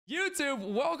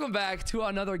YouTube, welcome back to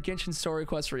another Genshin Story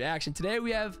Quest reaction. Today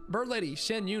we have Bird Lady,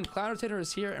 Shen Yun, Cloud Rotator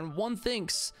is here, and one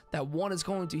thinks that one is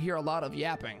going to hear a lot of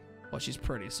yapping. Well, she's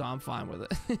pretty, so I'm fine with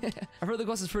it. I've heard the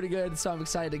quest is pretty good, so I'm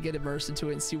excited to get immersed into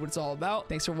it and see what it's all about.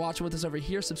 Thanks for watching with us over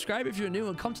here. Subscribe if you're new,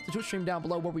 and come to the Twitch stream down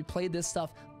below where we play this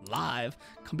stuff live.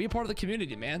 Come be a part of the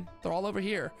community, man. They're all over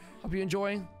here. Hope you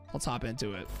enjoy. Let's hop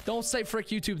into it. Don't say frick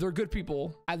YouTube. They're good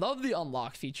people. I love the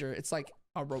unlock feature. It's like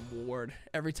a reward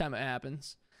every time it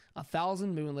happens.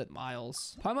 1,000 moonlit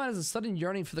miles. Paimon has a sudden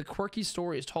yearning for the quirky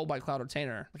stories told by Cloud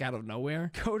Rotator, like out of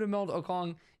nowhere. Go to Meld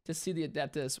Okong to see the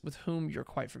Adeptus with whom you're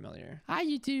quite familiar. Hi,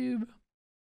 YouTube.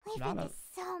 We've been to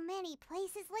so many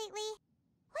places lately.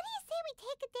 What do you say we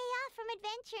take a day off from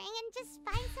adventuring and just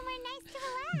find somewhere nice to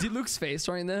relax? Did Luke's face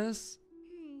during this?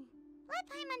 Let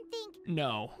Paimon think.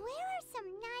 No. Where are some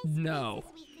nice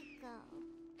places we could go?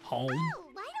 Home?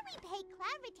 Oh, why don't we pay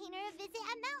Cloud Retainer a visit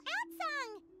at Mount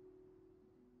Atsung?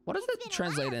 What does it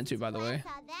translate into, by the way? I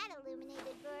saw that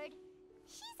illuminated bird.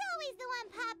 She's always the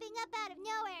one popping up out of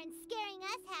nowhere and scaring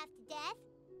us half to death.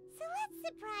 So let's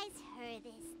surprise her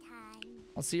this time.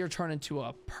 I'll see her turn into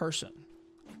a person.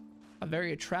 A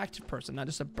very attractive person, not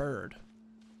just a bird.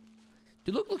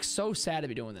 Dude, Luke looks so sad to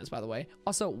be doing this, by the way.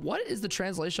 Also, what is the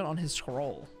translation on his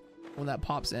scroll when that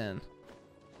pops in?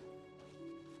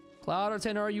 Cloud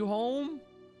Rotator, are you home?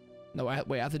 No,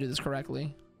 wait, I have to do this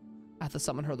correctly. I have to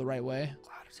summon her the right way.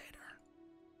 Cloud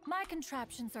Rotator. My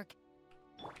contraptions are...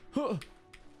 Huh.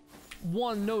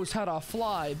 One knows how to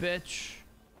fly, bitch.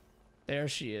 There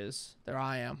she is. There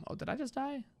I am. Oh, did I just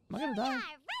die? Am I gonna die?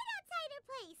 Right outside her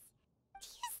place. Do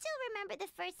you still remember the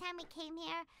first time we came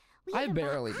here? We I even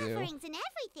barely bought do. offerings and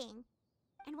everything.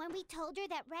 And when we told her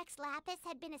that Rex Lapis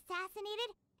had been assassinated,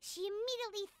 she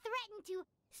immediately threatened to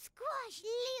squash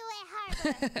Liyue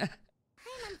Harbor.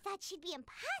 Paimon thought she'd be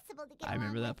impossible to get I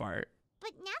remember along that with. part.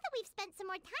 But now that we've spent some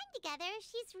more time together,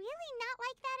 she's really not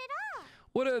like that at all.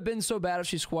 Would it have been so bad if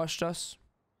she squashed us?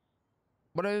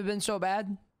 Would it have been so bad?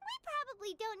 We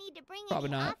probably don't need to bring Probably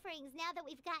any not. offerings now that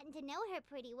we've gotten to know her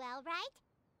pretty well, right?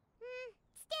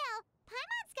 Still,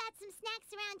 Paimon's got some snacks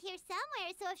around here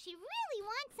somewhere, so if she really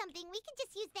wants something, we can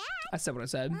just use that. I said what I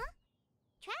said. Huh?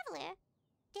 Traveler,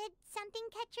 did something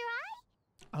catch your eye?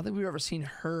 I don't think we've ever seen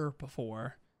her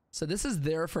before. So this is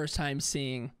their first time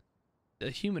seeing the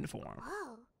human form.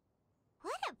 Whoa,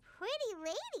 what a pretty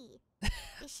lady.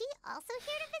 Is she also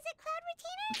here to visit Cloud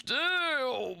Retainer?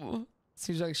 Damn!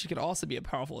 Seems like she could also be a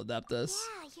powerful Adeptus.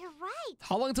 Yeah, you're right.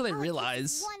 How long until they Oh,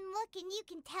 realize? just one look and you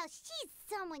can tell she's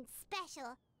someone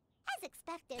special. As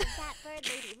expected, that bird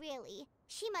lady, really.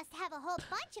 She must have a whole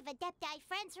bunch of Adepti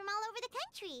friends from all over the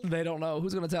country. They don't know.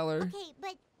 Who's gonna tell her? Okay,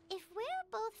 but if we're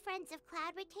both friends of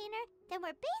Cloud Retainer, then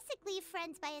we're basically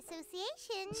friends by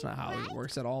association. That's not how right? it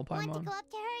works at all, Want to Paimon. go up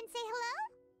to her and say hello?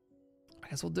 I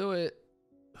guess we'll do it.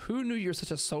 Who knew you're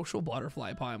such a social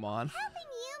butterfly, Paimon? Helping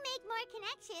you make more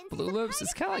connections. Blue is a lips part is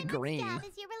of kinda like Paimon's green. job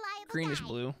as your reliable Greenish guide.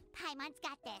 blue. Paimon's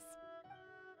got this.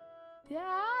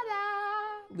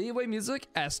 Leeway music,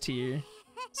 S tier.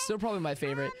 Still probably my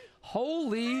favorite.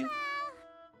 Holy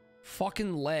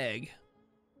fucking leg.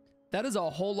 That is a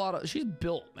whole lot of... She's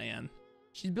built, man.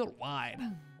 She's built wide.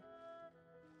 Paimon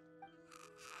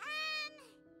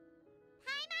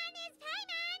is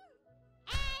Paimon,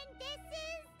 and this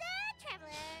is the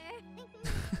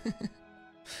Traveler.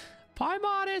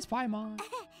 Paimon is Paimon.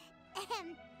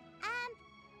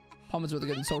 Paimon's really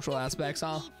good in social aspects,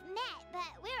 huh? We've met,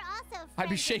 but we're also I'd be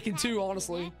friends shaking with too, Cloud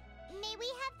honestly. Retainer. May we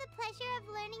have the pleasure of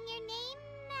learning your name,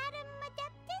 Madam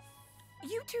Adeptus?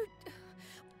 You two...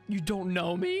 You don't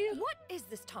know me? What is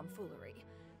this tomfoolery?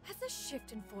 Has the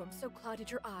shift in form so clouded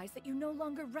your eyes that you no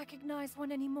longer recognize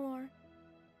one anymore?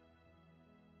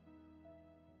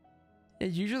 Yeah,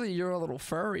 usually you're a little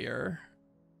furrier.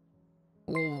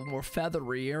 A little more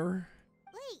featherier.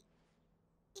 Wait,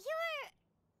 you're...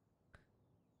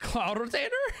 Cloud Rotator?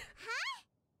 Huh?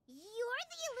 You're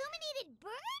the illuminated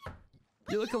bird?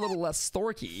 You look a little less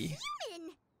storky.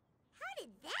 Human! How did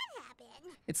that happen?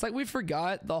 It's like we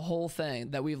forgot the whole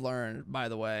thing that we've learned, by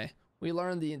the way. We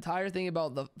learned the entire thing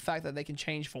about the fact that they can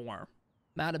change form.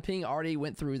 Madam Ping already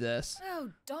went through this.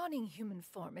 Oh, donning human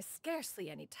form is scarcely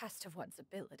any test of one's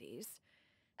abilities.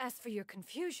 As for your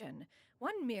confusion,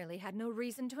 one merely had no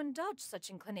reason to indulge such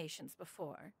inclinations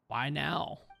before. Why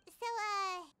now? So,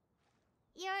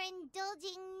 you're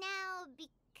indulging now because?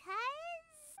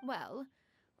 Well,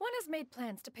 one has made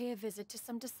plans to pay a visit to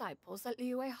some disciples at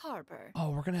Liyue Harbor. Oh,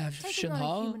 we're gonna have Taking on a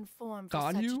Shinha? human form for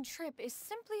Got such you? a trip is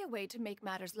simply a way to make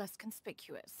matters less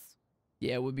conspicuous.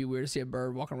 Yeah, it would be weird to see a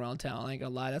bird walking around town. I ain't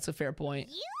gonna lie, that's a fair point.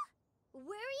 You?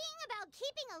 Worrying about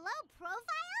keeping a low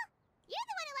profile? You're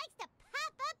the one who likes to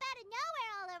pop up out of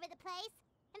nowhere all over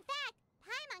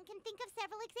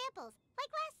several examples.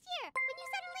 Like last year, when you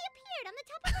suddenly appeared on the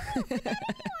top of the roof without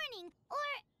any warning.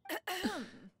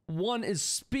 Or... One is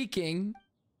speaking.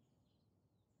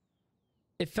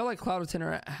 It felt like Cloud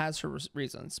Retainer has her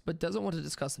reasons, but doesn't want to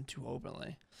discuss them too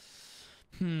openly.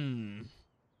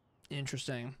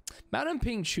 Interesting. Madam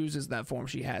Ping chooses that form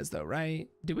she has, though, right?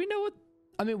 Do we know what...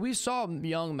 I mean, we saw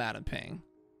young Madam Ping.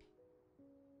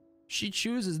 She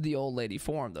chooses the old lady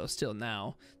form, though, still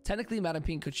now. Technically, Madam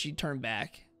Ping, could she turn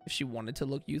back if she wanted to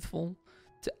look youthful?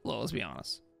 Well, let's be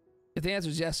honest. If the answer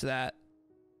is yes to that,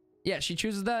 yeah, she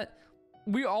chooses that.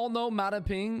 We all know Madam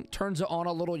Ping turns on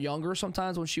a little younger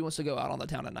sometimes when she wants to go out on the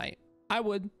town at night. I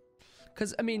would.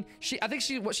 Because, I mean,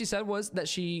 what she said was that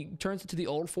she turns into the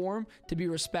old form to be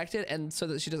respected and so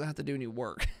that she doesn't have to do any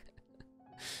work.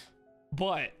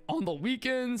 But on the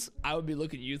weekends, I would be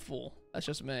looking youthful. That's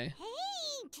just me.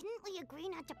 Hey, didn't we agree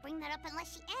not to bring that up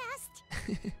unless she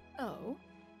asked? Oh,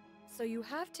 so you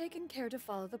have taken care to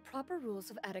follow the proper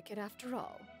rules of etiquette after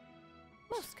all.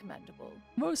 Most commendable.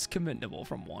 Most commendable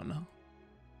from one.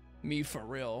 Me for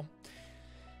real.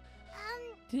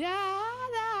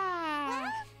 Well,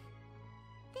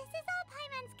 this is all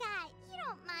Paimon's got. You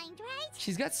don't mind, right?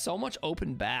 She's got so much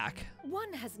open back.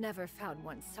 One has never found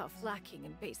oneself lacking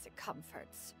in basic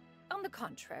comforts. On the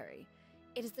contrary,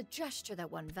 it is the gesture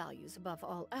that one values above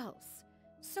all else.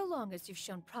 So long as you've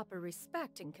shown proper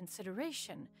respect and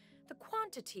consideration, the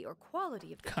quantity or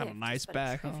quality of the Kinda gift nice is but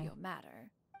back, a huh? trivial matter.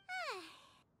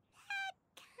 That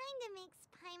kind of makes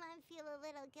Paimon feel a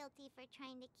little guilty for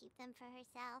trying to keep them for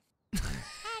herself.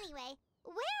 Anyway,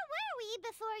 where were we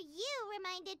before you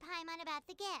reminded Paimon about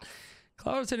the gift?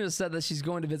 Cloud Retainer said that she's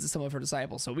going to visit some of her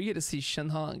disciples, so we get to see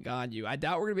Shenhe and Ganyu. I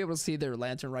doubt we're going to be able to see their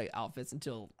Lantern Rite outfits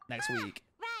until next week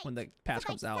Right. when the patch So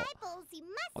comes by out. disciples, you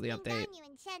must Or the mean update. Ganyu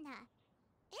and Shenhe.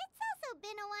 It's also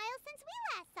been a while since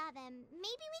we last saw them.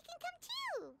 Maybe we can come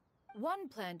too. One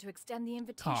planned to extend the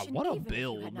invitation what a even if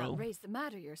build, you had bro. not raised the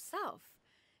matter yourself.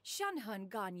 Shenhe and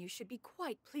Ganyu should be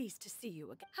quite pleased to see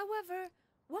you again. However,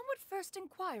 one would first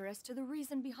inquire as to the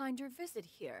reason behind your visit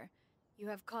here. You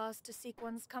have cause to seek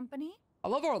one's company? I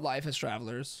love our life as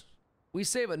travelers. We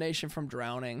save a nation from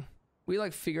drowning. We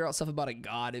like figure out stuff about a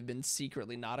god who've been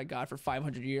secretly not a god for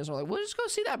 500 years. We're like, we'll just go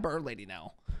see that bird lady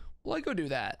now. We'll like go do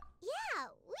that. Yeah,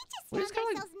 we We just just found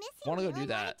kinda, ourselves missing wanna go you do and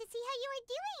that. wanted to see how you were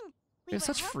doing. We There's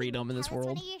were such hoping freedom you'd in this tell us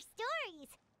world. one of your stories.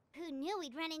 Who knew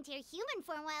we'd run into your human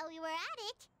form while we were at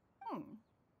it?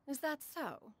 Is that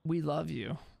so? We love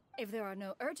you. If there are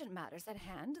no urgent matters at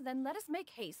hand, then let us make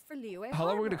haste for Liyue How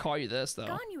long are we Harbor. going to call you this, though?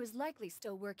 Ganyu is likely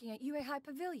still working at Yue High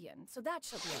Pavilion, so that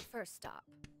shall be our first stop.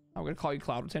 I'm going to call you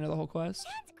Cloud Retainer the whole quest.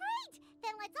 That's great.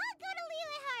 Then let's all go to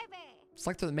Liyue Harbor. It's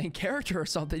like the main character or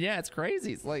something. Yeah, it's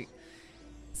crazy. It's like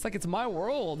it's my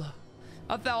world.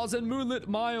 1,000 moonlit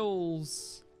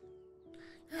miles.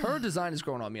 Her design has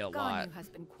grown on me a lot. Ganyu has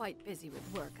been quite busy with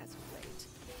work as of late.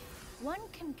 One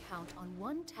can count on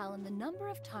one talon the number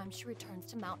of times she returns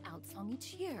to Mount Outsong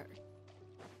each year.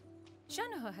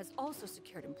 Shenhe has also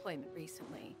secured employment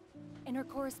recently. In her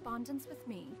correspondence with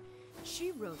me,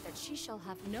 she wrote that she shall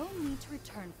have no need to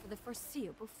return for the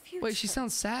foreseeable future. Wait, she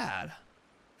sounds sad.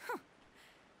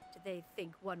 Did they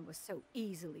think one was so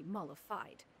easily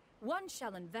mollified? One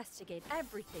shall investigate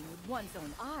everything with one's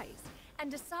own eyes and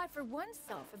decide for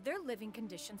oneself if their living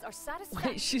conditions are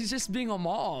satisfactory. Wait, she's just being a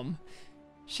mom.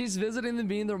 She's visiting them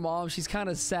being their mom. She's kind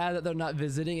of sad that they're not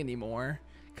visiting anymore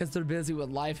because they're busy with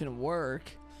life and work.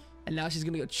 And now she's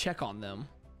going to go check on them.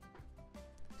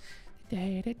 We're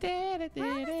almost at Way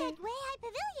High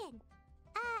Pavilion.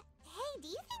 Hey, do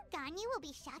you think Ganyu will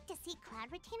be shocked to see Cloud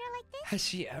Retainer like this? Has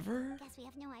she ever? Guess we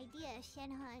have no idea if Shenhe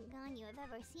and Ganyu have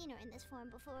ever seen her in this form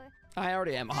before. I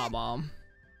already am a hot mom.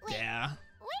 Wait, Yeah.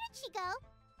 where did she go?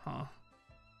 Huh.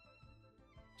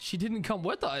 She didn't come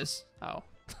with us. Oh. Why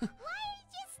are you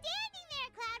just standing there,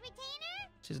 Cloud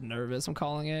Retainer? She's nervous, I'm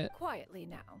calling it. Quietly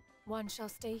now. One shall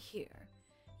stay here.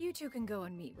 You two can go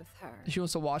and meet with her. She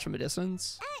wants to watch from a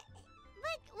distance.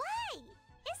 But why?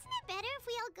 Isn't it better if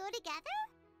we all go together?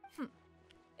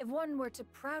 If one were to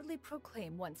proudly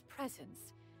proclaim one's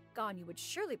presence, Ganyu would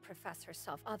surely profess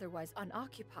herself otherwise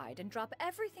unoccupied and drop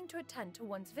everything to attend to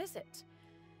one's visit.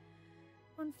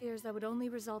 One fears that would only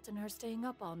result in her staying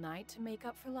up all night to make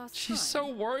up for lost time. She's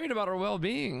so worried about her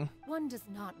well-being. One does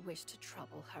not wish to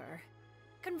trouble her.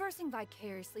 Conversing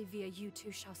vicariously via you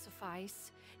two shall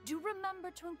suffice. Do remember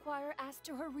to inquire as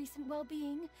to her recent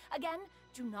well-being. Again,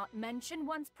 do not mention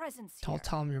one's presence here. Don't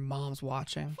tell him your mom's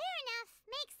watching. Fair enough.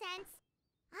 Makes sense.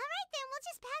 All right, then. We'll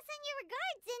just pass on your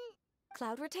regards and...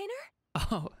 Cloud Retainer?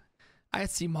 Oh, I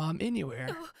see mom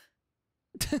anywhere.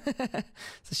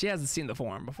 So she hasn't seen the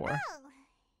form before. Oh,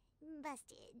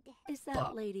 busted. Is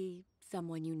that lady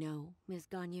someone you know, Ms.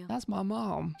 Ganyu? That's my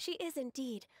mom. She is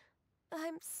indeed.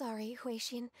 I'm sorry,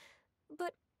 Huixin,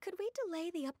 but could we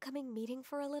delay the upcoming meeting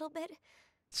for a little bit?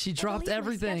 She I dropped believe my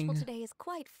everything. schedule today is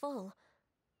quite full.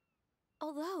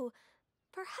 Although,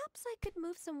 perhaps I could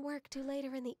move some work to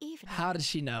later in the evening. How did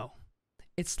she know?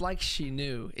 It's like she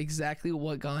knew exactly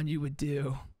what Ganyu would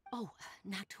do. Oh,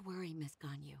 not to worry, Ms.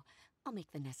 Ganyu. I'll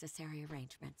make the necessary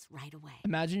arrangements right away.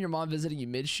 Imagine your mom visiting you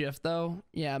mid-shift, though.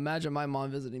 Yeah, imagine my mom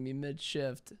visiting me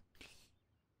mid-shift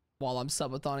while I'm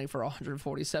subatoning for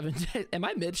 147 days. Am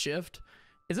I mid-shift?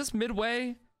 Is this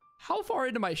midway? How far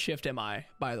into my shift am I,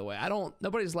 by the way?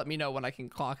 Nobody's let me know when I can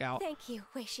clock out. Thank you,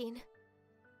 Huixin.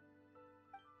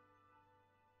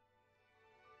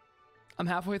 I'm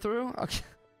halfway through? Okay.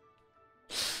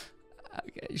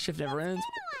 Okay, shift never ends.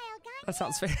 That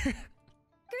sounds fair.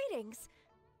 Greetings.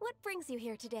 What brings you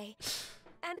here today?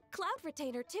 And Cloud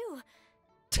Retainer, too.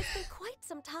 It's been quite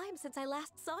some time since I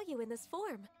last saw you in this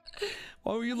form.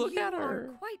 Why were you looking at You her? are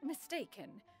quite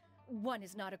mistaken. One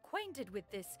is not acquainted with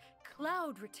this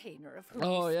Cloud Retainer of whom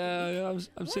Oh, you yeah, speak. yeah,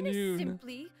 I'm One is Sinyun.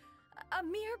 simply a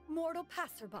mere mortal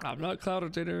passerby. I'm not Cloud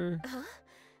Retainer. Huh?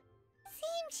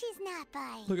 Seems she's not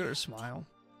by. Look at her smile.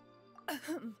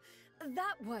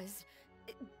 That was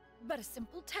but a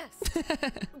simple test.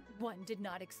 One did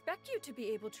not expect you to be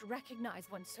able to recognize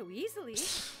one so easily,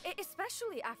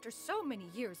 especially after so many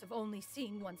years of only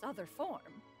seeing one's other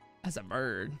form. As a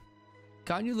bird.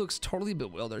 Ganyu looks totally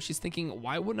bewildered. She's thinking,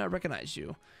 why wouldn't I recognize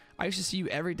you? I used to see you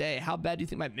every day. How bad do you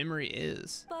think my memory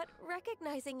is? But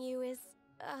recognizing you is,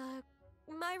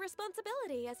 my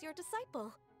responsibility as your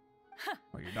disciple.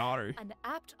 Or your daughter. An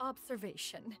apt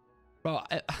observation. Bro,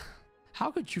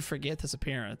 how could you forget this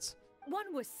appearance?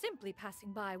 One was simply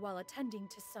passing by while attending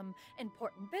to some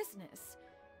important business.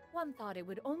 One thought it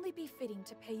would only be fitting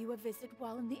to pay you a visit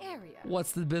while in the area.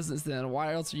 What's the business then?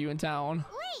 Why else are you in town?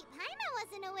 Wait, Paimon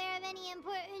wasn't aware of any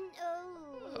important.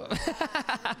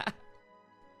 Oh.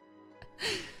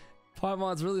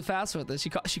 Paimon's really fast with this. She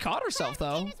caught herself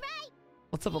though. Tanner's right.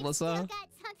 What's up, We've still Alyssa? got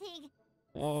something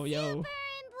Oh, yo. super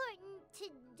important to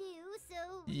do,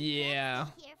 so Yeah.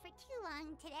 can't be here for too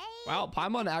long today. Wow,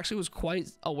 Paimon actually was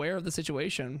quite aware of the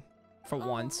situation for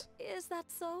once. Is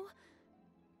that so?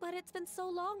 But it's been so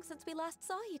long since we last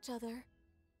saw each other.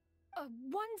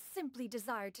 One simply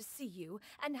desired to see you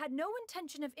and had no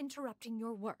intention of interrupting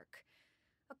your work.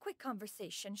 A quick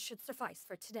conversation should suffice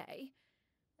for today.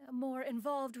 A more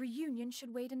involved reunion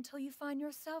should wait until you find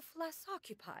yourself less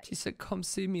occupied. She said, come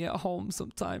see me at home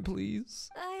sometime, please.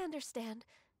 I understand.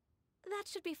 That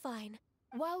should be fine.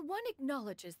 While one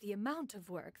acknowledges the amount of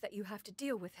work that you have to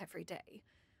deal with every day,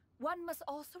 one must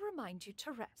also remind you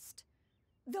to rest.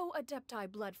 Though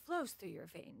Adepti blood flows through your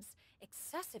veins,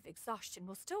 excessive exhaustion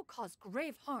will still cause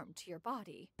grave harm to your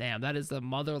body. Damn, that is the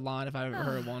mother line if I've ever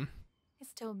heard one. It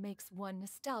still makes one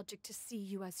nostalgic to see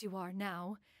you as you are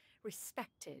now,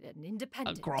 respected and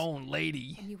independent. A grown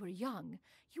lady. When you were young,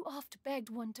 you oft begged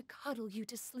one to cuddle you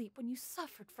to sleep when you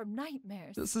suffered from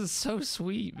nightmares. This is so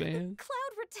sweet, man.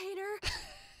 Cloud Retainer!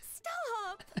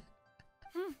 Stop!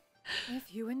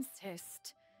 If you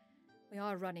insist. We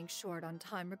are running short on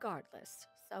time regardless,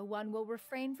 so one will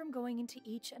refrain from going into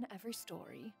each and every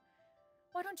story.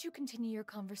 Why don't you continue your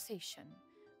conversation?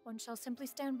 One shall simply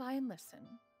stand by and listen.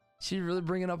 She really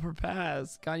bringing up her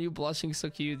past. Ganyu blushing so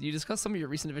cute. You discussed some of your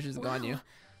recent adventures with Ganyu. Wow.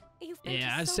 You've been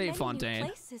Yeah, to I've so saved many Fontaine. new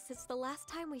places since the last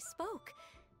time we spoke.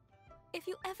 If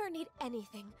you ever need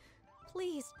anything,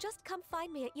 please just come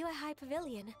find me at Yue High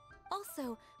Pavilion.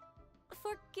 Also,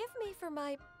 forgive me for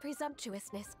my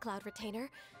presumptuousness, Cloud Retainer,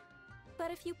 but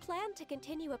if you plan to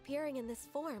continue appearing in this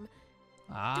form,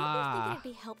 don't you think it'd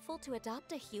be helpful to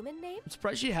adopt a human name? I'm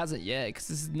surprised she hasn't yet, because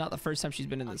this is not the first time she's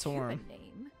been in this A human form.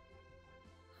 name?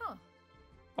 Huh.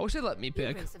 I wish they let me You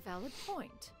pick. raise a valid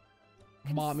point.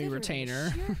 Mommy Considering Retainer.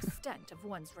 The sheer extent of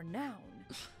one's renown,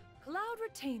 Cloud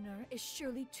Retainer is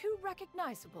surely too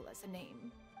recognizable as a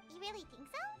name. You really think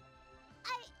so?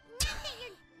 Not that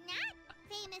you're not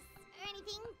famous or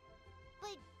anything,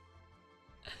 but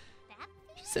that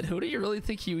She said, who do you really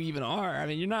think you even are? I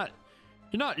mean, you're not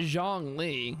Zhong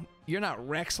Li. You're not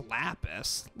Rex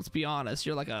Lapis. Let's be honest.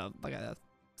 You're like a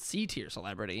C-tier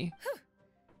celebrity.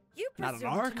 You Not an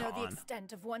presume to know the Archon.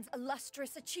 extent of one's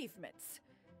illustrious achievements.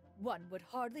 One would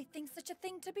hardly think such a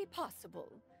thing to be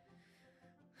possible.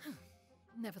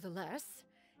 Nevertheless,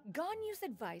 Ganyu's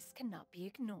advice cannot be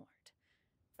ignored.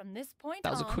 From this point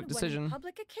That was a on, quick decision. when in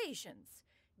public occasions,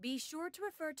 be sure to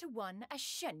refer to one as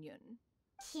Shenyun.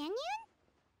 Canyon?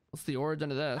 What's the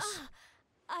origin of this?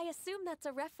 I assume that's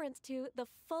a reference to the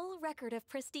full record of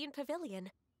Pristine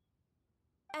Pavilion.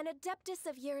 An adeptus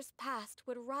of years past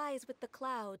would rise with the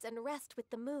clouds and rest with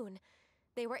the moon.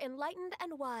 They were enlightened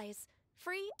and wise,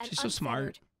 free and She's so smart.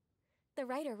 unfettered. The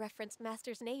writer referenced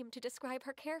Master's name to describe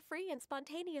her carefree and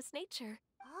spontaneous nature.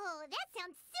 Oh, that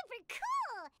sounds super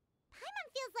cool! Paimon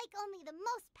feels like only the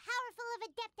most powerful of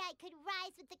Adepti could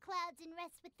rise with the clouds and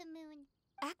rest with the moon.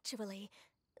 Actually,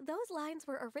 those lines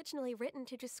were originally written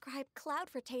to describe Cloud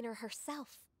Retainer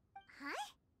herself.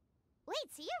 Huh?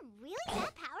 Wait, so you're really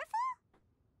that powerful?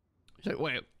 She's like,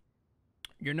 wait,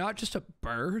 you're not just a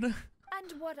bird?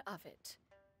 And what of it?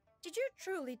 Did you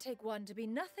truly take one to be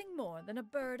nothing more than a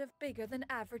bird of bigger than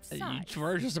average size? You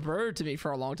were just a bird to me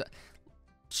for a long time.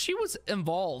 She was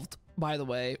involved, by the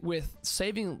way, with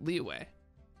saving Liyue.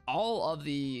 All of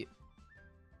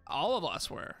us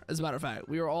were, as a matter of fact.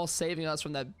 We were all saving us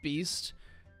from that beast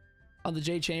on the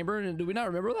Jade Chamber. And do we not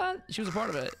remember that? She was a part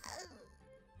of it.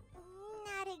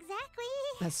 Not exactly.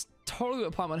 That's totally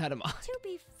what Paimon had in mind. To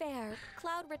be fair,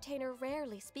 Cloud Retainer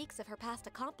rarely speaks of her past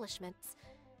accomplishments.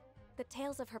 The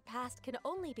tales of her past can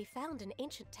only be found in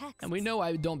ancient texts. And we know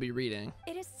I don't be reading.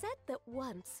 It is said that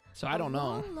once, So I don't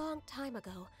know. a long time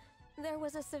ago, there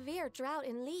was a severe drought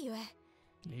in Liyue.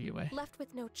 Left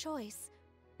with no choice,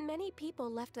 many people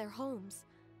left their homes,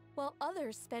 while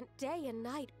others spent day and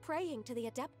night praying to the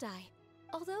Adepti.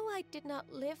 Although I did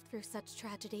not live through such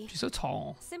tragedy, She's so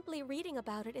tall. simply reading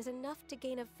about it is enough to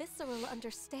gain a visceral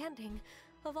understanding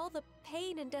of all the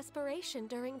pain and desperation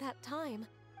during that time.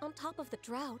 On top of the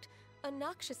drought, a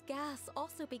noxious gas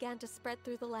also began to spread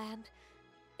through the land.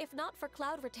 If not for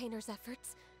Cloud Retainer's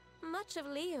efforts, much of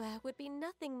Liyue would be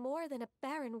nothing more than a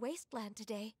barren wasteland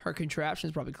today. Her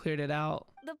contraptions probably cleared it out.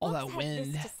 The All books that had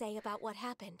wind. this to say about what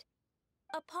happened.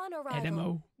 Upon arrival,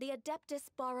 Animo. the Adeptus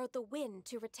borrowed the wind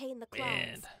to retain the clouds.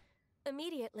 Wind.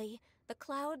 Immediately, the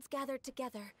clouds gathered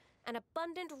together, and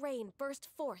abundant rain burst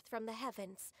forth from the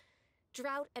heavens.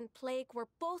 Drought and plague were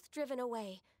both driven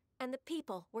away, and the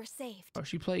people were saved. Oh,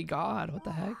 she played God. What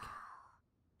the heck?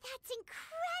 That's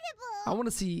incredible! I want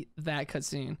to see that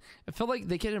cutscene. I feel like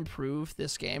they could improve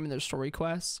this game and their story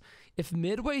quests if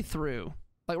midway through,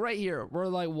 like right here, we're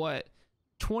like, what,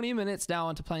 20 minutes now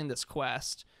into playing this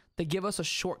quest, they give us a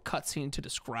short cutscene to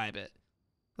describe it.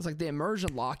 It's like the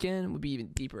immersion lock-in would be even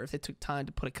deeper if they took time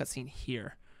to put a cutscene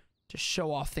here to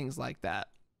show off things like that.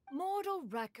 Mortal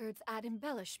records add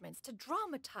embellishments to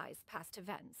dramatize past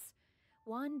events.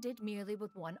 One did merely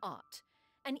with one ought,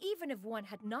 and even if one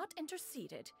had not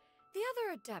interceded, the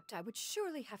other Adepti would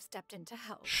surely have stepped in to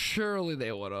help. Surely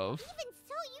they would have. Even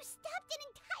so, you stopped an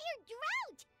entire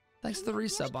drought! Thanks to Can the you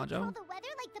reset, really control Bonjo. the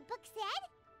weather like the book said?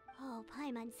 Oh,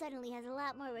 Paimon suddenly has a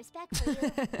lot more respect for you.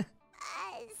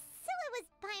 So it was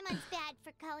Paimon's bad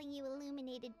for calling you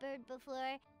Illuminated Bird before.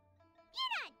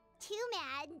 You're not too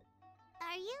mad,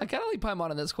 are you? I kind of like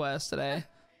Paimon in this quest today.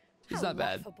 She's How not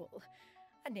bad. laughable.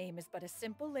 A name is but a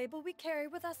simple label we carry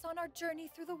with us on our journey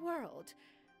through the world.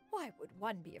 Why would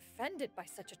one be offended by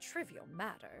such a trivial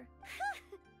matter?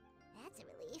 That's a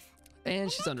relief.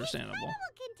 And she's In that case, understandable. Paimon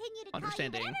will continue to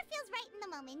Understanding. call you whatever feels right in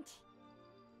the moment.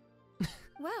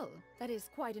 Well, that is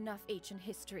quite enough ancient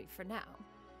history for now.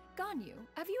 Ganyu,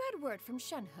 have you had word from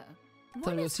Shenhe? Thought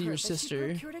One I'd see your has heard that sister.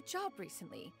 She procured a job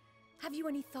recently. Have you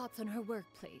any thoughts on her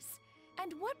workplace?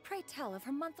 And what, pray tell, of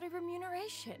her monthly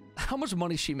remuneration? How much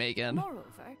money is she making?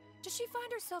 Moreover, does she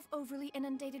find herself overly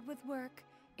inundated with work?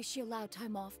 Is she allowed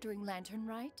time off during Lantern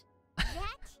Rite?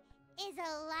 That is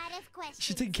a lot of questions.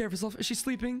 She's taking care of herself. Is she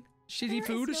sleeping? Does she need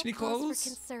There is food? Does no she need cause clothes? for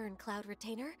concern, Cloud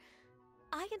Retainer.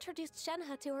 I introduced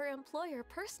Shenhe to her employer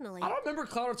personally. I don't remember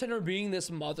Cloud Retainer being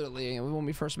this motherly when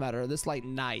we first met her. This like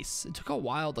nice. It took a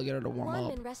while to get her to warm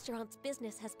up. Wanmin Restaurant's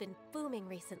business has been booming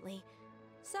recently.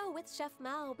 So, with Chef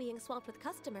Mao being swamped with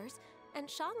customers, and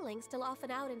Shangling still off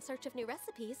and out in search of new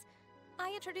recipes,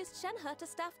 I introduced Shenhe to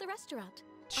staff the restaurant.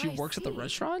 She I works at the see.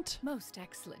 restaurant? Most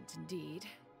excellent indeed.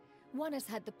 One has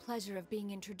had the pleasure of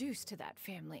being introduced to that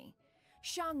family.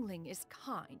 Shangling is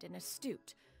kind and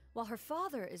astute, while her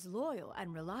father is loyal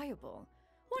and reliable.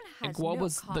 One has what no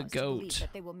was cause the to believe goat?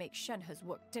 that they will make Shenhe's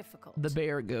work difficult. The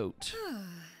bear goat.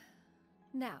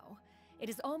 Now, it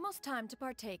is almost time to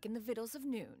partake in the victuals of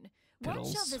noon. One shall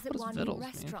Victuals? visit What does Wanmin victuals mean?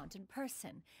 Restaurant in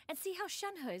person and see how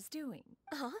Shenhe is doing.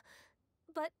 Huh?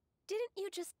 But didn't you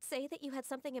just say that you had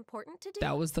something important to do?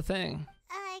 That was the thing.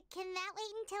 Can that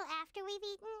wait until after we've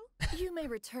eaten? You may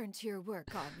return to your work,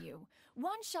 Ganyu.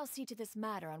 One shall see to this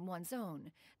matter on one's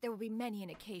own. There will be many an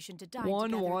occasion to dine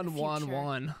One, together in the one, future.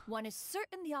 one. One is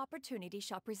certain the opportunity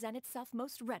shall present itself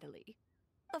most readily.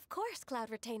 Of course, Cloud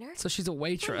Retainer. So she's a Please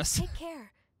waitress. take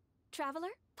care. Traveler,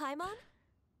 Paimon,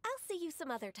 I'll see you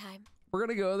some other time. We're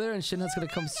gonna go there and Shinha's gonna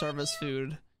come serve us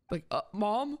food. Like,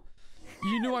 Mom?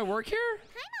 You knew I work here?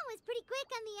 quick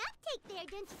on the uptake there,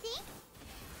 don't you think?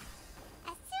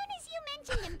 As soon as you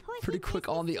mentioned important Pretty quick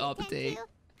on the business to update. attend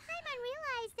to, Paimon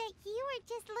realized that you were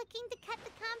just looking to cut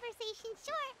the conversation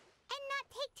short and not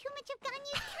take too much of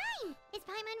Ganyu's time. Is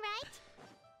Paimon right?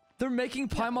 They're making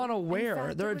Paimon In aware.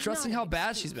 fact, They're it was addressing not how an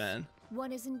bad she's excuse. been.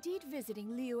 One is indeed visiting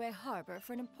Liyue Harbor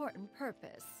for an important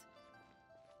purpose.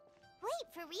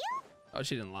 Wait, for real? Oh,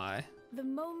 she didn't lie. The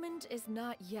moment is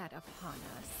not yet upon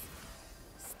us.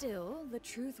 Still, the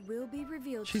truth will be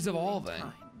revealed She's to you in evolving.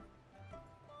 time.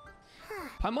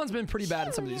 Paimon's been pretty bad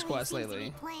in some of She these really quests seems to lately.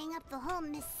 be playing up the whole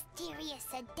mysterious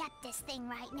Adeptus thing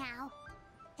right now.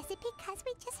 Is it because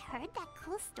we just heard that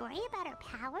cool story about her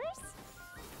powers?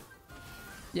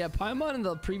 Yeah, Paimon in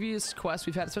the previous quests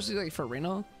we've had, especially like for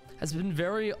Reno, has been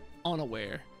very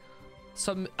unaware.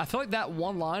 So I feel like that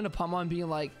one line of Paimon being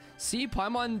like, see,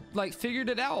 Paimon like figured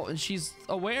it out and she's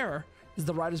aware, is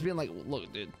the writers being like,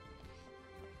 look, dude,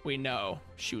 we know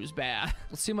she was bad.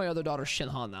 Let's see my other daughter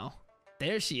Shinhan now.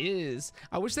 There she is.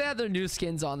 I wish they had their new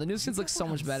skins on. The new skins look so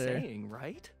much better. Saying,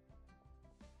 right?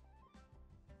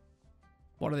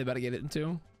 What are they about to get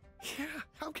into? Yeah,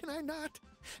 how can I not?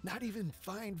 Not even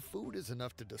fine food is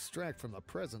enough to distract from the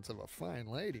presence of a fine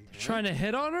lady. right? Trying to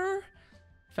hit on her?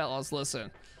 Fellas,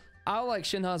 listen. I like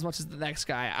Shinhan as much as the next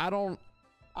guy. I don't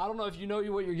know if you know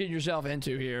what you're getting yourself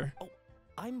into here. Oh,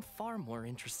 I'm far more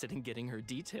interested in getting her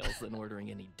details than ordering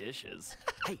any dishes.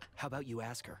 Hey, how about you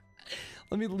ask her?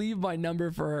 Let me leave my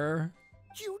number for her.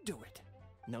 You do it.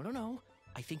 No.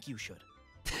 I think you should.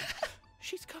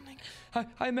 She's coming. Hi,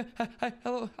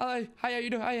 hello, hi, how you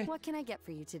doing? Hi, What can I get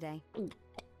for you today?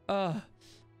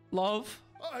 love.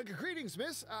 Greetings,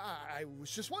 miss. I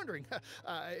was just wondering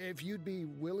if you'd be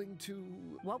willing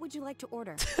to... What would you like to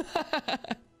order?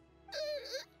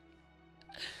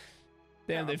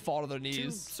 Damn, they fall to their 2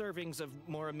 knees. servings of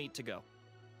more meat to go.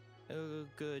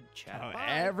 Good chat. Oh, Bye.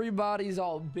 everybody's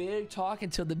all big talk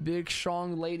until the big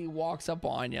strong lady walks up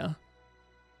on you.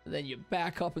 And then you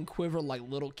back up and quiver like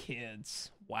little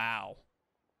kids. Wow.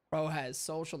 Bro has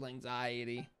social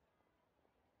anxiety.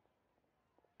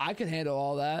 I could handle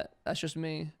all that. That's just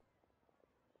me.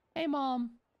 Hey,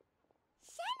 Mom.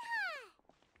 Shenhe!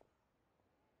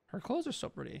 Her clothes are so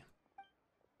pretty.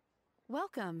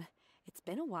 Welcome. It's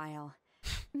been a while.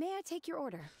 May I take your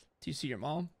order? Do you see your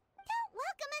mom? Don't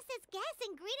welcome us as guests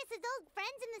and greet us as old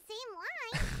friends in the same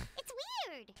line. It's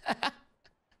weird.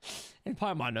 And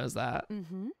Paimon knows that.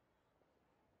 Mm-hmm.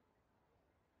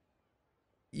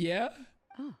 Yeah?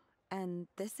 Oh, and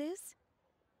this is?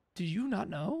 Do you not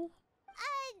know?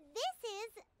 This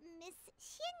is Miss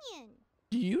Xinyun.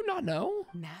 Do you not know?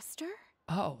 Master?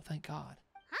 Oh, thank God.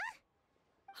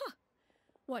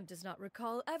 One does not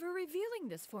recall ever revealing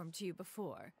this form to you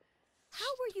before. How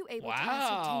were you able to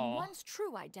Wow. ascertain one's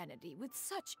true identity with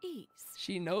such ease?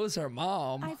 She knows her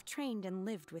mom. I've trained and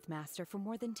lived with Master for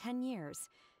more than 10 years.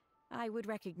 I would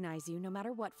recognize you no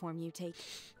matter what form you take.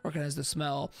 Is Recognize the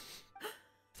smell.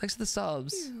 Thanks for the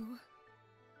subs. You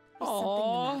something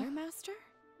Aww. the matter, Master?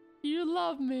 You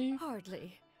love me.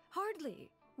 hardly.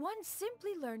 One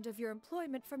simply learned of your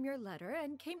employment from your letter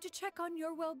and came to check on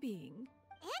your well-being.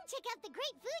 And check out the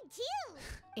great food,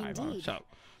 too. Alright, Mom, Indeed. shut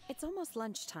up. It's almost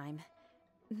lunchtime.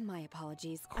 My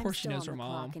apologies. Of course she I'm knows still her on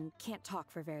the mom. clock and can't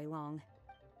talk for very long.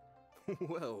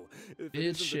 Well, if it Mid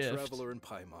isn't shift. the traveler in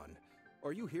Paimon,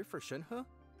 are you here for Shenhe?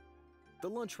 The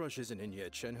lunch rush isn't in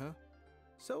yet, Shenhe.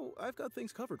 So I've got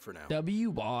things covered for now.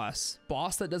 W boss.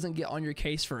 Boss that doesn't get on your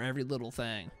case for every little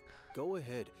thing. Go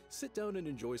ahead, sit down and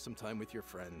enjoy some time with your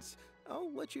friends.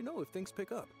 I'll let you know if things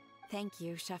pick up. Thank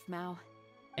you, Chef Mao.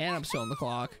 And I'm still on the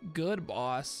clock. Good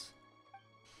boss.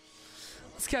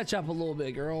 Let's catch up a little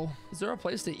bit, girl. Is there a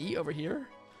place to eat over here?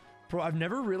 Bro, I've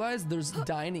never realized there's a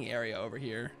dining area over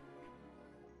here.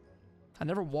 I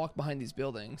never walked behind these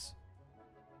buildings.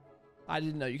 I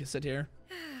didn't know you could sit here.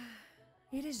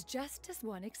 It is just as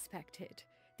one expected.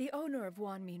 The owner of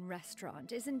Wanmin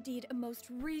Restaurant is indeed a most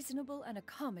reasonable and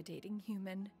accommodating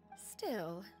human.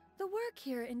 Still, the work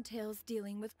here entails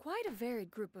dealing with quite a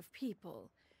varied group of people.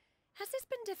 Has this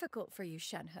been difficult for you,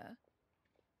 Shenhe?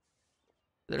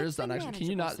 There It's is that been actually. Can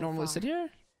you manageable not so normally far. sit here?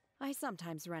 I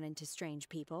sometimes run into strange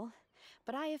people,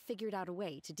 but I have figured out a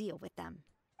way to deal with them.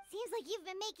 Seems like you've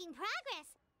been making progress.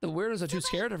 The weirdos are too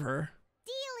scared of her.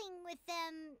 Dealing with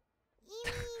them.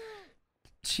 You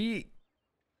mean...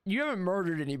 You haven't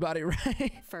murdered anybody,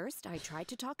 right? First, I try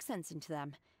to talk sense into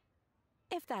them.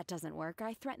 If that doesn't work,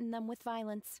 I threaten them with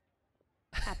violence.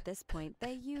 At this point,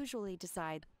 they usually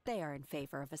decide they are in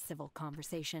favor of a civil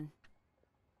conversation.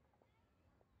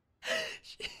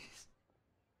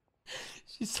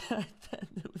 She said that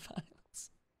with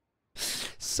violence.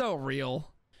 So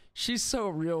real. She's so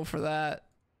real for that.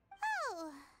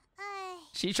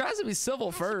 She tries to be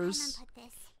civil How should Paimon first. put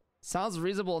this? Sounds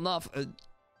reasonable enough.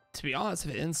 To be honest,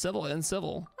 if it ends civil, it ends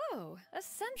civil. Oh, a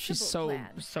sensible She's plan.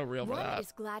 so real for One that.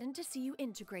 is gladdened to see you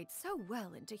integrate so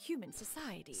well into human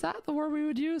society. Is that the word we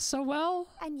would use? So well?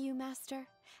 And you, Master?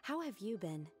 How have you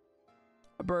been?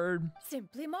 A bird.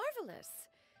 Simply marvelous.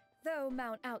 Though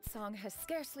Mount Outsong has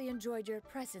scarcely enjoyed your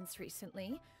presence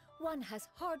recently, one has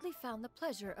hardly found the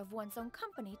pleasure of one's own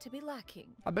company to be lacking.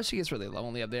 I bet she gets really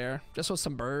lonely up there. Just with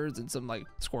some birds and some like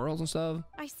squirrels and stuff.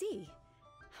 I see.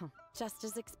 Huh, just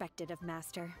as expected of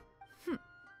Master.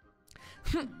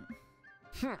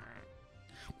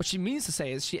 What she means to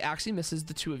say is she actually misses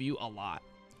the two of you a lot.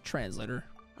 Translator.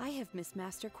 I have missed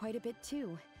Master quite a bit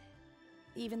too.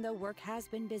 Even though work has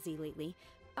been busy lately,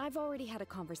 I've already had a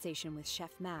conversation with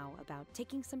Chef Mao about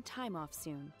taking some time off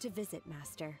soon to visit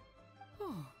Master.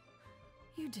 Oh,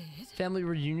 you did? Family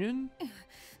reunion?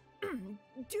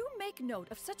 Do make note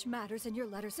of such matters in your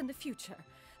letters in the future.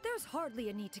 There's hardly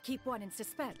a need to keep one in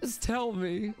suspense. Just tell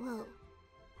me. Whoa.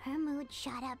 Her mood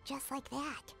shot up just like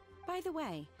that. By the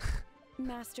way,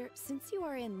 Master, since you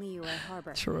are in Liyue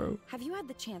Harbor, True. have you had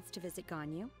the chance to visit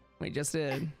Ganyu? We just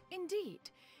did. Indeed.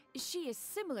 She is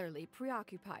similarly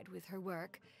preoccupied with her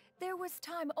work. There was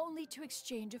time only to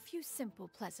exchange a few simple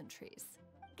pleasantries.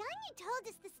 Ganyu told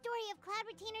us the story of Cloud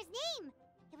Retainer's name.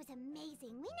 It was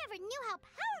amazing. We never knew how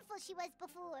powerful she was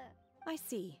before. I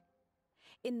see.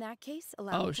 In that case,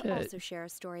 allow me shit. to also share a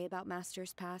story about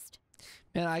Master's past.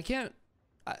 Man, I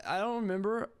don't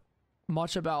remember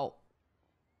much about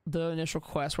the initial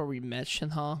quest where we met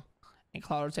Shinha and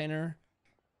Cloud Retainer,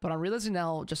 but I'm realizing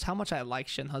now just how much I like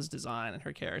Shinha's design and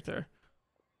her character.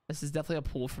 This is definitely a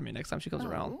pull for me next time she comes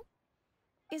around.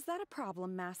 Is that a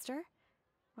problem, Master?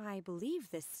 I believe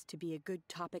this to be a good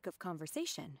topic of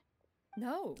conversation.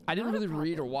 No, I didn't not a really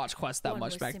read or problem. watch quests that One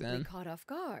much was back simply then. Caught off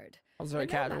guard. I was very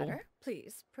But no casual. matter.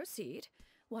 Please proceed.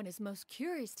 One is most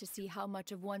curious to see how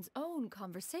much of one's own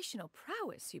conversational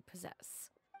prowess you possess.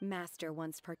 Master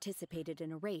once participated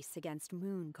in a race against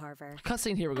Mooncarver.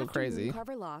 Cutscene here would go After crazy.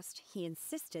 Mooncarver lost, he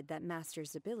insisted that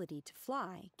Master's ability to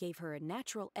fly gave her a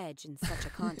natural edge in such a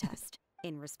contest.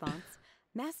 In response,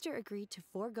 Master agreed to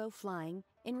forego flying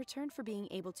in return for being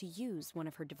able to use one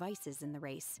of her devices in the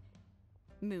race.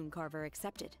 Mooncarver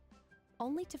accepted,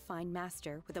 only to find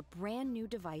Master with a brand new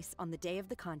device on the day of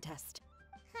the contest.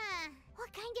 Huh.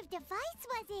 What kind of device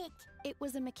was it? It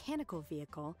was a mechanical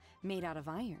vehicle made out of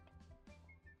iron.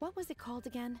 What was it called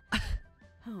again?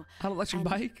 Oh, An electric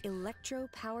bike?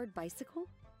 Electro-powered bicycle?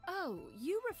 Oh,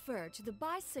 you refer to the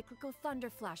bicyclical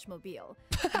Thunder Flashmobile.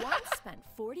 One spent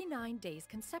 49 days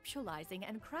conceptualizing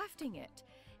and crafting it.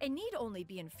 It need only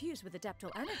be infused with adeptal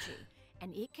energy,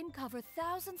 and it can cover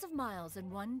thousands of miles in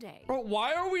one day. Bro,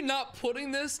 why are we not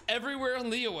putting this everywhere in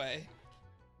Liyue?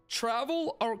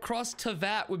 Travel across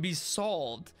Tevat would be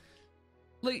solved.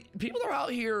 Like, people are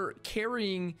out here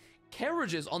carrying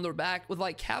carriages on their back with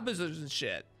like cabbages and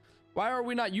shit. Why are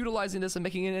we not utilizing this and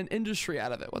making an industry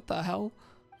out of it? What the hell?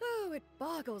 Oh, it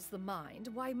boggles the mind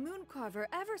why Mooncarver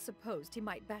ever supposed he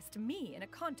might best me in a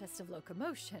contest of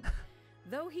locomotion.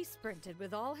 Though he sprinted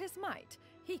with all his might,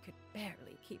 he could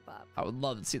barely keep up. I would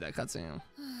love to see that cutscene.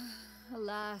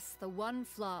 Alas, the one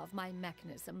flaw of my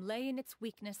mechanism lay in its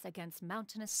weakness against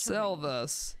mountainous Sell terrain.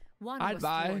 this. One I'd was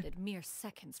buy. thwarted mere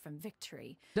seconds from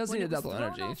victory. Does when need it was adeptal thrown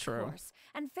energy, off true. course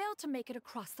and failed to make it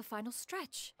across the final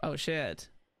stretch. Oh shit.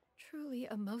 Truly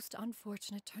a most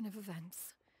unfortunate turn of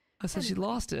events. I said she Anyway,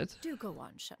 lost it. Do go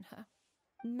on, Shenhe.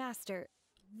 Master,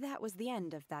 that was the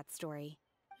end of that story.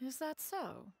 Is that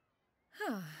so?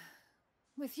 Huh.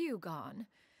 With you gone,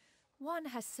 one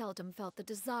has seldom felt the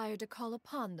desire to call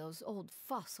upon those old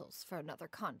fossils for another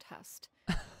contest.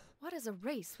 What is a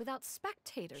race without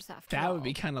spectators after all? That would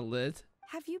be kind of lit.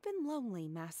 Have you been lonely,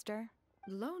 Master?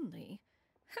 Lonely?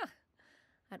 Huh.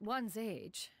 At one's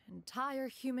age, entire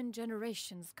human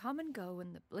generations come and go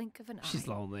in the blink of an eye. She's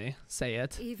lonely. Say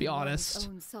it. Even Be one's honest.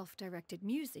 own self-directed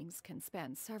musings can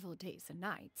span several days and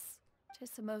nights.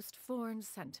 'Tis a most foreign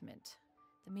sentiment.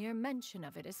 The mere mention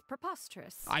of it is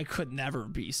preposterous. I could never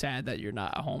be sad that you're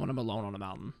not at home and I'm alone on a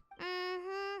mountain.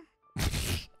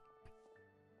 Mm-hmm.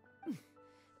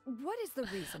 What is the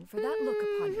reason for that look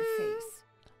upon your face?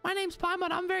 My name's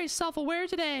Paimon. I'm very self-aware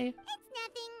today. It's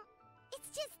nothing. It's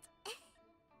just...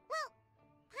 Well,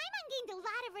 Paimon gained a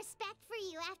lot of respect for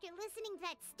you after listening to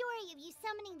that story of you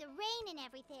summoning the rain and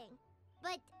everything.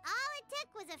 But all it took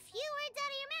was a few words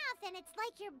out of your mouth and it's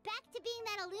like you're back to being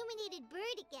that illuminated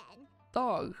bird again.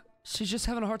 Dog, she's just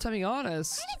having a hard time being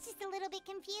honest. I'm just a little bit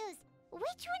confused.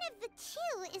 Which one of the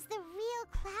two is the real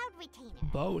Cloud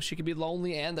Retainer? Both. She could be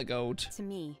lonely and the goat. To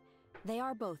me, They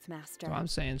are both, Master. That's what I'm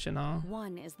saying, Shinha.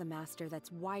 One is the master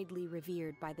that's widely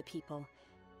revered by the people,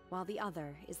 while the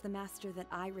other is the master that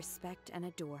I respect and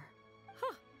adore.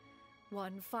 Huh.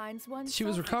 One finds oneself She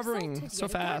was recovering exalted so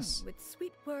yet again fast. with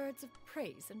sweet words of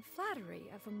praise and flattery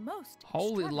of a most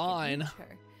Holy extravagant line.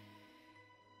 nature.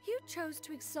 You chose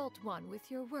to exalt one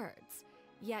with your words,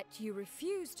 yet you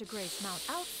refuse to grace Mount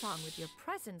Outsong with your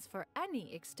presence for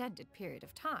any extended period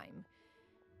of time.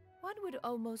 One would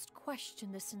almost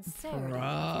question the sincerity of your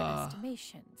Bruh.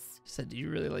 estimations. She said, do you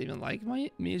really even like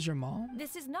me as your mom?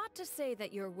 This is not to say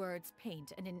that your words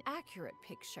paint an inaccurate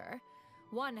picture.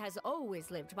 One has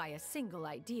always lived by a single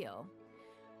ideal.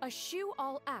 Eschew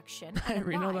all action I and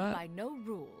already know abide that. by no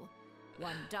rule.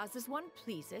 One does as one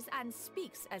pleases and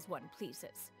speaks as one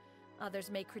pleases.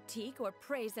 Others may critique or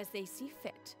praise as they see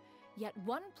fit. Yet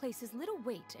one places little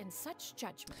weight in such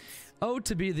judgments. Oh,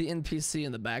 to be the NPC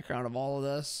in the background of all of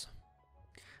this.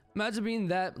 Imagine being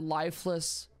that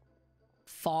lifeless,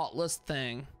 thoughtless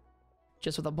thing,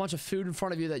 just with a bunch of food in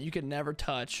front of you that you could never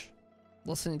touch,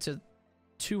 listening to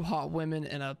two hot women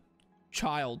and a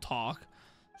child talk.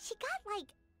 She got like,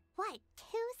 what,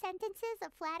 2 sentences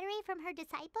of flattery from her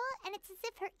disciple? And it's as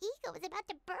if her ego is about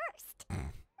to burst.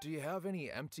 Do you have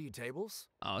any empty tables?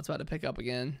 Oh, it's about to pick up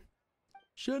again.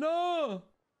 Shinha!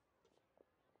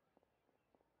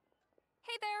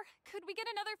 Hey there, could we get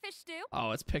another fish stew?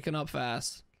 Oh, it's picking up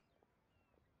fast.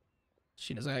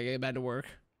 She knows I gotta get back to work.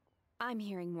 I'm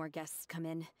hearing more guests come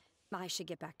in. I should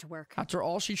get back to work. After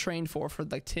all she trained for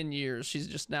like 10 years, she's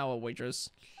just now a waitress.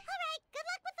 Alright, good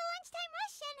luck with the lunchtime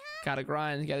rush, Shinha. Gotta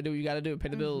grind, you gotta do what you gotta do, pay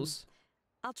the bills.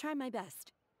 I'll try my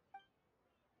best.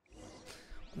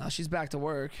 Now she's back to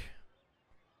work.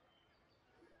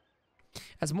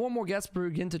 As more and more guests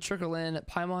begin to trickle in,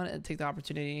 Paimon and take the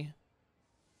opportunity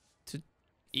to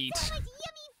eat. So much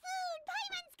yummy food!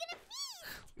 Paimon's gonna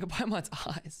feast! Look at Paimon's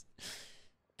eyes.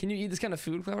 Can you eat this kind of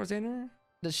food, Cloud Retainer?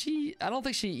 Does she? I don't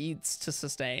think she eats to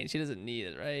sustain. She doesn't need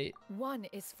it, right? One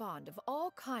is fond of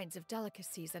all kinds of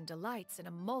delicacies and delights in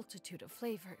a multitude of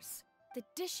flavors. The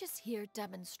dishes here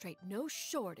demonstrate no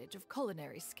shortage of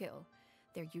culinary skill.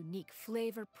 Their unique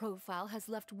flavor profile has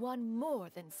left one more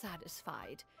than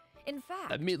satisfied. In fact,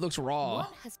 That meat looks raw.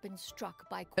 one has been struck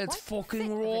by quite It's the fucking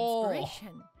fit of raw.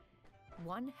 inspiration.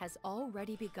 One has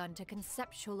already begun to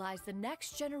conceptualize the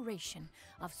next generation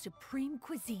of supreme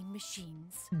cuisine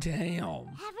machines. Damn.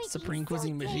 Everything's Supreme so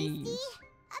cuisine machine. tasty.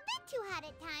 A bit too hot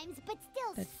at times, but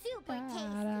still super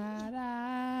tasty.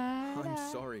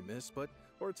 I'm sorry, miss, but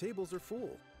our tables are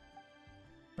full.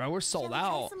 Bro, we're sold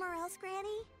out. somewhere else,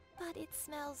 Granny? But it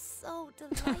smells so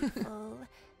delightful.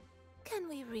 Can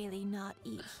we really not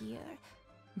eat here?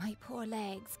 My poor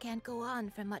legs can't go on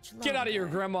for much longer. Get out of here,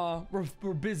 Grandma.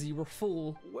 We're busy. We're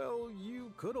full. Well,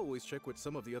 you could always check with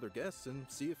some of the other guests and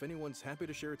see if anyone's happy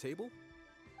to share a table.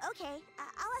 Okay,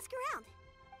 I'll ask around.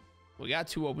 We got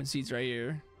 2 open seats right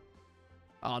here.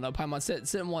 Oh no, Paimon,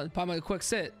 sit in one. Paimon, quick,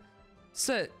 sit.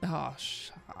 Sit. Oh,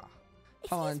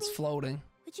 Paimon's me? floating.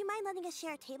 Would you mind letting us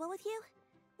share a table with you?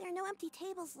 There are no empty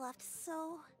tables left,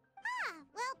 so... Ah,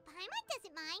 well, Paimon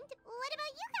doesn't mind. What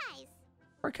about you guys?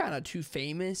 We're kind of too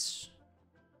famous.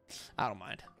 I don't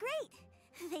mind.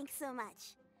 Great. Thanks so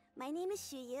much. My name is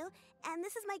Shuyu, and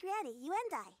this is my granny,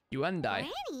 Yuendai. Yuendai.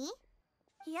 Granny?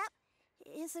 Yep.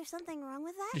 Is there something wrong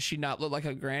with that? Does she not look like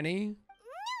a granny?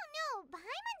 No.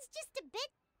 Paimon's just a bit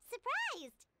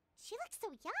surprised. She looks so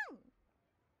young.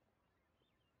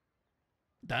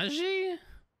 Does she?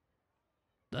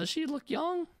 Does she look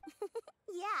young?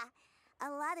 Yeah.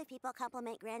 A lot of people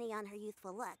compliment Granny on her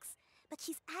youthful looks, but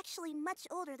she's actually much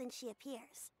older than she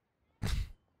appears.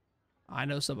 I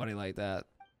know somebody like that.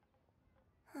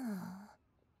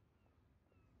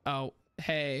 Oh,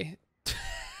 hey.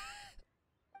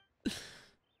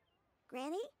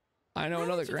 Granny? I know Why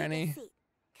another don't you take a granny. seat?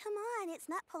 Come on, it's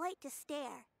not polite to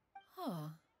stare. Huh.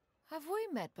 Have we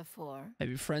met before?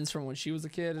 Maybe friends from when she was a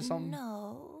kid or something.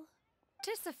 No.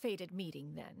 Tis a fated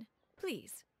meeting, then.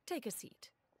 Please, take a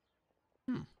seat.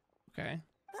 Okay.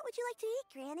 What would you like to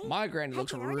eat, Granny? My granny I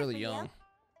looks can order really for you. young.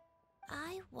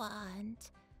 I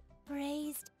want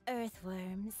braised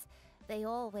earthworms. They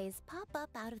always pop up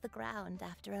out of the ground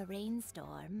after a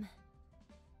rainstorm.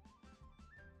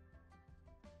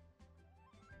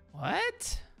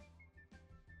 What?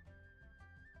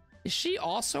 Is she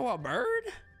also a bird?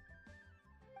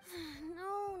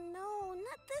 No,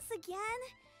 not this again.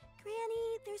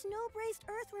 Granny, there's no braised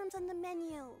earthworms on the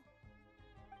menu.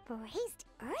 Braised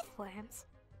earthworms?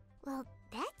 Well,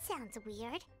 that sounds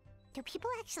weird. Do people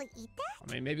actually eat that?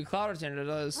 I mean, maybe Cloud Tender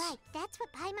does. Right, that's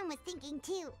what Paimon was thinking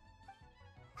too.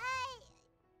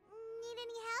 Need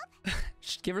any help?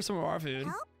 Just give her some of our food.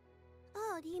 Help?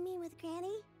 Oh, do you mean with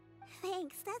Granny?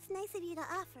 Thanks, that's nice of you to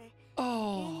offer.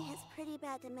 Oh. Granny has pretty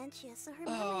bad dementia, so her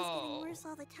memory's getting worse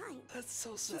all the time. That's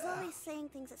so sad. She's always saying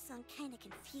things that sound kind of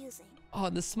confusing. Oh,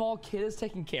 and the small kid is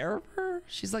taking care of her?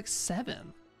 She's like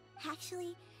 7.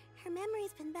 Actually, her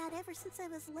memory's been bad ever since I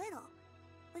was little.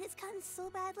 But it's gotten so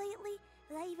bad lately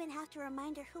that I even have to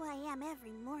remind her who I am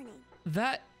every morning.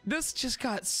 This just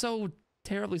got so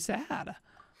terribly sad.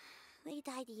 They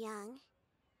died young.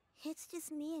 It's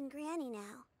just me and Granny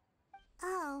now.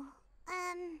 Oh, but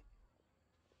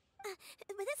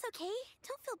it's okay.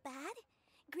 Don't feel bad.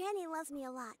 Granny loves me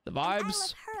a lot. The And I vibes.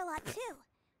 love her a lot too.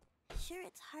 Sure,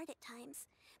 it's hard at times,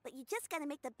 but you just gotta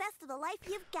make the best of the life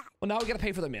you've got. Well, now we gotta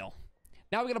pay for their meal.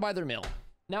 Now we gotta buy their meal.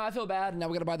 Now I feel bad. Now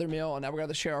we gotta buy their meal, and now we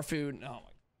gotta share our food. Oh my.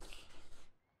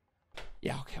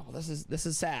 Yeah. Okay. Well, this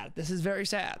is sad. This is very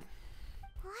sad.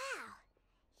 Wow,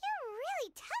 you're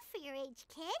really tough for your age,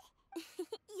 kid.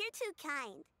 You're too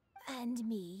kind. And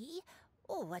me?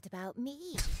 Oh, what about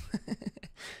me?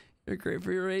 You're great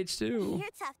for your age too.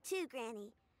 You're tough too,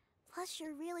 Granny. Plus,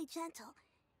 you're really gentle,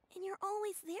 and you're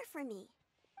always there for me.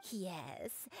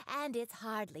 Yes, and it's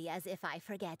hardly as if I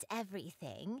forget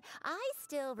everything. I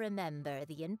still remember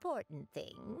the important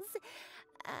things.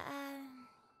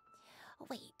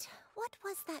 Wait, what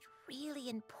was that really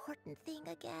important thing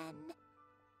again?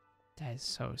 That is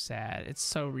so sad. It's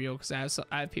so real because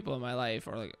I have people in my life,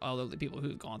 or like all of the people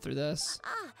who've gone through this.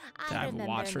 I I've remember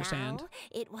watched firsthand. now.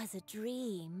 It was a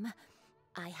dream.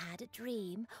 I had a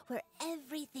dream where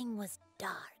everything was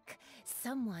dark.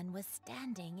 Someone was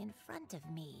standing in front of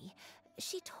me.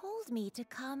 She told me to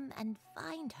come and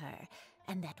find her,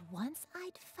 and that once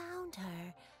I'd found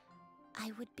her,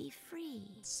 I would be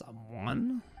free.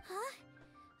 Someone? Huh?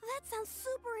 That sounds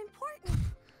super important.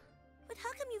 But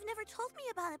how come you've never told me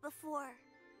about it before?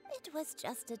 It was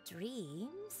just a dream,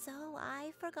 so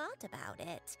I forgot about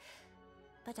it.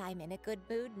 But I'm in a good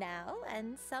mood now,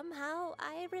 and somehow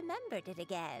I remembered it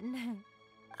again.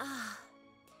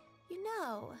 You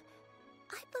know,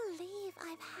 I believe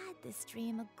I've had this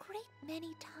dream a great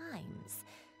many times.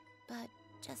 But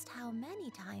just how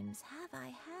many times have I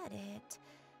had it?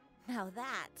 Now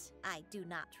that I do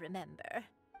not remember.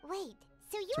 Wait,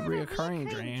 so you It's a have reoccurring a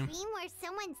dream. dream where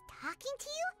someone's talking to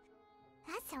you?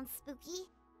 That sounds spooky.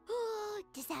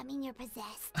 Does that mean you're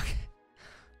possessed?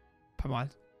 Come on.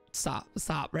 Stop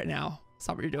right now.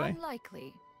 Stop what you're doing.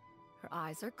 Unlikely. Her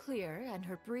eyes are clear and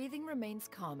her breathing remains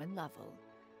calm and level.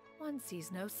 One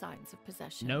sees no signs of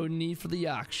possession. No need for the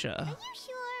yaksha. Are you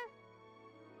sure?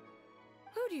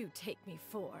 Who do you take me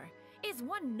for? Is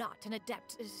one not an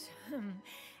adept? Am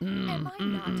I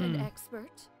not an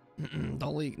expert?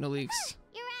 Don't leak. No leaks.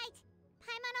 You're right.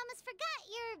 Paimon almost forgot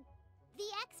you're the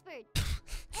expert.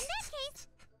 In that case,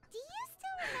 do you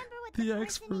still remember what the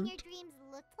person in your dreams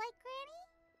looked like, Granny?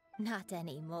 Not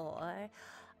anymore.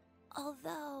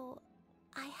 Although,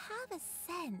 I have a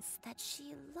sense that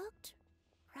she looked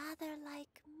rather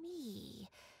like me.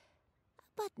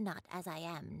 But not as I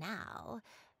am now.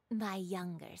 My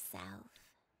younger self.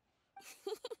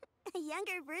 A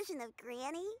younger version of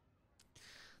Granny?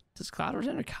 Does Cloud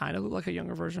Rosetta kind of look like a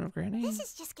younger version of Granny? This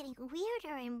is just getting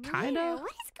weirder and weirder. Kinda.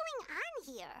 What is going on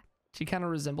here? She kind of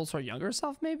resembles her younger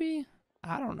self, maybe?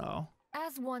 I don't know.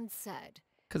 As one said,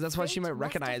 Because that's why she fate might must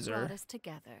recognize have her. brought us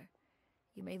together.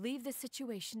 You may leave this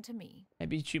situation to me.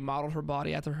 Maybe she modeled her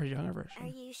body after her younger Are version.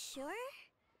 you sure?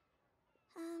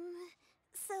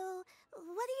 So,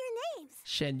 what are your names?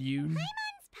 Shen Yun.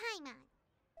 Paimon's Paimon.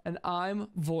 And I'm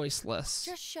voiceless.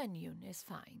 Just Shen Yun is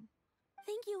fine.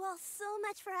 Thank you all so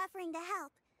much for offering to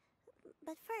help.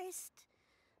 But first,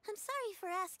 I'm sorry for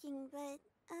asking, but,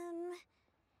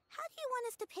 how do you want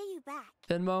us to pay you back?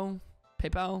 Venmo?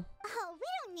 PayPal? Oh, we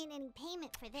don't need any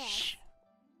payment for this. Shh.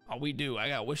 Oh, we do. I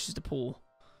got wishes to pull.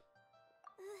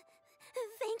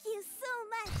 Thank you so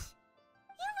much.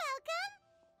 You're welcome.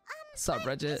 Sup,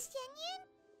 Bridget? Miss Yen-Yun,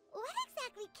 what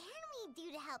exactly can we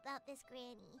do to help out this granny?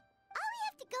 All we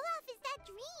have to go off is that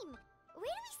dream. Where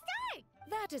do we start?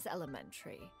 That is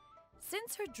elementary.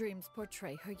 Since her dreams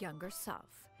portray her younger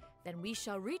self, then we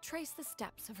shall retrace the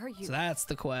steps of her youth. So that's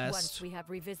the quest. Once we have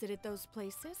revisited those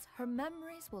places, her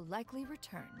memories will likely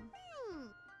return.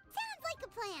 Sounds like a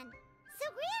plan. So,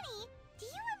 Granny, do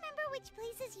you remember which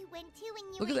places you went to when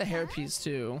you Look were at the young? hairpiece,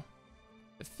 too.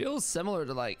 It feels similar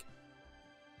to, like,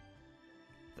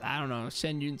 I don't know,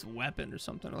 Shen Yun's weapon or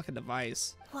something, or like a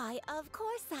device. Why, of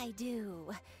course I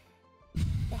do.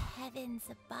 The heavens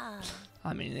above.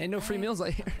 I mean, ain't no free meals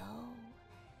like here. Below,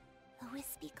 the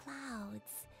wispy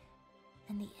clouds,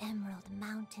 and the emerald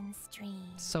mountain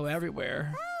streams. So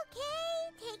everywhere.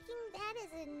 Okay, taking that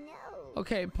as a no.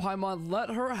 Okay, Paimon, let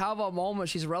her have a moment.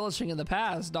 She's relishing in the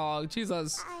past, dog.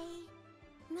 Jesus.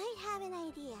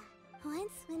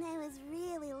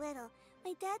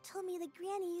 Dad told me that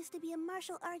Granny used to be a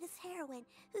martial artist heroine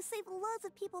who saved loads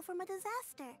of people from a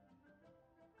disaster.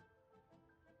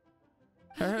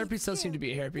 Her hairpiece does seem to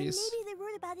be a Then hairpiece. maybe they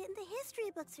wrote about it in the history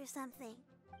books or something.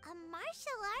 A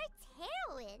martial arts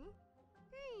heroine?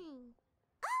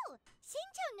 Oh,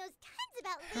 Shincho knows tons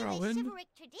about Heroine? Liyue's chivalric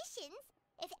traditions.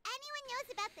 If anyone knows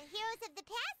about the heroes of the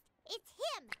past, it's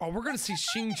him. Oh, we're gonna see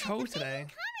Shincho The today.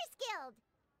 Commerce Guild.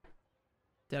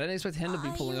 Did I didn't expect him to be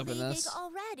pulling up in this?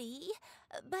 already?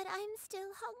 But I'm still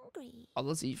hungry. Oh,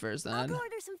 let's eat first I'll then. go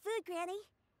order some food, Granny.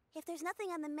 If there's nothing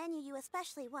on the menu you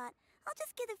especially want, I'll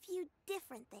just get a few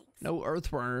different things. No It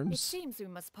earthworms. seems we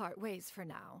must part ways for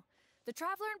now. The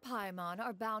Traveler and Paimon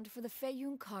are bound for the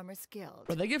Feiyun Commerce Guild.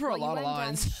 But they give her a while lot of Yuanda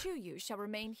lines. and Shuyu shall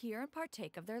remain here and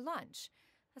partake of their lunch.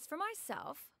 As for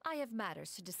myself, I have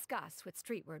matters to discuss with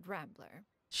Streetward Rambler.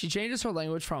 She changes her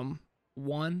language from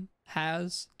one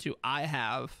has to I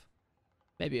have.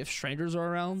 Maybe if strangers are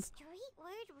around.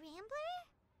 Streetward Rambler?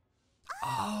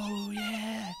 Oh,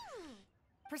 yeah.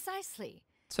 Precisely.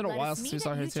 It's been a Let while us since meet we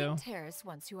saw at her Eugene too. Terrace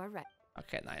once you are ready.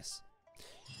 Okay, nice.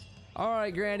 All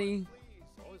right, Granny.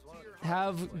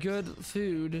 Have good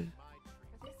food.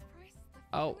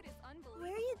 Oh,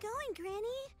 Where are you going,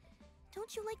 Granny?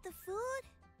 Don't you like the food?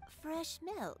 Fresh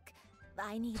milk.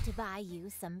 I need to buy you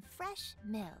some fresh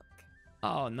milk.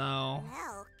 oh no.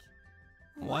 Milk.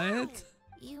 What?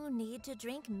 You need to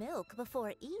drink milk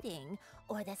before eating,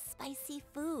 or the spicy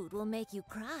food will make you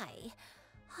cry.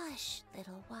 Hush,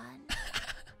 little one.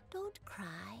 Don't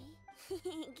cry.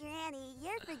 Granny,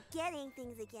 you're forgetting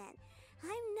things again. I'm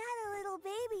not a little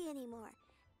baby anymore.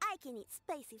 I can eat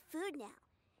spicy food now.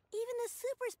 Even the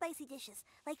super spicy dishes,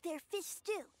 like their fish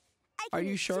stew. I can Are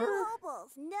you eat sure? 2 whole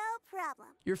bowls, no problem.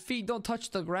 Your feet don't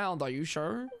touch the ground, are you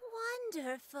sure?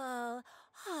 Wonderful.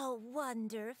 Oh,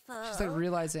 wonderful. She's like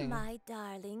realizing. My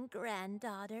darling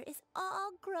granddaughter is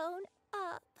all grown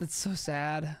up. It's so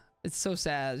sad. It's so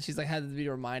sad. She's like had to be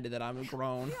reminded that I'm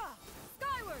grown.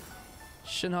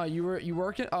 Shinha, you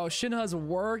working? Oh, Shinha's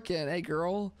working. Hey,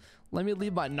 girl, let me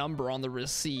leave my number on the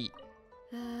receipt.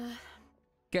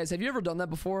 Guys, have you ever done that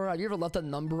before? Have you ever left a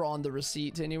number on the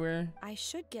receipt anywhere? I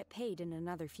should get paid in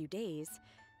another few days.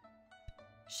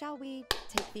 Shall we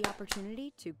take the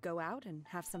opportunity to go out and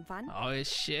have some fun? Oh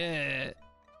shit.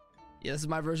 Yeah, this is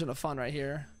my version of fun right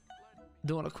here.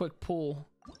 Doing a quick pull.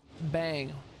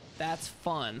 Bang. That's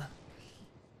fun.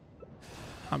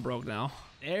 I'm broke now.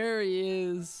 There he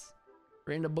is.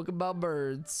 Reading a book about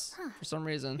birds. Huh. For some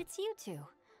reason. It's you two.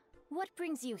 What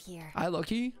brings you here? Hi,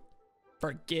 Loki.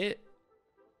 Forget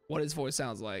what his voice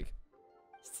sounds like.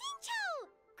 Shincho!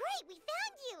 Great, we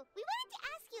found you! We wanted to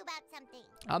ask you about something.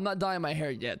 I'm not dyeing my hair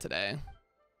yet today.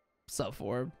 What's up,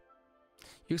 Forb?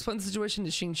 You explain the situation to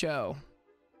Xingqiu.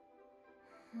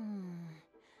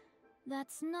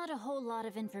 That's not a whole lot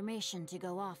of information to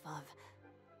go off of.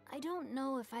 I don't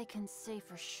know if I can say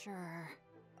for sure.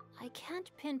 I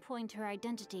can't pinpoint her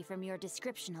identity from your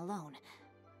description alone.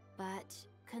 But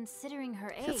considering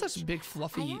her She has age, such big I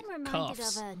fluffy am reminded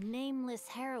cuffs. of a nameless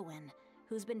heroine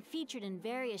who's been featured in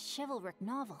various chivalric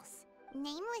novels.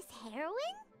 Nameless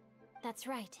heroine? That's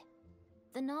right.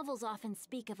 The novels often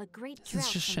speak of a great Is this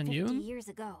drought just from 50 Shen-Yun? years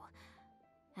ago.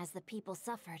 As the people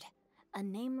suffered, a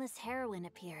nameless heroine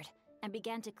appeared and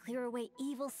began to clear away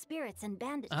evil spirits and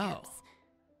bandit camps.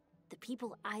 The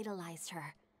people idolized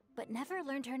her, but never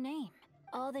learned her name.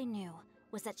 All they knew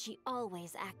was that she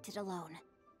always acted alone.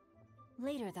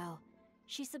 Later, though,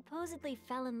 she supposedly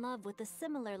fell in love with a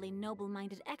similarly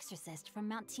noble-minded exorcist from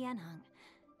Mount Tianheng.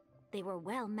 They were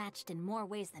well matched in more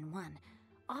ways than one,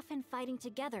 often fighting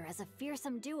together as a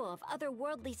fearsome duo of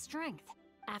otherworldly strength.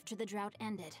 After the drought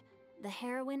ended, the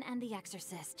heroine and the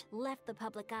exorcist left the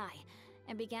public eye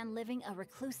and began living a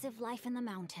reclusive life in the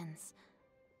mountains.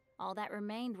 All that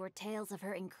remained were tales of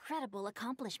her incredible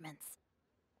accomplishments.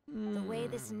 The way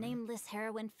this nameless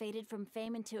heroine faded from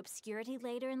fame into obscurity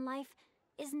later in life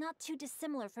is not too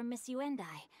dissimilar from Miss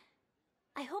Yuendai.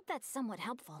 I hope that's somewhat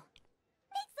helpful.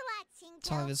 Thanks a lot, Shincho.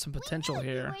 Sounds like there's some potential we knew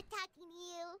here. We were talking to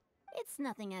you. It's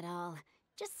nothing at all.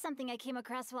 Just something I came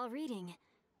across while reading.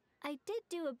 I did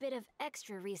do a bit of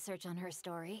extra research on her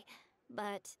story,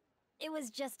 but it was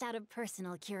just out of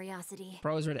personal curiosity.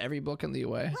 Bro's read every book in the UA.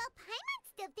 Well, Paimon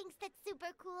still thinks that's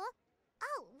super cool.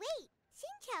 Oh, wait.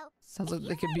 Shincho. Sounds if like you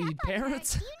they could read be up on her,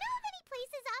 parents. do you know of any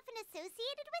places often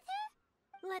associated with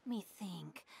her? Let me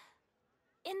think.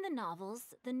 In the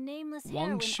novels, the nameless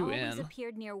Wangshu heroine always Inn.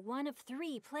 appeared near one of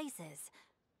 3 places.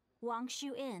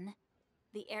 Wangshu Inn,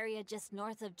 the area just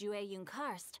north of Jueyun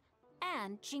Karst,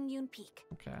 and Qingyun Peak.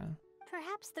 Okay.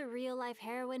 Perhaps the real-life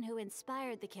heroine who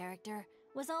inspired the character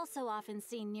was also often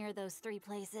seen near those 3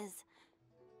 places.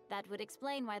 That would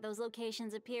explain why those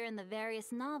locations appear in the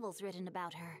various novels written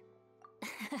about her.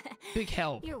 Big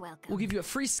help. You're welcome. We'll give you a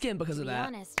free skin because of To be that.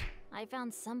 honest, I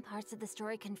found some parts of the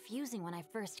story confusing when I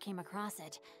first came across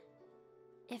it.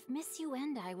 If Miss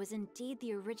Yuendai was indeed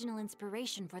the original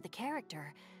inspiration for the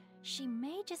character, she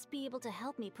may just be able to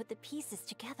help me put the pieces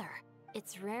together.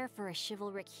 It's rare for a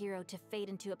chivalric hero to fade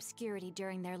into obscurity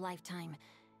during their lifetime,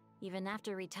 even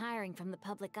after retiring from the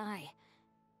public eye.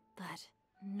 But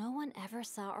no one ever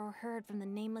saw or heard from the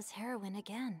nameless heroine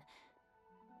again.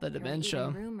 The dementia. There were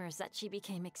even rumors that she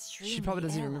became extremely She probably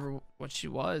doesn't even ill. remember what she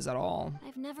was at all.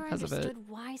 I've never because of it. understood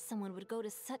why someone would go to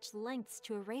such lengths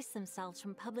to erase themselves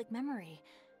from public memory.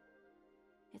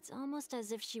 It's almost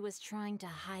as if she was trying to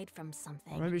hide from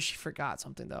something. Or maybe she forgot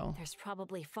something though. There's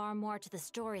probably far more to the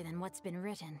story than what's been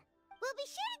written. We'll be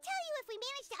sure to tell you if we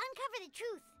manage to uncover the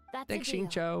truth. That's Thanks, a deal.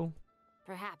 Shincho.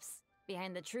 Perhaps,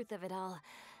 behind the truth of it all,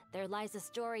 there lies a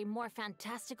story more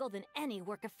fantastical than any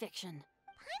work of fiction.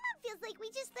 Paimon feels like we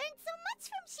just learned so much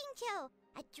from Shincho.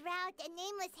 A drought, a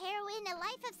nameless heroine, a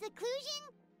life of seclusion.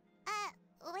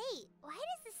 Wait, why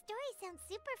does the story sound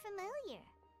super familiar?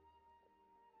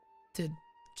 Did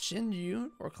Shin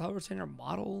Yoon or Cloud Retainer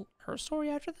model her story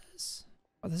after this?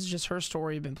 Or this is just her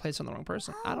story been placed on the wrong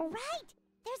person? I don't. Right!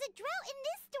 There's a drought in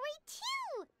this story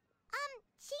too!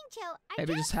 Shincho, are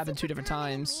Maybe it just droughts happened two super different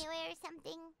common in times. Liyue or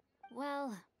something?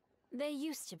 Well, they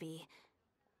used to be.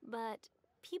 But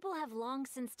people have long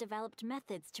since developed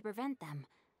methods to prevent them,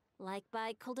 like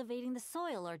by cultivating the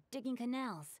soil or digging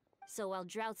canals. So while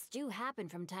droughts do happen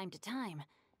from time to time,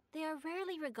 they are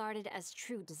rarely regarded as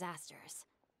true disasters.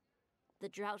 The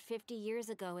drought 50 years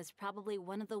ago is probably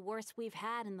one of the worst we've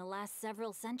had in the last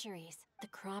several centuries. The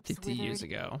crops 50 withered, years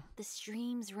ago. the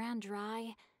streams ran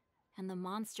dry, and the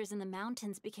monsters in the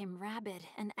mountains became rabid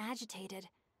and agitated.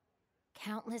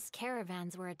 Countless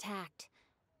caravans were attacked,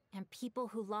 and people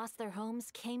who lost their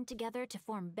homes came together to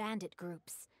form bandit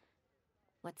groups.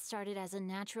 What started as a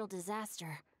natural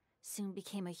disaster soon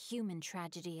became a human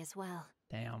tragedy as well.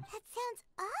 Damn. That sounds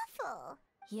awful.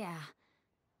 Yeah,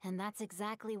 and that's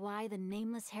exactly why the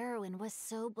nameless heroine was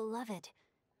so beloved.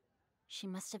 She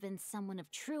must have been someone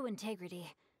of true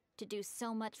integrity, to do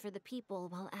so much for the people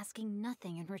while asking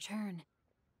nothing in return.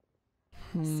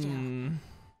 Still,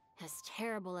 as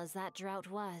terrible as that drought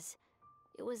was,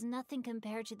 it was nothing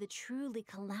compared to the truly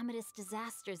calamitous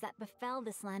disasters that befell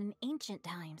this land in ancient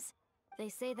times. They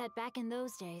say that back in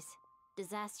those days,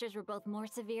 disasters were both more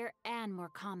severe and more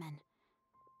common.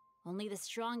 Only the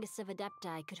strongest of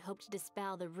Adepti could hope to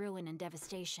dispel the ruin and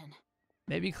devastation.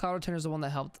 Maybe Cloud Retainer is the one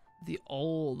that helped the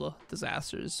old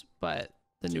disasters, but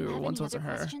the Do you newer have ones any wasn't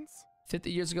other her. questions?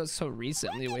 50 years ago is so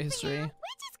recently with history.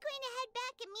 We're just going to head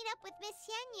back and meet up with Miss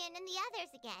Xianyun and the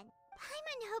others again.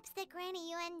 Paimon hopes that Granny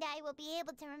Yuendai will be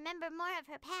able to remember more of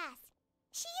her past.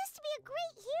 She used to be a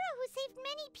great hero who saved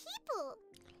many people.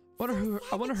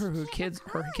 I wonder who her kids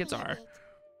are.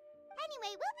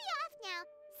 Anyway, we'll be off now.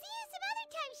 See you some other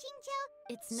time, Shincho.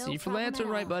 It's no See you for problem Lantern,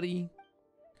 at right, all. buddy?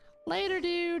 Later,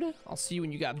 dude. I'll see you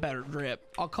when you got better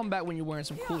drip. I'll come back when you're wearing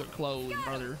some cooler clothes,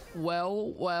 brother.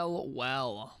 Well, well,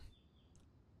 well.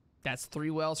 That's 3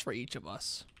 wells for each of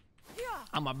us.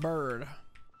 I'm a bird.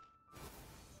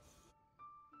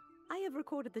 I have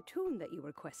recorded the tune that you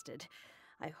requested.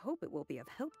 I hope it will be of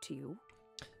help to you.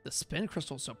 The spin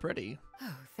crystal's so pretty.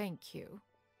 Oh, thank you.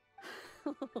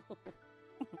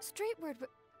 Straight word,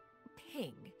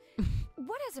 Ping.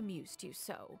 What has amused you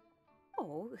so?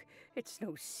 Oh, it's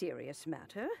no serious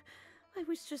matter. I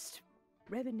was just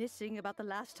reminiscing about the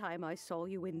last time I saw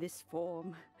you in this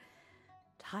form.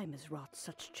 Time has wrought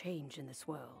such change in this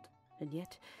world, and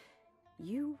yet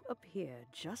you appear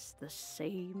just the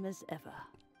same as ever.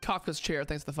 Kafka's chair,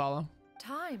 thanks to follow.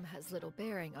 Time has little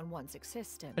bearing on one's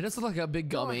existence. It does look like a big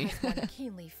gummy. Nor has one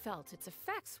keenly felt its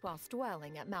effects whilst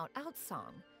dwelling at Mount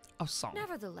Outsong. Oh, song.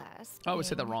 Nevertheless, I always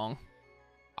say that Ping, wrong.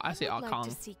 I say would like Akong.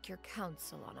 to seek your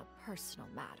counsel on a personal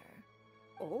matter.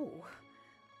 Oh,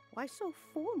 why so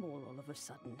formal all of a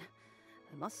sudden?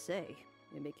 I must say,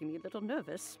 you're making me a little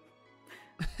nervous.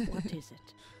 What is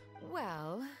it?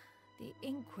 Well, the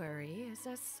inquiry is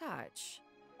as such.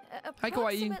 Hi,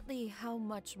 Kawaii. Approximately how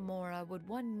much more would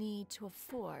one need to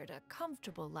afford a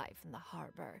comfortable life in the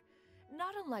harbor,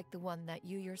 not unlike the one that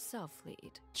you yourself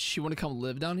lead? She want to come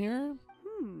live down here?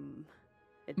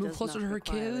 It Move does closer not to her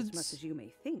require as kids? much as you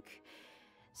may think.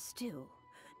 Still,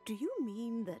 do you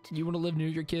mean that... You want to live near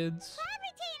your kids?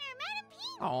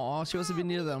 Aw, she wants to be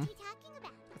near them.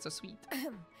 That's so sweet.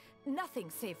 Nothing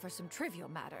save for some trivial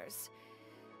matters.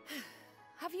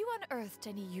 Have you unearthed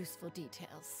any useful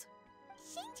details?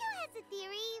 Shincho has a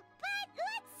theory, but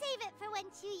let's save it for when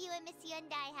Chuyu and Miss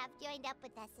Yuendai have joined up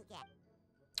with us again.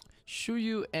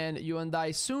 Shuyu and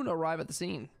Yuandai soon arrive at the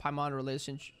scene. Paimon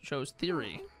relation shows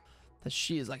theory that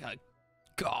she is like a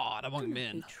god among Don't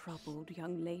men. be troubled,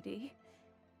 young lady.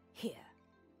 Here,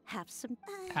 have some.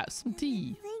 Have some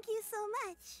tea. Thank you so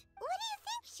much. What do you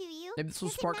think, Shuyu? Maybe this will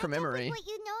Does it spark her match up with memory. what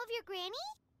you know of your granny?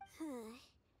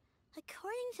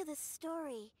 According to the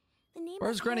story, the name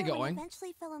Where's of Granny heroine going?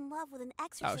 eventually fell in love with an Oh,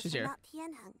 exorcist she's from here. Mount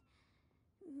Tianheng.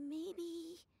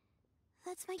 Maybe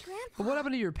that's my grandpa. But what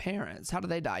happened to your parents? How did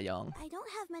they die young? I don't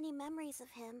have many memories of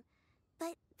him,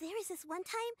 but there was this one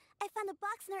time I found a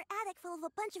box in our attic full of a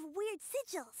bunch of weird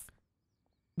sigils.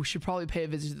 We should probably pay a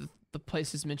visit to the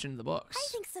places mentioned in the books. I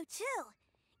think so too.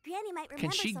 Granny might remember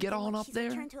Can she get something on when up she's there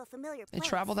returned to a familiar and place.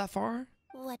 travel that far?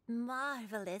 What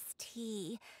marvelous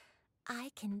tea.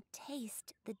 I can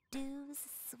taste the dew's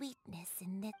sweetness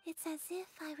in it. It's as if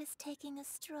I was taking a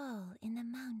stroll in the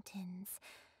mountains,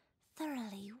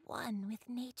 thoroughly one with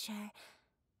nature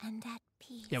and at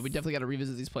peace. Yeah, we definitely got to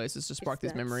revisit these places to spark Is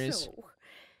these that memories. so?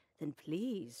 Then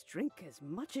please drink as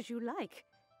much as you like.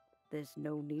 There's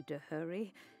no need to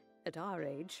hurry. At our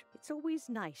age, it's always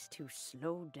nice to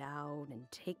slow down and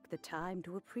take the time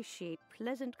to appreciate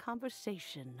pleasant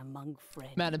conversation among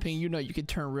friends. Madam Ping, you know you could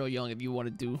turn real young if you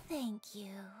wanted to. Thank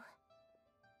you.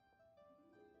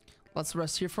 Let's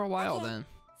rest here for a while Okay, then.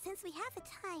 Since we have the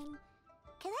time,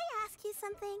 can I ask you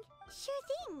something? Sure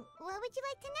thing. What would you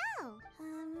like to know?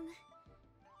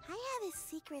 I have a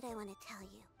secret I want to tell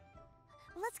you.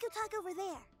 Let's go talk over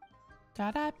there.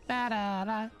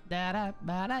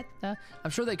 I'm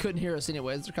sure they couldn't hear us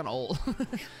anyways. They're kind of old.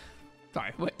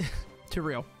 Sorry, wait. Too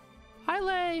real. Hi,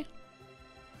 Lay.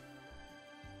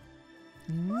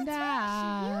 Well,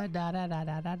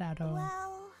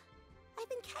 I've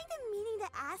been kind of meaning to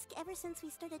ask ever since we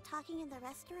started talking in the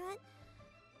restaurant.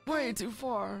 Way too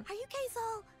far. Are you guys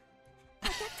all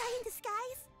adepti in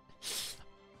disguise?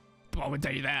 I would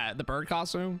tell you that. The bird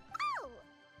costume? Oh!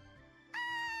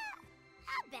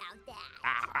 How about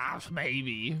that?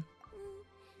 Maybe.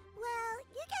 Well,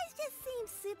 you guys just seem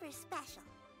super special.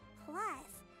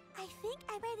 Plus, I think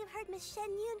I might have heard Miss Shen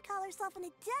Yun call herself an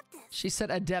adeptus. She said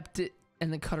adept it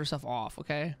and then cut herself off,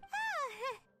 okay?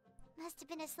 Must have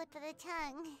been a slip of the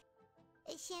tongue.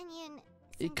 Shen Yun.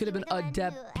 It could have been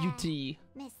adeputee.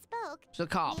 Misspoke. She's a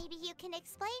cop. Maybe you can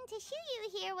explain to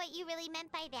Shuyu here what you really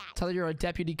meant by that. Tell her you're a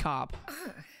deputy cop.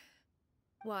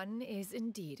 One is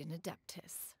indeed an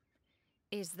adeptus.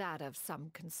 Is that of some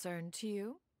concern to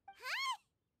you?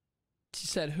 She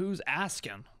said, who's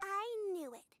asking? I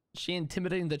knew it. She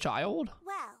intimidating the child?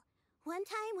 Well, one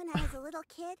time when I was a little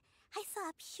kid, I saw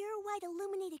a pure white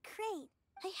illuminated crane.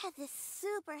 I had this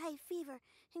super high fever,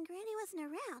 and Granny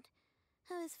wasn't around.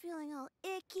 I was feeling all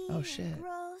icky and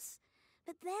gross.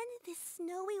 But then this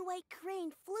snowy white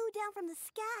crane flew down from the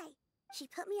sky. She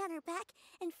put me on her back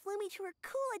and flew me to her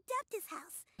cool adeptus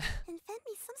house and fed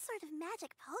me some sort of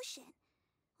magic potion.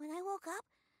 When I woke up,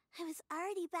 I was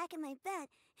already back in my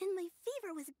bed and my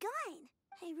fever was gone.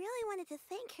 I really wanted to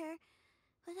thank her,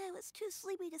 but I was too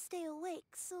sleepy to stay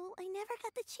awake, so I never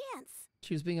got the chance.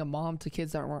 She was being a mom to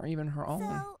kids that weren't even her own.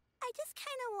 So, I just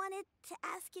kind of wanted to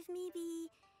ask if maybe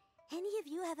any of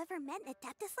you have ever met an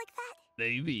adeptus like that?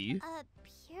 Maybe. A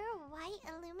pure white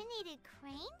illuminated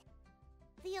crane?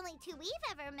 The only two we've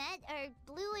ever met are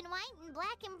blue and white and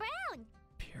black and brown.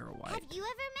 Pure white. Have you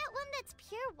ever met one that's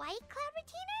pure white,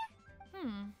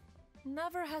 Clevertina?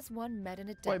 Never has one met an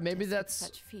adeptus Wait, maybe with that's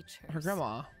such features. her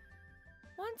grandma.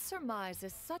 One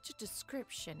surmises such a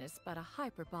description is but a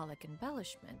hyperbolic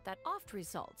embellishment that oft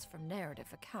results from narrative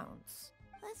accounts.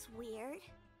 That's weird.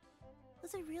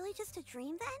 Was it really just a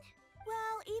dream then?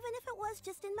 Well, even if it was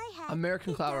just in my head,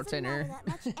 American it Cloud doesn't matter Retainer. that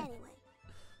much anyway.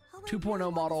 All I 2.0 really want is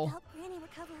to model. help Granny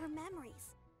recover her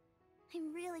memories.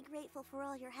 I'm really grateful for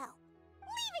all your help.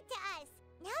 Leave it to us!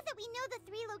 Now that we know the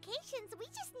 3 locations, we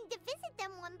just need to visit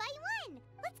them one by one.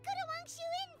 Let's go to Wangshu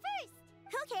Inn first.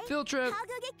 Okay. Field trip. I'll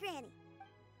go get Granny.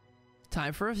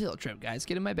 Time for a field trip, guys.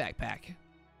 Get in my backpack.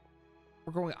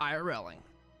 We're going IRLing.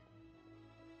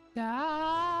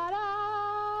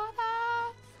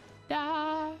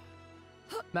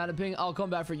 Madam Ping, I'll come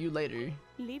back for you later.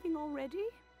 Leaving already?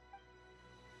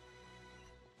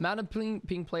 Madam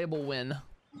Ping playable win.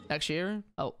 Next year?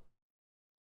 Oh.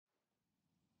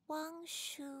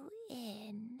 Wangshu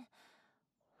Inn.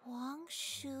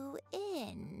 Wangshu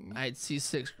Inn. I'd see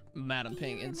 6 Madam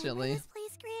Ping instantly. This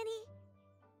place, Granny?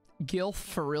 Gilf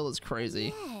for real is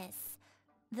crazy. Yes.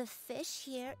 The fish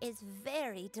here is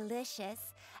very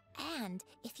delicious. And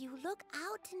if you look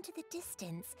out into the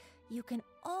distance, you can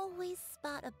always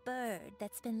spot a bird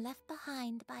that's been left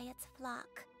behind by its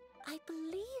flock. I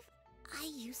believe I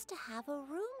used to have a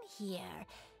room here.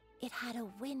 It had a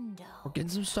window. We're getting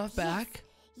some stuff back.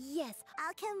 Yes,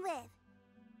 I'll come with.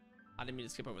 I didn't mean to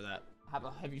skip over that. Have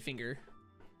a heavy finger.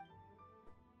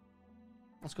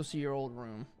 Let's go see your old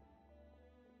room.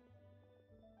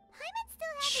 Hyman's still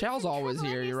having Shell's some always trouble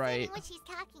here, you're right. understanding what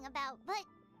she's talking about, but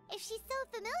if she's so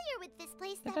familiar with this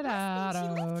place, that must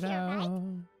mean she lived here, right?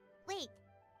 Wait,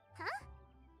 huh?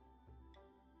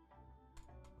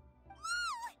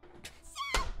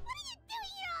 Shell, what are you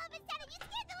doing here all of a sudden? You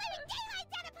scared the living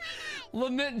daylights out of Hyman!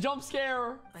 Lament jump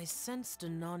scare. I sensed a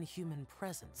non-human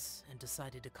presence and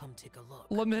decided to come take a look.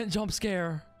 Lament jump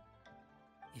scare.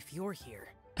 If you're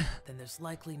here, then there's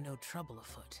likely no trouble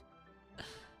afoot.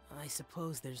 I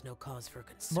suppose there's no cause for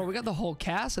concern. Bro, we got the whole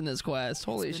cast in this quest.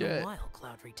 Holy It's been shit. a while,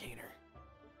 Cloud Retainer.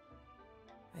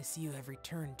 I see you have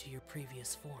returned to your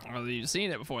previous form. Oh, you've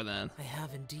seen it before then. I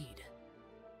have indeed.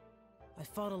 I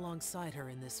fought alongside her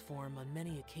in this form on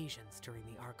many occasions during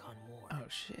the Archon War. Oh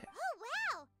shit. Oh,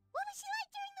 wow! What was she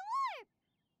like during the war?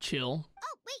 Chill.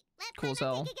 Oh, wait, let Cool as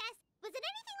hell. Hyman take a guess. Was it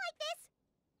anything like this?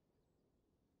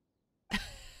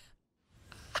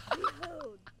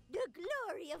 Behold, the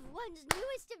glory of one's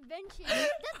newest invention,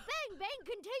 the Bang Bang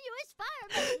Continuous Fire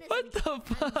Mechanism. What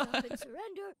the fuck? Hands up and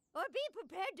surrender, or be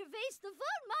prepared to face the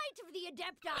full might of the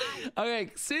Adepti.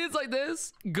 Okay, scenes like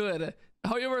this, good.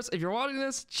 Ho Universe, if you're watching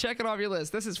this, check it off your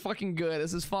list. This is fucking good.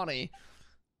 This is funny.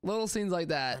 Little scenes like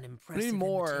that. We need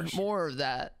more of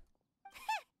that.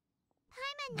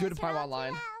 Good Paimon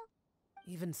line.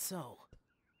 Even so,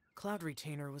 Cloud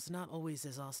Retainer was not always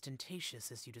as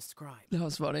ostentatious as you described. That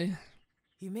was funny.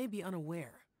 You may be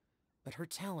unaware, but her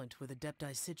talent with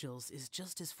Adepti sigils is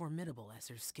just as formidable as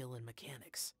her skill in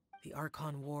mechanics. The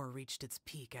Archon War reached its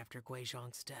peak after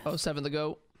Guizhong's death. 07 the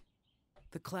GOAT.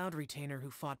 The Cloud Retainer who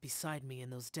fought beside me in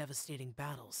those devastating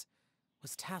battles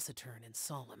was taciturn and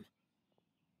solemn,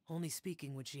 only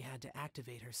speaking when she had to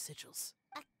activate her sigils.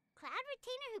 A Cloud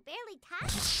Retainer who barely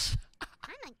talks?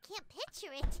 Hyman can't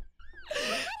picture it.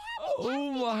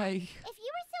 Oh my. If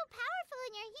you were so powerful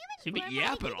in your human She'd be form, why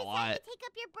yapping did you a lot. decide to take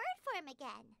up your bird form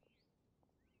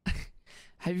again?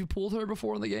 Have you pulled her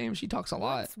before in the game? She talks a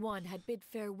lot. Once one had bid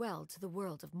farewell to the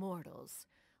world of mortals,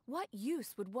 what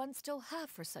use would one still have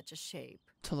for such a shape?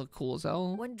 To look cool as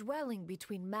hell. When dwelling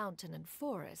between mountain and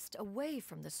forest, away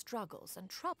from the struggles and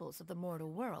troubles of the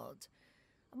mortal world,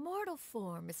 a mortal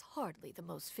form is hardly the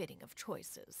most fitting of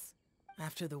choices.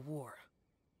 After the war,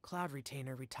 Cloud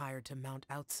Retainer retired to Mount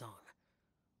Outsong,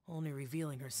 only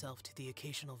revealing herself to the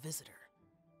occasional visitor,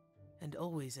 and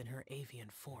always in her avian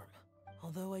form.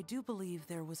 Although I do believe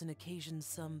there was an occasion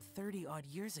some 30-odd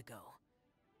years ago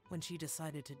when she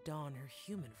decided to don her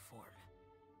human form.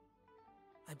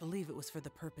 I believe it was for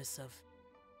the purpose of...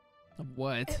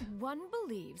 What? One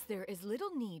believes there is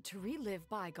little need to relive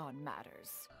bygone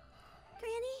matters.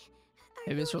 Granny?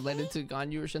 Maybe it's related to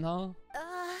Ganyu or Shinha?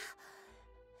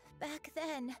 Back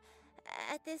then,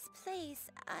 at this place,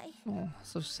 Oh,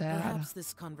 so sad. Perhaps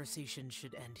this conversation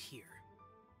should end here.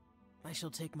 I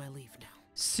shall take my leave now.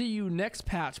 See you next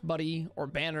patch, buddy, or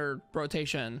banner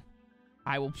rotation.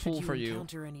 I will pull for Should you you.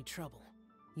 encounter any trouble,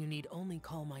 you need only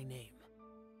call my name.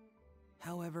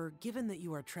 However, given that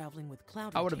you are traveling with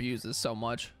Cloud I would have Retainer, used this so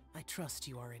much. I trust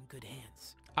you are in good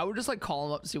hands. I would just like call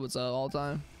him up, see what's up all the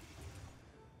time.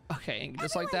 Okay, and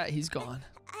just like that, he's gone.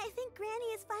 I think Granny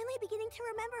is finally beginning to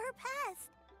remember her past.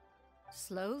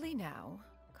 Slowly now,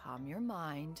 calm your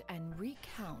mind and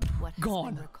recount what has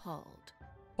Gone. been recalled.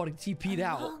 What a TP'd a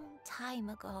out. long time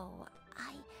ago,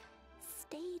 I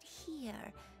stayed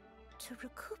here to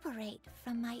recuperate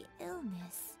from my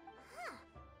illness. Huh.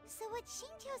 So what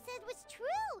Shinjo said was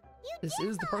true. You This did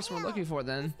is the fall person we're ill. looking for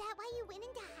then. Is that why you went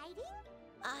into hiding?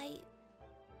 I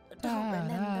don't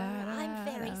remember. I'm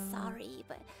very sorry,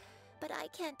 but I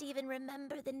can't even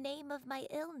remember the name of my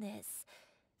illness.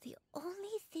 The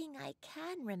only thing I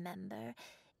can remember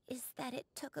is that it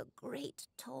took a great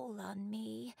toll on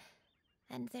me,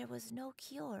 and there was no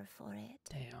cure for it.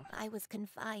 Damn. I was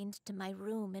confined to my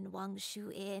room in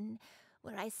Wangshu Inn,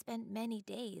 where I spent many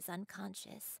days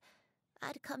unconscious.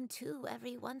 I'd come to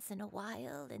every once in a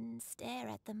while and stare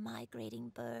at the migrating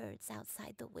birds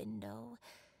outside the window.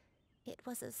 It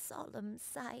was a solemn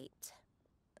sight.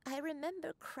 I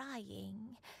remember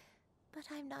crying, but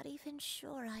I'm not even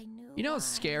sure I knew You know how why.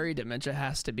 scary dementia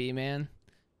has to be, man?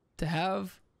 To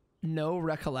have no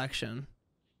recollection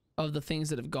of the things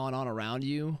that have gone on around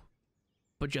you,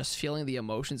 but just feeling the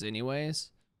emotions anyways.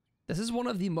 This is one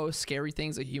of the most scary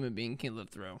things a human being can live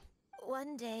through.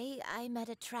 One day, I met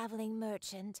a traveling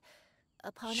merchant.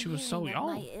 Upon She hearing was so of young.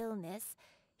 my illness,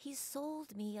 he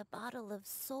sold me a bottle of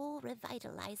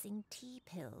soul-revitalizing tea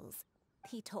pills.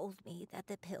 He told me that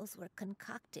the pills were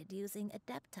concocted using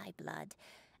Adepti blood,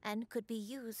 and could be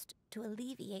used to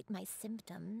alleviate my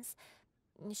symptoms.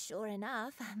 Sure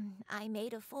enough, I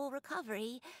made a full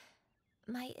recovery.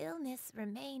 My illness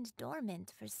remained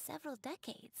dormant for several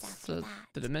decades after So that.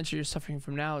 the dementia you're suffering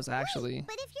from now is actually... Wait,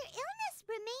 but if your illness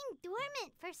remained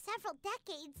dormant for several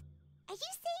decades, are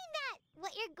you saying that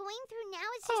what you're going through now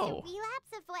is just a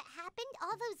relapse of what happened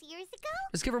all those years ago?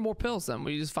 Let's give her more pills then.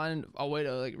 We just find a way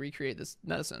to like recreate this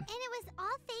medicine. And it was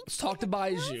all thanks Let's talk to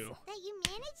Baiju. that you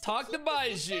managed Talk to to keep the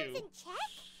Baiju. symptoms in check?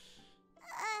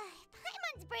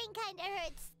 Paimon's brain kinda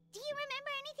hurts. Do you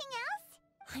remember anything else?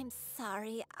 I'm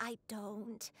sorry, I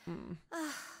don't.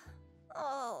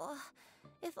 Oh,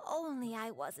 if only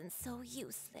I wasn't so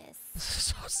useless.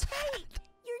 So sad.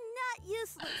 You're not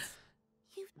useless.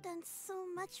 You've done so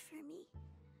much for me.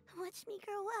 Watched me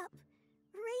grow up.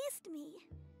 Raised me.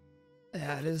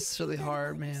 Yeah, it is really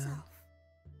hard, man.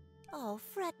 Oh,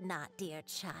 fret not, dear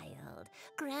child.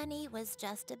 Granny was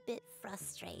just a bit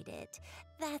frustrated.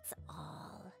 That's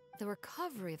all. The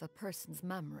recovery of a person's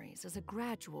memories is a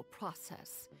gradual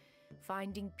process.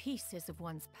 Finding pieces of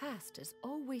one's past is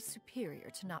always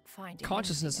superior to not finding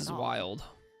Consciousness is anything at all. wild.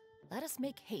 Let us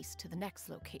make haste to the next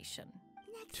location.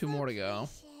 Two more to go.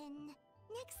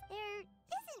 Next, there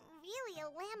isn't really a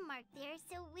landmark there,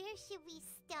 so where should we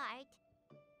start?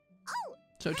 Oh!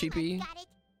 So Paimon's TP. got it.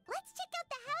 Let's check out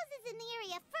the houses in the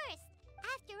area first.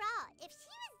 After all, if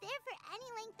she was there for any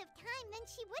length of time, then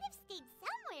she would have stayed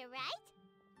somewhere, right?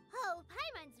 Oh,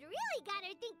 Paimon's really got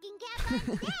her thinking cap on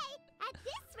today. At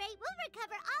this rate, we'll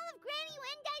recover all of Granny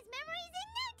Wendai's memories in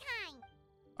no time.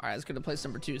 All right, let's go to place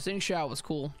number 2. Sing Shao was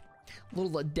cool.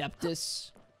 Little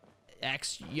Adeptus.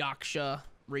 X Yaksha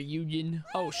reunion.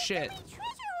 Oh shit. Treasure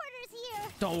hoarders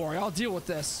here. Don't worry, I'll deal with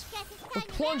this. We're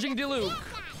plunging Diluc.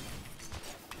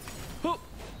 Hoop.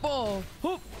 Oh.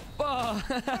 Hoop.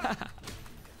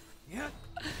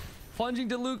 Plunging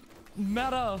Diluc.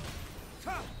 Meta.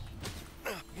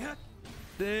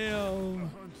 Damn.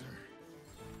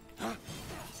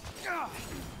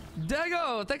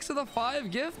 Dego, thanks for the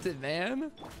 5 gifted,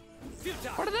 man.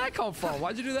 Where did that come from?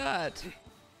 Why'd you do that?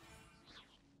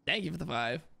 Thank you for the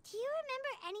 5. Do you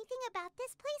remember anything about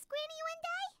this place, Granny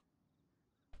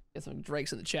Wendai? Get some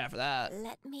Drakes in the chat for that.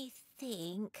 Let me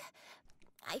think.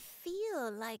 I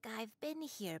feel like I've been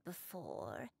here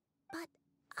before, but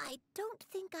I don't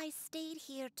think I stayed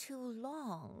here too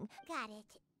long. Got it.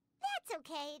 That's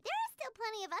okay. There are still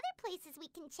plenty of other places we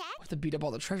can check. Have to beat up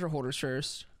all the treasure hoarders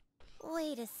first.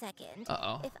 Wait a second.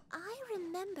 Uh-oh. If I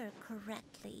remember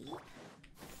correctly,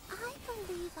 I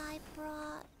believe I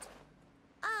brought...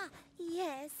 Ah,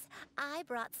 yes. I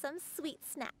brought some sweet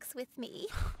snacks with me.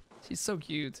 She's so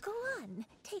cute. Go on,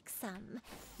 take some.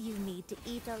 You need to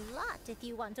eat a lot if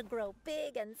you want to grow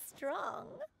big and strong.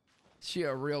 She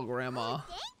a real grandma.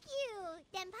 Thank you.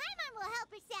 Then Paimon will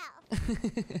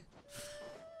help herself.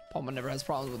 Palma never has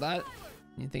problems with that.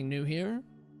 Anything new here?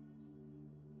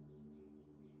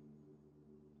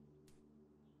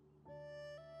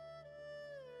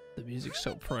 The music's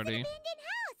so pretty. Abandoned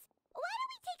house. Why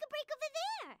don't we take a break over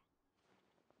there?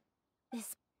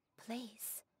 This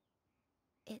place,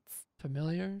 it's...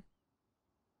 Familiar?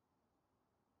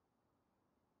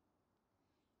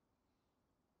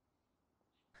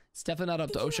 It's definitely not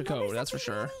up to Oshiko, that's for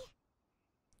sure.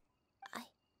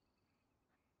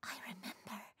 I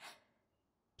remember.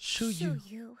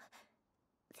 Shuyu.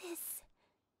 This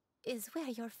is where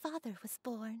your father was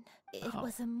born. It Oh.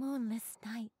 was a moonless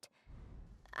night.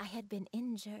 I had been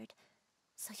injured,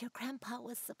 so your grandpa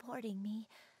was supporting me.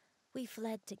 We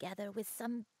fled together with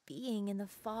some being in the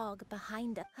fog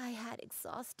behind us. I had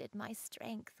exhausted my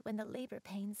strength when the labor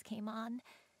pains came on,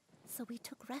 so we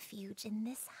took refuge in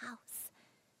this house.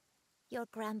 Your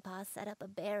grandpa set up a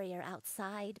barrier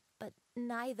outside, but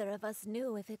neither of us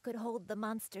knew if it could hold the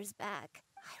monsters back.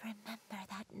 I remember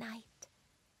that night.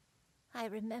 I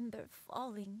remember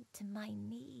falling to my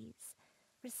knees,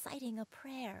 reciting a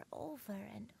prayer over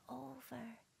and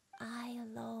over. I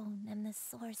alone am the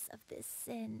source of this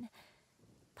sin.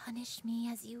 Punish me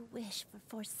as you wish for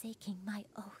forsaking my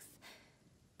oath,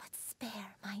 but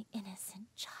spare my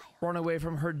innocent child. Run away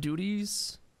from her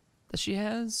duties that she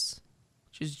has.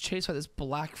 She's chased by this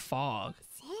black fog.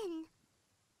 Sin?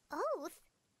 Oath?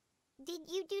 Did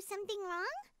you do something wrong?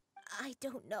 I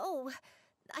don't know.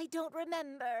 I don't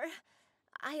remember.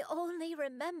 I only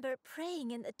remember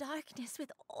praying in the darkness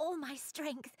with all my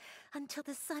strength until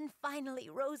the sun finally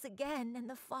rose again and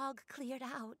the fog cleared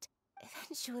out.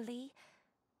 Eventually,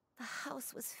 the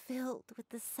house was filled with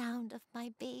the sound of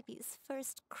my baby's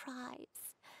first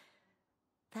cries.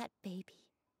 That baby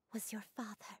was your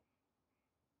father.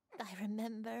 I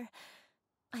remember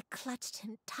I clutched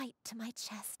him tight to my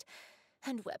chest,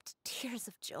 and wept tears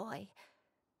of joy.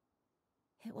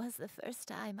 It was the first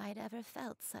time I'd ever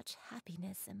felt such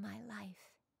happiness in my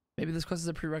life. Maybe this quest is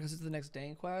a prerequisite to the next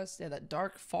Dane quest. Yeah, that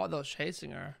dark fog that was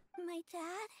chasing her. My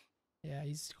dad? Yeah,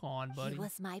 he's gone, buddy. He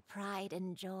was my pride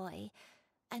and joy,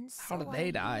 and so How did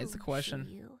they die is the you, question.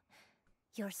 Shiryu.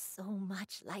 You're so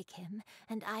much like him,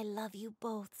 and I love you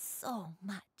both so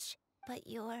much. But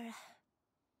you're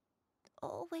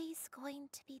always going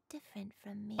to be different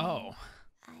from me. Oh.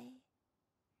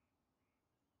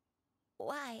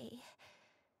 Why?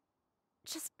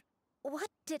 Just what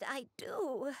did I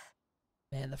do?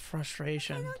 Man, the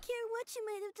frustration. I don't care what you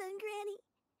might have done, Granny.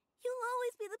 You'll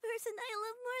always be the person I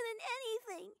love more than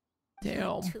anything.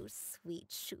 Damn. You're too sweet,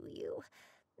 Shiryu.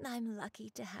 I'm lucky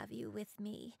to have you with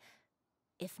me.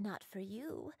 If not for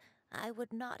you, I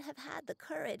would not have had the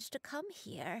courage to come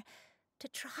here, to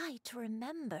try to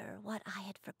remember what I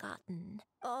had forgotten.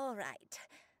 All right,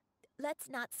 let's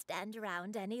not stand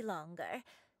around any longer.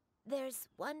 There's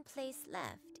one place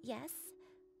left, yes?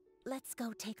 Let's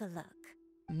go take a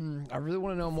look. I really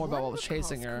want to know more about what was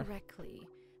chasing her. Correctly,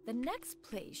 the next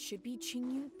place should be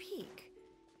Qingyun Peak.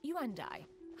 You and I,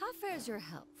 how fares your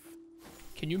health?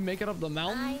 Can you make it up the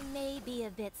mountain? I may be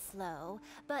a bit slow,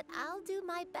 but I'll do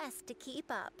my best to keep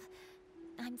up.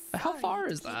 I'm sorry How far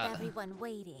to is keep that? everyone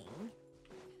waiting.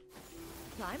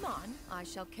 Climb on. I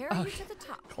shall carry you to the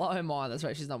top. Climb on. That's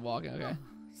right. She's not walking. Okay.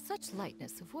 Such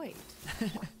lightness of weight.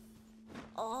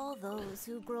 All those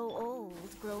who grow old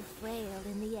grow frail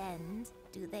in the end,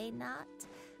 do they not?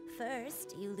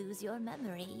 First, you lose your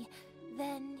memory,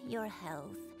 then your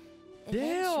health.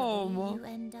 Eventually, you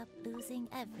end up losing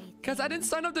everything. Because I didn't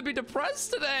sign up to be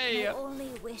depressed today. My only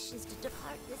wish is to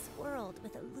depart this world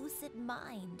with a lucid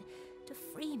mind, to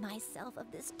free myself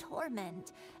of this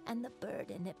torment and the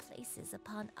burden it places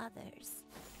upon others.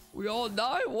 We all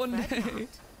die one day.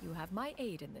 You have my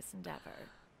aid in this endeavor.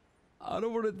 I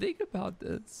don't want to think about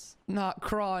this. Not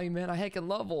crying, man. I heckin'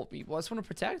 love old people. I just want to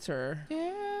protect her. We're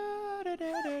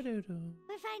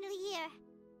finally here.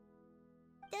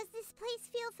 Does this place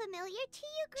feel familiar to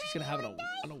you, Granny? She's gonna have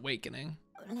an awakening.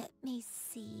 Let me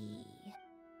see.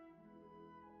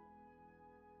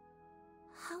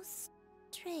 How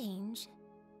strange.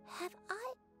 Have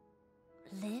I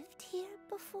lived here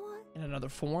before? In another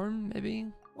form, maybe?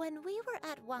 When we were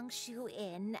at Wangshu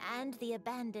Inn and the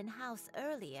abandoned house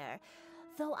earlier,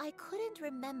 though I couldn't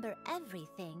remember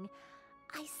everything,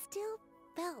 I still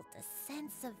felt a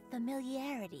sense of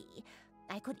familiarity.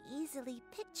 I could easily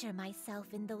picture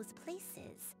myself in those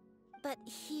places. But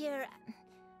here,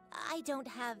 I don't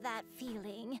have that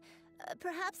feeling.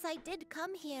 Perhaps I did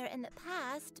come here in the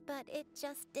past, but it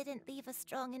just didn't leave a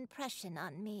strong impression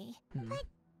on me. But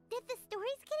did the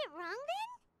stories get it wrong then?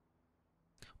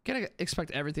 Gotta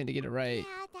expect everything to get it right.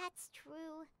 Yeah, that's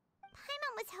true.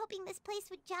 Paimon was hoping this place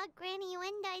would jog Granny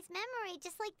Uendai's memory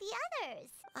just like the others.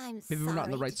 I'm Maybe sorry we're not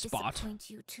in the right to spot. disappoint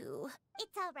you too.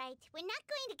 It's all right. We're not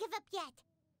going to give up yet.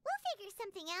 We'll figure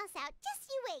something else out. Just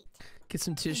you wait. Get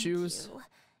some tissues. Thank you.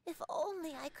 If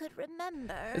only I could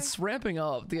remember. It's ramping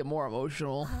up to get more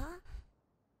emotional. Huh?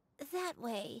 That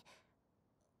way.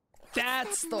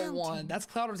 That's the one. That's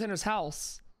Cloud Retainer's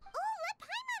house. Oh, let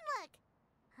Paimon look.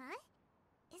 Huh?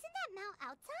 Isn't that Mount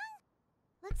Outsong?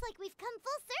 Looks like we've come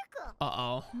full circle.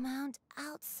 Uh-oh. Mount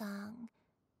Outsong.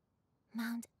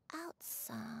 Mount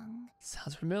Outsong.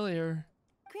 Sounds familiar.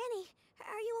 Granny,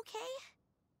 are you okay?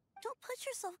 Don't push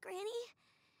yourself, Granny.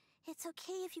 It's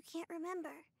okay if you can't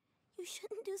remember. You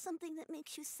shouldn't do something that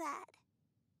makes you sad.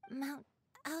 Mount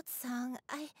Outsong,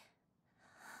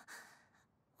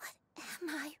 What am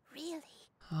I really?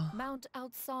 Mount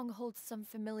Outsong holds some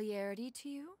familiarity to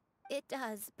you? It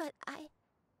does, but I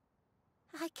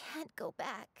can't go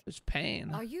back. There's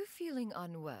pain. Are you feeling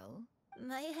unwell?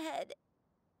 My head,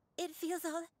 it feels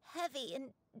all heavy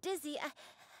and dizzy.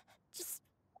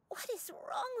 What is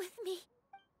wrong with me?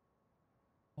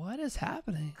 What is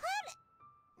happening? Cloud,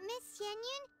 Miss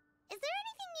Yenyun, is there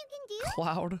anything you can do?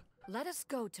 Cloud. Let us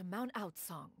go to Mount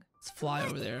Outsong. Let's fly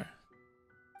over there.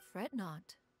 Fret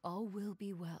not, all will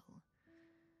be well.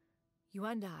 You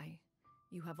and I,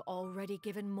 you have already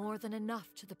given more than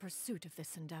enough to the pursuit of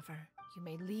this endeavor. You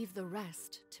may leave the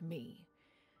rest to me.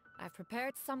 I've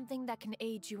prepared something that can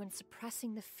aid you in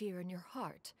suppressing the fear in your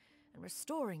heart and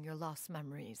restoring your lost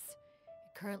memories.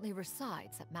 It currently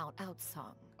resides at Mount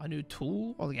Outsong. A new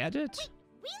tool or gadget?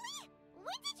 Really?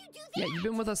 When did you do that? Yeah, you've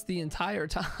been with us the entire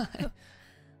time.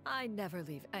 I never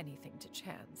leave anything to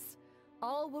chance.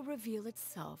 All will reveal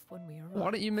itself when we arrive.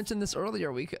 Why didn't you mention this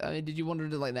earlier? I mean, did you want her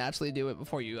to like naturally do it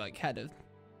before you like had to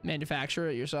manufacture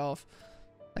it yourself?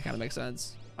 That kind of makes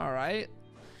sense. All right,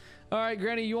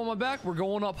 Granny, you on my back? We're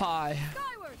going up high.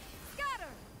 Skyward! Scatter!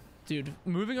 Dude,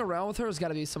 moving around with her has got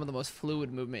to be some of the most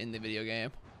fluid movement in the video game.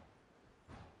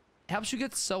 It helps you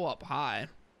get so up high.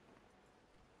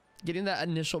 Getting that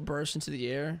initial burst into the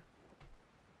air.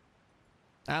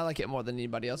 I like it more than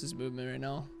anybody else's movement right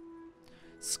now.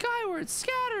 Skyward,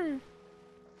 scatter!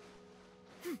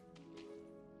 Come on,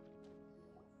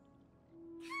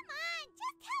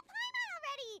 just tell Paimon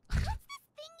already! What's this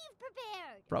thing you've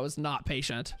prepared? Bro, I was not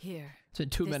patient. Here. It's been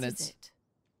 2 this minutes. Is it.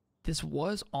 This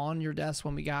was on your desk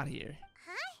when we got here.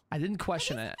 Huh? I didn't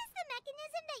question But it. isn't this the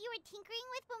mechanism that you were tinkering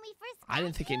with when we first I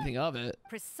didn't think anything of it.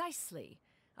 Precisely.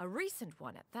 A recent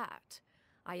one at that.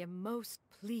 I am most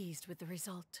pleased with the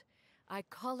result. I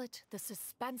call it the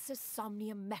Suspensus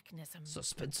Somnium mechanism.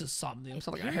 Suspensus Somnium. It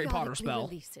Sounds like a Harry Potter periodically spell.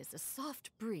 releases a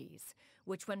soft breeze,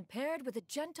 which when paired with a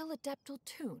gentle adeptal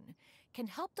tune, can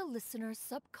help the listener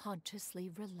subconsciously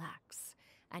relax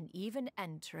and even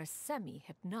enter a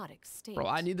semi-hypnotic state. Bro,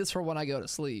 I need this for when I go to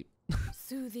sleep.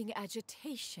 Soothing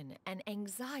agitation and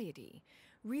anxiety,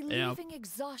 relieving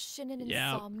exhaustion and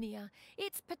insomnia.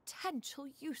 Its potential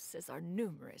uses are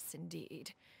numerous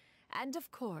indeed. And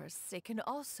of course, it can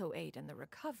also aid in the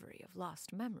recovery of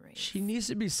lost memories. She needs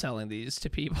to be selling these to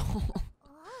people. Oh,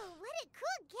 what a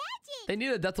cool gadget! They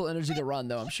need a dental energy to run,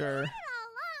 though, I'm sure. All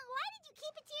along, why did you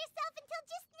keep it to yourself until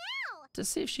just now? To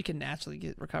see if she can naturally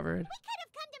get recovered. We could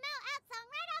have come to Mount Outsong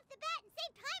right off the bat and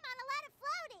saved Paimon a lot of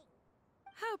floating.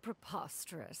 How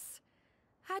preposterous.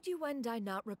 Had Yuendai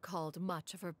not recalled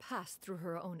much of her past through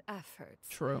her own efforts,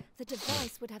 True. the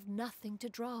device would have nothing to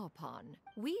draw upon.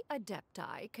 We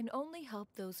Adepti can only help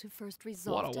those who first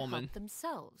resolve to help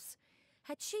themselves.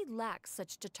 Had she lacked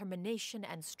such determination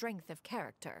and strength of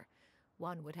character,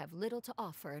 one would have little to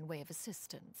offer in way of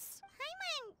assistance.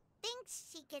 Paimon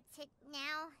thinks she gets it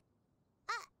now.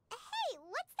 Hey,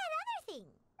 what's that other thing?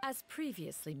 As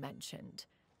previously mentioned,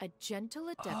 a gentle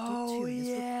adeptal tune is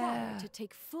required to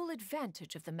take full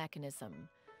advantage of the mechanism.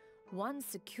 One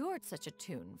secured such a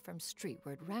tune from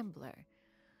Streetward Rambler.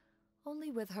 Only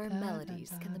with her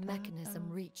melodies can the mechanism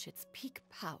reach its peak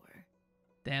power.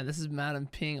 Damn, this is Madam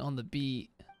Ping on the beat.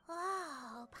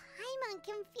 Oh, Paimon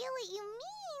can feel what you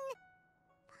mean.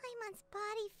 Paimon's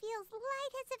body feels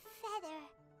light as a feather.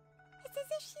 It's as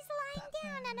if she's lying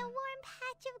down on a warm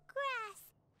patch of grass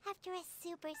after a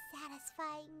super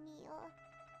satisfying meal.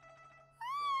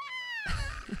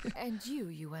 And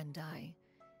you and I,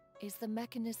 is the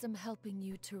mechanism helping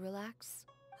you to relax?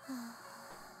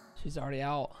 She's already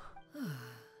out.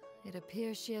 It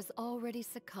appears she has already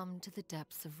succumbed to the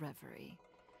depths of reverie.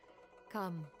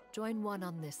 Come, join one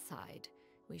on this side.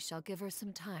 We shall give her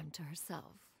some time to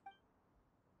herself.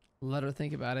 Let her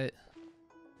think about it.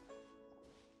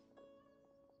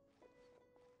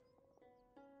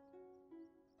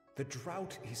 The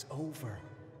drought is over.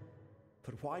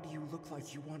 But why do you look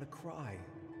like you want to cry?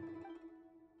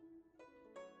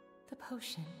 The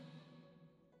potion.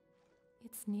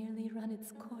 It's nearly run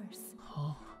its course.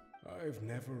 Oh. I've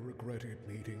never regretted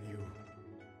meeting you.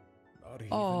 Not even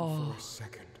for a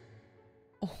second.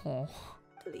 Oh.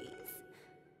 Please.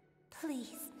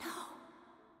 Please, no.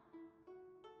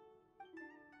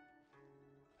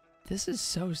 This is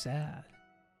so sad.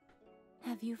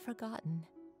 Have you forgotten?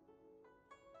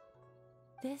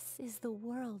 This is the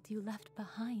world you left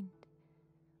behind.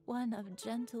 One of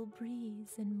gentle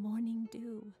breeze and morning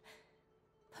dew,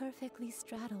 perfectly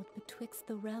straddled betwixt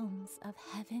the realms of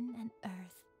heaven and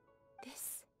earth.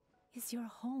 This is your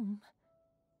home.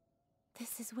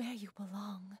 This is where you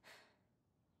belong.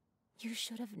 You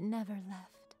should have never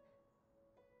left.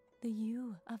 The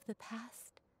you of the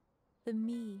past, the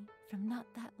me from not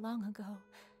that long ago.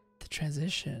 The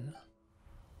transition.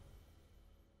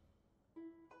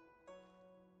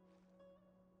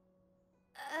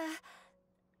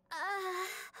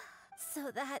 So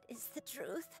that is the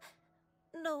truth.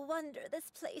 No wonder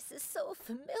this place is so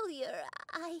familiar.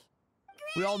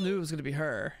 We all knew it was going to be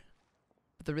her.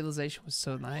 But the realization was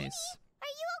so nice. Are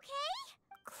you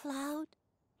okay? Cloud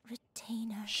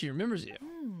Retainer. She remembers you.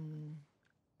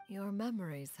 Your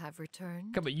memories have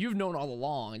returned. Okay, but you've known all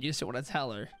along, and you just didn't want to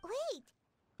tell her. Wait.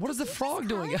 What is the frog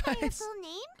doing, By your guys? full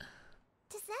name?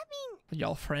 Does that mean Are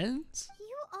y'all friends?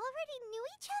 you already knew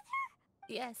each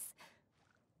other? Yes.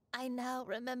 I now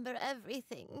remember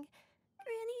everything.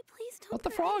 Granny, please don't What the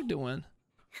cry. frog doing?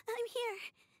 I'm here.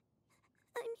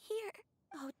 I'm here.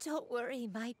 Oh, don't worry,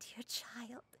 my dear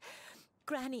child.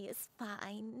 Granny is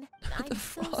fine. What the I'm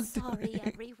so frog sorry, doing?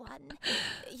 everyone.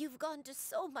 You've gone to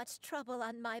so much trouble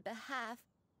on my behalf.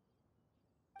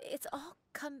 It's all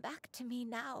come back to me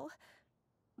now.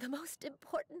 The most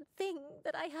important thing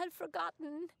that I had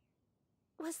forgotten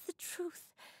was the truth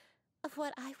of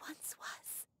what I once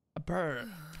was. A bird.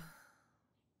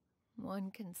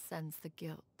 One can sense the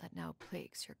guilt that now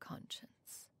plagues your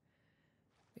conscience.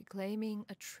 Reclaiming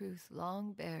a truth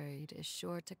long buried is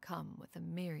sure to come with a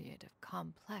myriad of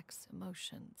complex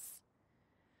emotions.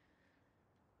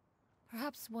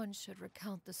 Perhaps one should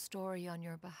recount the story on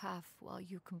your behalf while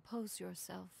you compose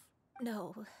yourself.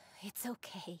 No, it's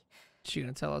okay. She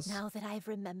gonna tell us? Now that I've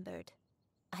remembered,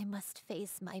 I must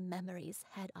face my memories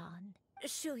head on.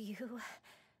 Shuyu,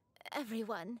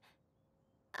 everyone,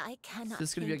 I cannot Is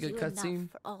this gonna be a thank good you cutscene? enough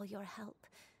for all your help.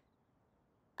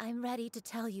 I'm ready to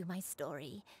tell you my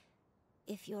story,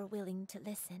 if you're willing to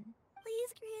listen.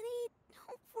 Please, Granny,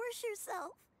 don't force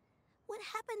yourself. What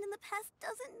happened in the past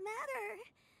doesn't matter.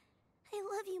 I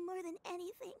love you more than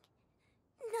anything.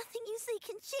 Nothing you say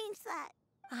can change that.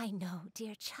 I know,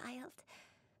 dear child.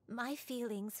 My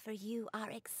feelings for you are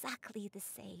exactly the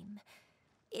same.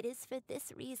 It is for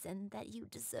this reason that you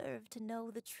deserve to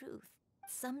know the truth.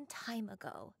 Some time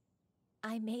ago,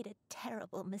 I made a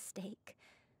terrible mistake.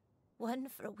 One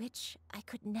for which I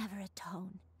could never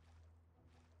atone.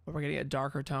 But we're getting a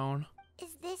darker tone.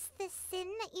 Is this the sin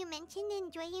that you mentioned in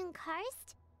Joyun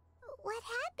Karst? What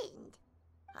happened?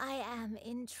 I am,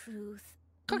 in truth,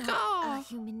 Caw-caw. not a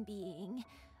human being.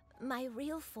 My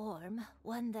real form,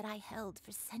 one that I held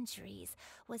for centuries,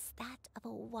 was that of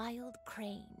a wild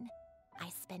crane. I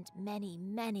spent many,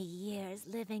 many years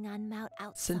living on Mount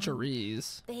Outsong,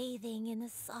 Centuries. bathing in the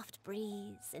soft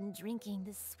breeze and drinking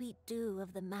the sweet dew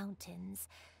of the mountains.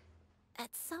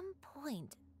 At some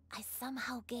point, I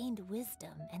somehow gained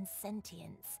wisdom and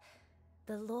sentience.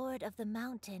 The Lord of the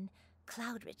Mountain,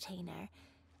 Cloud Retainer,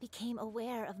 became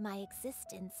aware of my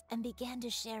existence and began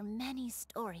to share many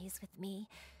stories with me.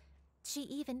 She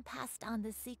even passed on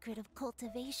the secret of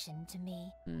cultivation to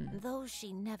me, though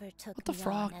she never took What the me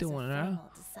frog on as doing a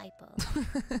now? formal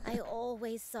disciple. I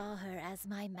always saw her as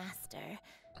my master.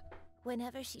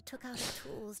 Whenever she took out her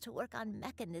tools to work on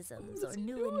mechanisms or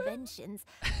new inventions,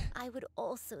 I would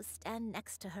also stand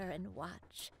next to her and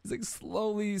watch. It's like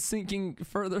slowly sinking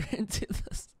further into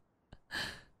this.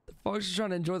 The fuck's just trying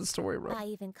to enjoy the story, bro. I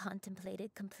even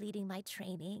contemplated completing my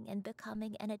training and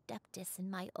becoming an adeptus in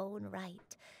my own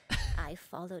right. I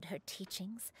followed her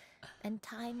teachings, and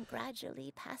time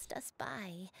gradually passed us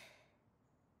by.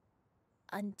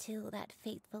 Until that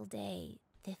fateful day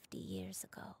 50 years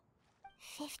ago.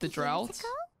 50 The drought? years ago?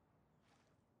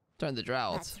 During the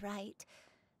drought. That's right.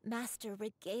 Master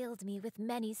regaled me with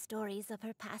many stories of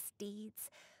her past deeds.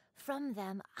 From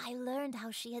them, I learned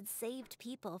how she had saved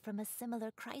people from a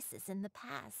similar crisis in the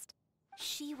past.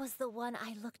 She was the one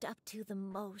I looked up to the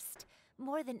most.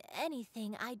 More than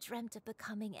anything, I dreamt of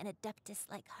becoming an adeptus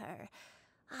like her.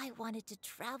 I wanted to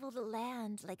travel the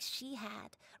land like she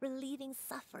had, relieving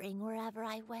suffering wherever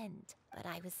I went. But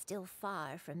I was still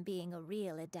far from being a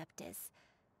real adeptus.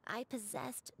 I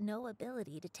possessed no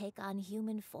ability to take on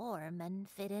human form and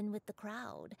fit in with the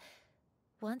crowd.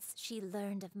 Once she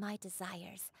learned of my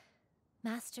desires,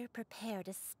 Master prepared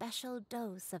a special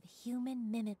dose of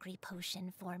human mimicry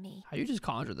potion for me. How you just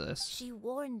conjure this? She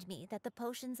warned me that the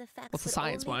potion's effects What's the would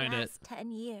science only behind it? last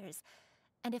 10 years.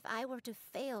 And if I were to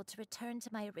fail to return to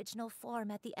my original form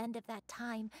at the end of that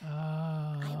time,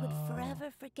 I would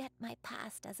forever forget my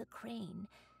past as a crane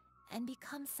and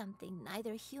become something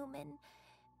neither human,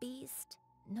 beast,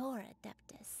 nor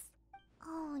adeptus.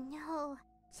 Oh no.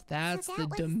 So that's So the that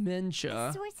was dementia.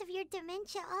 The source of your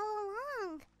dementia all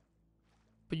along.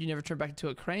 But you never turned back into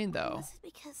a crane, though. Was it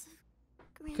because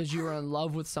of Because you were in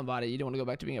love with somebody. You don't want to go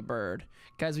back to being a bird.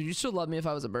 Guys, would you still love me if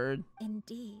I was a bird?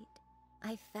 Indeed,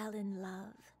 I fell in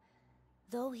love.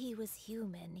 Though he was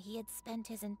human, he had spent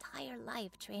his entire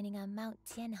life training on Mount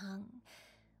Tianheng.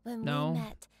 When No. we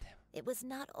met, it was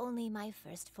not only my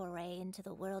first foray into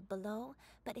the world below,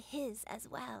 but his as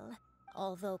well.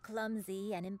 Although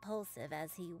clumsy and impulsive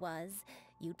as he was,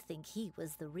 you'd think he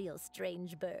was the real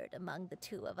strange bird among the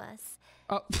two of us.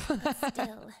 Oh. But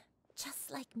still,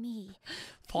 just like me,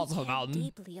 Falls he off a cared mountain.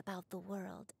 deeply about the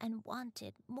world and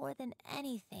wanted, more than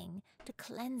anything, to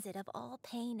cleanse it of all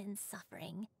pain and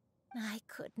suffering. I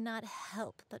could not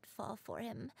help but fall for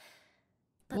him.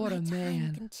 But What my a time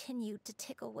man. continued to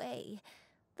tick away.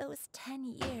 Those 10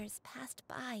 years passed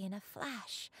by in a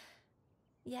flash.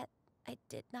 Yet I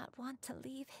did not want to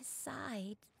leave his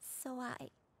side, so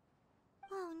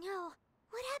Oh no.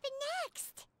 What happened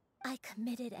next? I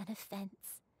committed an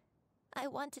offense. I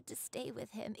wanted to stay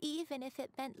with him, even if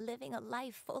it meant living a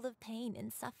life full of pain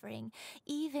and suffering,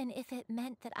 even if it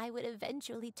meant that I would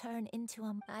eventually turn into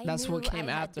a... That's what came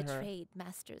I had after her. betrayed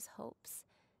Master's hopes,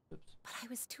 but I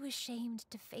was too ashamed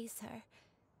to face her.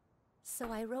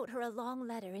 So I wrote her a long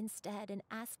letter instead and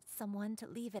asked someone to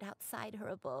leave it outside her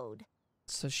abode.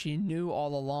 So she knew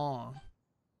all along.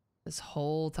 This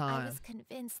whole time. I was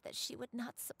convinced that she would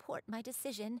not support my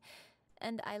decision,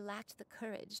 and I lacked the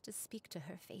courage to speak to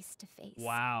her face to face.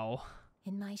 Wow.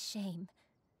 In my shame,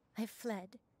 I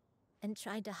fled and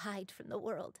tried to hide from the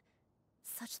world,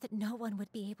 such that no one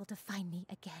would be able to find me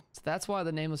again. So that's why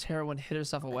the nameless heroine hid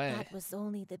herself away. That was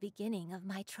only the beginning of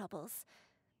my troubles.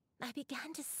 I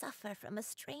began to suffer from a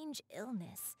strange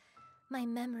illness. My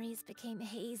memories became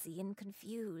hazy and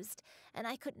confused, and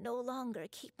I could no longer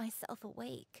keep myself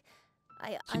awake.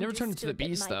 She never turned into the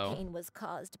beast, though. My though. pain was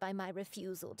caused by my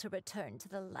refusal to return to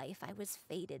the life I was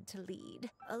fated to lead.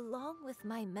 Along with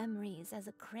my memories as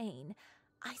a crane,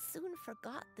 I soon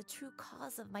forgot the true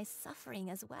cause of my suffering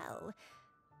as well.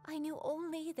 I knew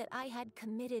only that I had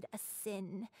committed a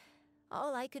sin.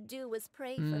 All I could do was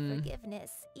pray for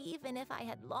forgiveness, even if I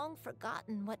had long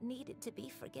forgotten what needed to be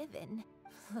forgiven.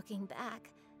 Looking back,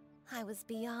 I was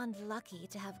beyond lucky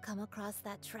to have come across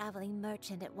that traveling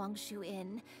merchant at Wangshu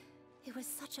Inn. It was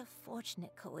such a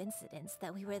fortunate coincidence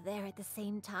that we were there at the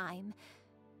same time.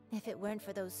 If it weren't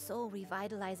for those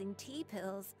soul-revitalizing tea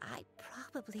pills, I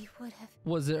probably would have...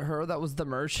 Was it her that was the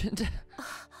merchant?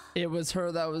 It was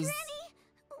her that was... Granny,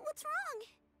 what's wrong?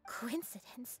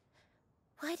 Coincidence?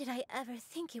 Why did I ever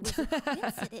think it was a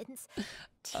coincidence?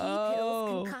 Tea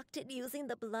pills concocted using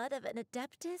the blood of an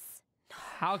adeptus?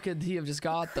 How could he have just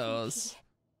got those?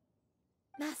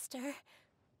 Master,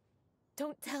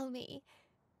 don't tell me.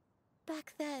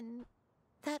 Back then,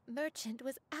 that merchant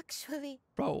was actually...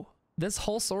 Bro, this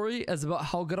whole story is about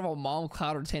how good of a mom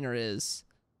Cloud Retainer is.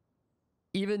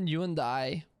 Even you and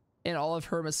I, and all of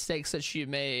her mistakes that she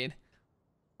made,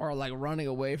 or like running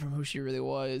away from who she really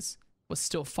was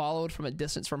still followed from a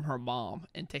distance from her mom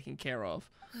and taken care of.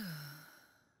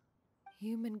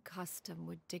 Human custom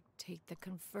would dictate the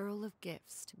conferral of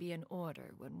gifts to be in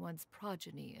order when one's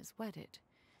progeny is wedded,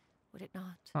 would it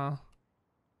not? Huh?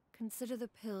 Consider the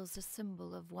pills a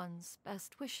symbol of one's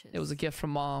best wishes. It was a gift from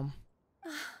mom.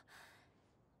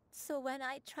 So when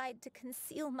I tried to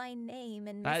conceal my name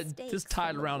and mistakes just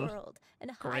tied from around the world and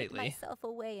hide greatly. myself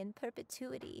away in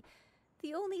perpetuity,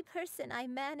 the only person I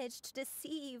managed to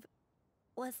deceive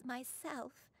was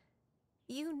myself.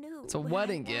 You knew It's a where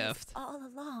wedding I was gift. all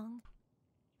along.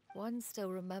 One still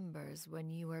remembers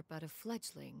when you were but a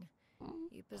fledgling.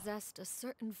 You possessed a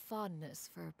certain fondness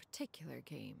for a particular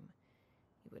game.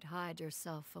 You would hide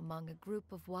yourself among a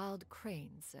group of wild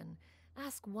cranes and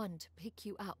ask one to pick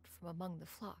you out from among the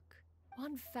flock.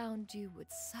 One found you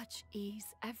with such ease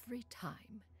every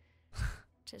time.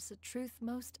 'Tis a truth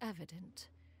most evident.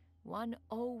 One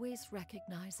always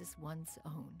recognizes one's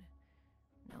own,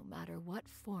 no matter what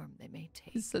form they may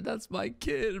take. He said, that's my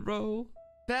kid, bro.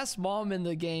 Best mom in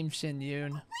the game, Shin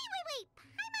Yoon. Wait.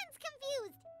 Paimon's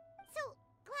confused. So,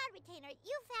 Cloud Retainer,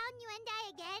 you found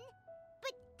Yuendai again?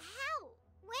 But how?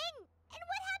 When? And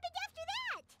what happened after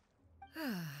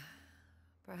that?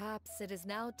 Perhaps it is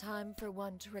now time for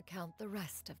one to recount the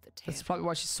rest of the tale. That's probably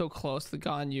why she's so close to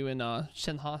Ganyu and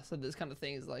Shinha said this kind of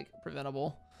thing is like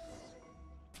preventable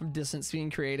from distance being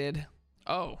created.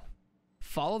 Oh.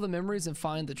 Follow the memories and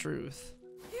find the truth.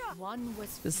 One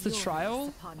was This is the trial?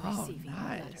 upon Oh, receiving the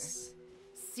letter.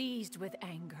 Seized with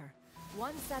anger,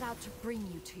 one set out to bring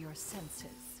you to your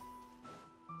senses.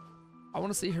 I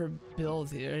want to see her build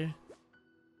here.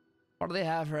 What do they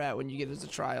have her at when you get as a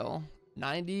trial?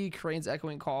 90, Crane's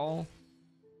Echoing Call.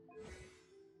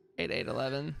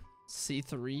 8811.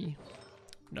 C3.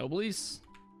 Noblies.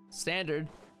 Standard.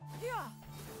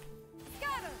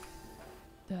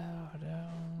 Scatter!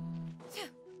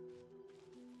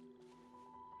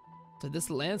 So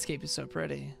this landscape is so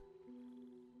pretty.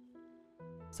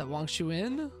 Is that Wangshu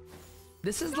Inn?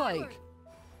 This is like...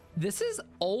 This is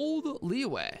old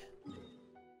Liyue.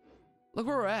 Look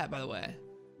where we're at, by the way.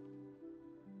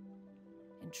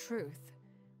 In truth,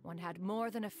 one had more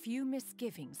than a few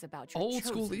misgivings about your Old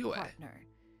school chosen Liyue. partner.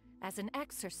 As an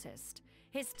exorcist,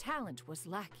 his talent was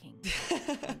lacking.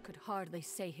 One could hardly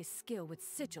say his skill with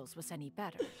sigils was any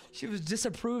better. She was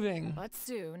disapproving. But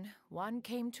soon, one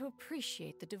came to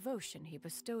appreciate the devotion he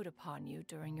bestowed upon you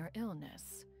during your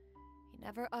illness. He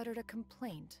never uttered a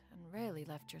complaint and rarely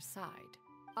left your side.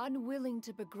 Unwilling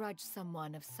to begrudge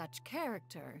someone of such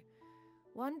character,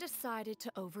 one decided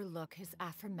to overlook his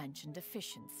aforementioned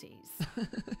deficiencies,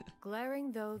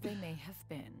 glaring though they may have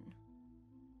been.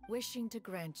 Wishing to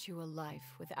grant you a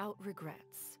life without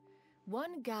regrets,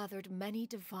 one gathered many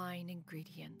divine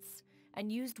ingredients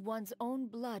and used one's own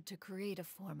blood to create a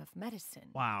form of medicine.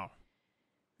 Wow.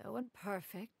 Though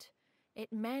imperfect,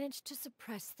 it managed to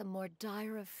suppress the more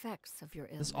dire effects of your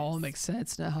illness. This all makes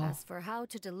sense now. As for how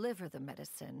to deliver the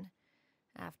medicine,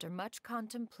 After much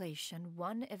contemplation,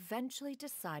 one eventually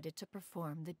decided to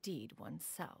perform the deed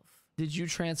oneself. Did you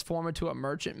transform into a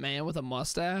merchant man with a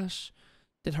mustache?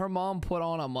 Did her mom put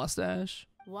on a mustache?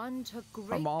 One took Her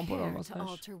great mom put on a care to mustache?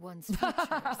 alter one's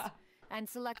features and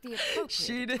select the appropriate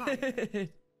She attire. did.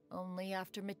 Only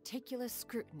after meticulous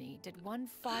scrutiny did one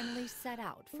finally set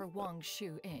out for Wang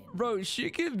Shu Inn. Bro, she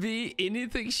can be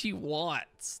anything she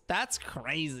wants. That's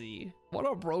crazy. What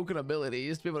a broken ability,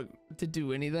 just to be able to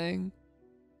do anything.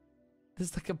 This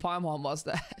is like a Paimon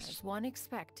mustache. As one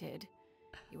expected,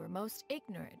 you were most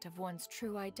ignorant of one's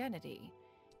true identity.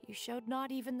 You showed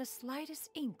not even the slightest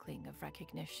inkling of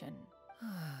recognition.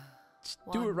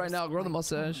 Do it right was now, grow the quite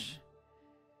mustache. torn.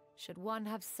 Should one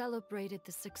have celebrated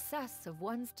the success of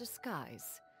one's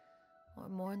disguise, or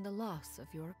mourn the loss of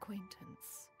your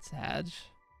acquaintance? Sag.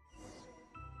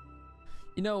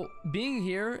 You know, being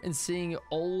here and seeing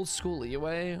old school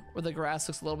Liyue, where the grass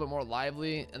looks a little bit more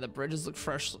lively and the bridges look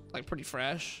fresh, like pretty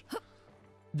fresh.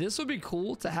 This would be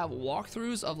cool to have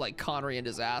walkthroughs of like Connery and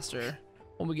Disaster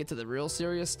when we get to the real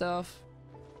serious stuff.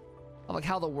 Of like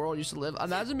how the world used to live.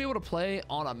 Imagine being able to play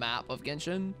on a map of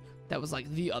Genshin that was like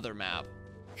the other map.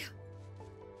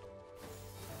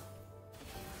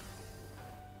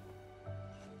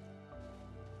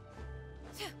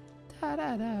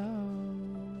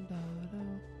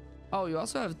 Oh, you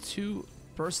also have 2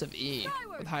 bursts of E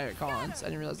with higher cons. I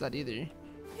didn't realize that either.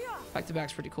 Back to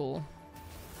back's pretty cool.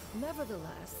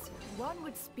 Nevertheless, one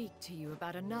would speak to you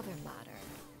about another matter,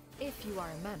 if you are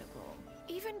amenable.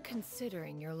 Even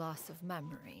considering your loss of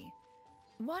memory,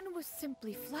 one was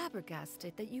simply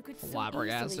flabbergasted that you could so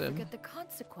easily forget the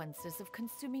consequences of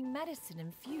consuming medicine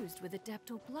infused with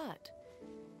adeptal blood.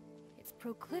 Its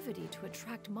proclivity to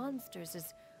attract monsters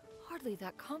is hardly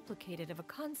that complicated of a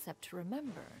concept to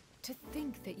remember. To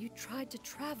think that you tried to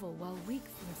travel while weak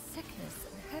from sickness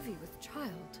and heavy with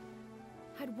child.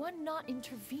 Had one not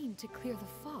intervened to clear the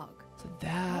fog, So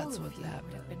that's all of what's you would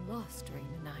happening. have been lost during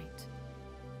the night.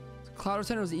 Cloud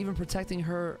Retainer was even protecting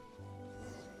her.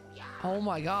 Oh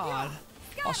my god.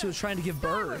 Oh, she was trying to give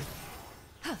birth.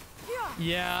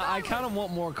 Yeah, I kind of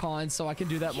want more cons so I can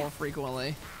do that more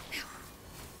frequently.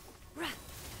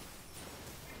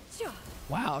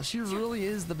 Wow, she really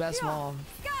is the best mom.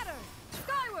 Scatter!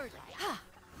 Skyward!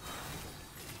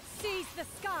 Seize the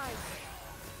skies!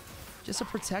 Just a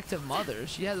protective mother.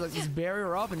 She had like this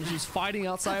barrier up and she's fighting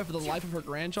outside for the life of her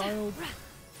grandchild.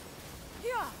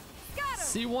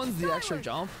 C1's the extra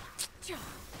jump.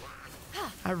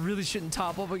 I really shouldn't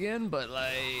top up again, but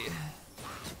like...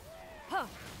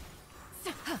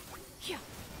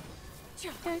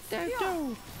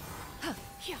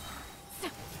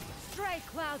 Stray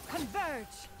clouds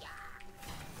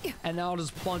converge! And now I'll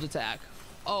just plunge attack.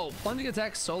 Oh, plunging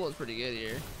attack solo is pretty good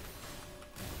here.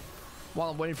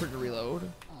 While I'm waiting for it to reload.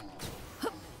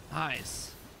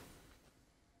 Nice.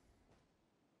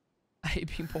 I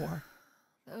hate being poor.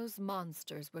 Those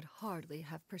monsters would hardly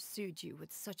have pursued you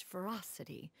with such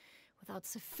ferocity without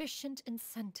sufficient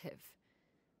incentive.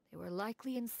 They were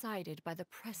likely incited by the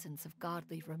presence of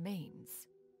godly remains.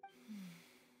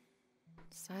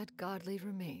 Said godly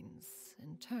remains,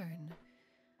 in turn,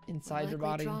 Inside your likely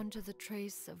body. drawn to the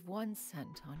trace of one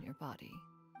scent on your body.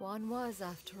 One was,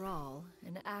 after all,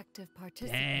 an active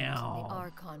participant in the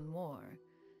Archon War.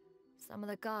 Some of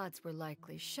the gods were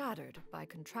likely shattered by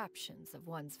contraptions of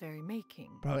one's very making.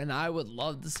 Bro, and I would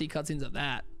love to see cutscenes of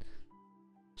that.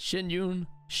 Shin Yun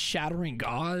shattering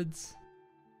gods.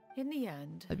 In the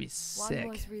end, That'd be sick. one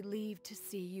was relieved to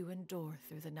see you endure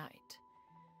through the night.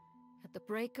 At the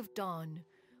break of dawn,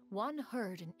 one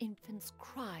heard an infant's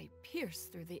cry pierce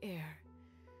through the air,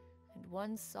 and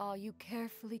one saw you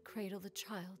carefully cradle the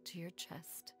child to your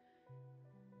chest.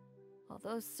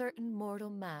 Although certain mortal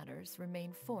matters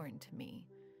remain foreign to me,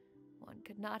 one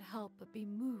could not help but be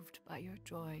moved by your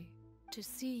joy. To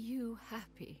see you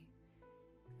happy,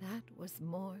 that was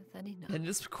more than enough. And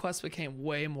this quest became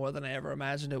way more than I ever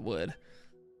imagined it would.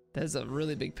 There's a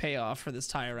really big payoff for this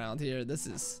tie around here.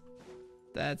 That's...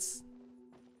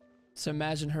 So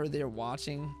imagine her there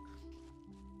watching.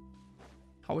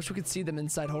 I wish we could see them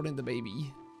inside holding the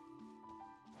baby.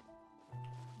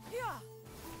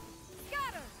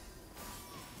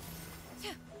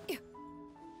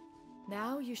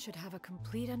 Now you should have a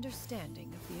complete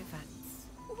understanding of the events.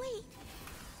 Wait,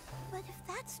 but if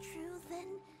that's true, then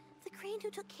the crane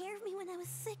who took care of me when I was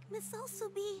sick must also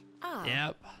be... Ah,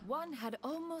 yep. One had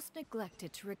almost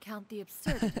neglected to recount the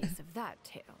absurdities of that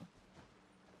tale.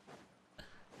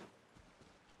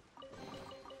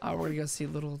 Oh, we're gonna go see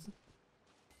little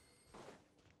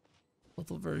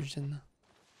version.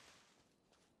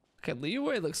 Okay,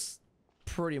 Liyue looks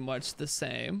pretty much the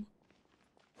same.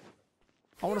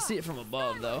 I want to see it from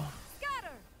above, though.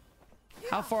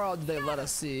 How far out do they let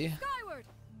us see?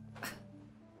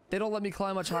 They don't let me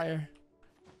climb much higher.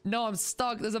 No, I'm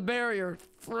stuck. There's a barrier.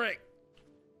 Frick.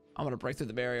 I'm gonna break through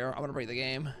the barrier. I'm gonna break the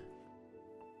game.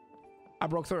 I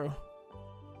broke through.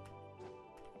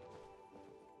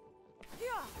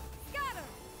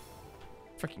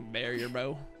 Freaking barrier,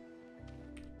 bro.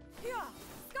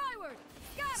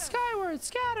 Skyward,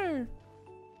 scatter.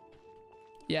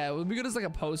 Yeah, it would be good as like a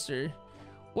poster.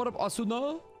 What up,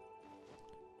 Asuna?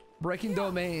 Breaking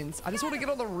domains. I just want to get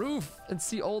on the roof and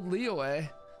see old Liyue.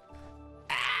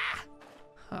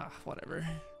 Whatever.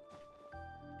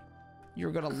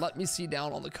 You're gonna let me see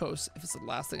down on the coast if it's the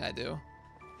last thing I do.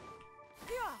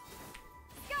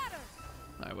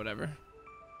 Alright, whatever.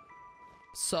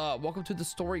 So, welcome to the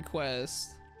story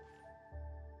quest.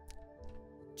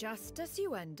 Just as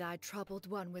you and I troubled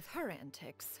one with her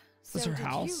antics, This so her did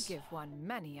house? you give one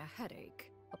many a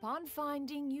headache. Upon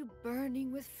finding you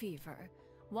burning with fever,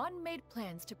 one made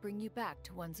plans to bring you back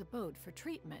to one's abode for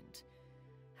treatment.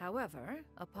 However,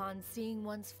 upon seeing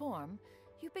one's form,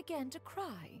 you began to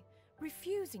cry,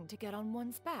 refusing to get on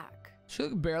one's back. She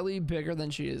looked barely bigger than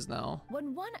she is now.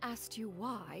 When one asked you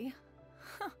why,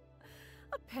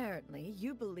 apparently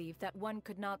you believed that one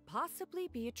could not possibly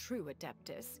be a true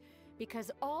Adeptus,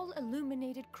 because all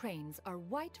illuminated cranes are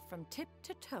white from tip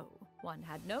to toe. One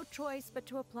had no choice but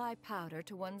to apply powder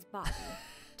to one's body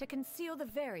to conceal the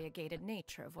variegated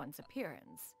nature of one's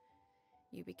appearance.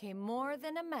 You became more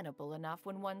than amenable enough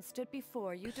when one stood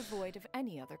before you devoid of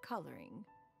any other coloring.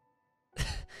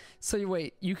 So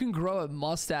wait, you can grow a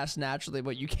mustache naturally,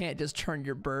 but you can't just turn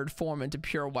your bird form into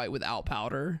pure white without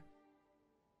powder?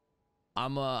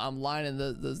 I'm lining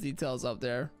those details up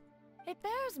there. It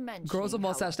bears mentioning, Grows a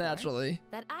mustache however, naturally.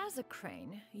 that as a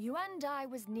crane, you and I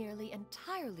was nearly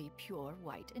entirely pure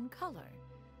white in color.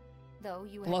 Though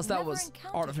you Plus had that never was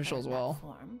encountered artificial her as in that well.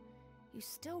 form, you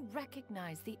still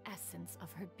recognize the essence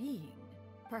of her being.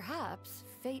 Perhaps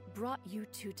fate brought you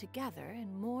two together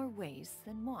in more ways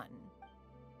than one.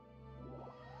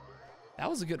 That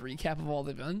was a good recap of all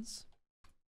the events.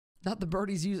 Not the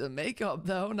birdies using makeup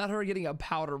though. Not her getting a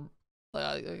powder,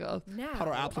 like a Now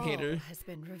powder all applicator. has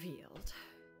been revealed.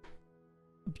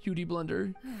 Beauty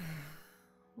blender.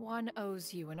 One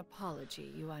owes you an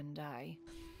apology, you and I.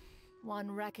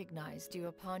 One recognized you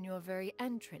upon your very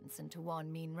entrance into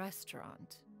Wan Min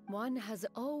restaurant. One has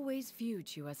always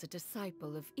viewed you as a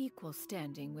disciple of equal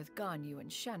standing with Ganyu and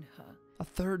Shenhe. A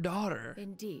third daughter.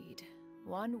 Indeed,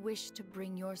 one wished to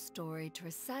bring your story to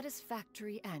a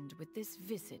satisfactory end with this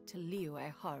visit to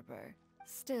Liyue Harbor.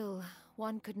 Still,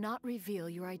 one could not reveal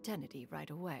your identity right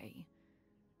away.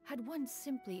 Had one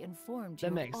simply informed you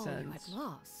That of makes all you had sense.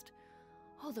 lost,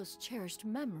 all those cherished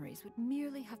memories would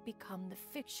merely have become the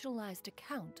fictionalized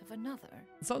account of another.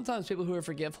 Sometimes people who are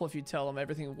forgetful, if you tell them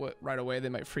everything right away, they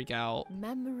might freak out.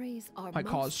 Memories are Might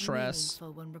most cause stress.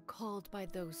 meaningful when recalled by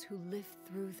those who live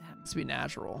through them. It's to be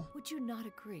natural. Would you not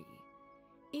agree?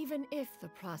 Even if the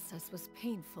process was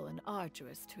painful and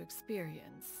arduous to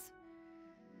experience.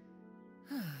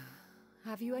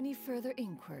 Have you any further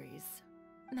inquiries?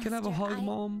 Can I have a Master, hug,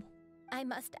 Mom? I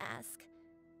must ask,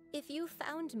 if you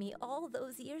found me all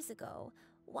those years ago,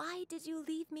 why did you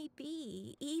leave me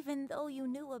be, even though you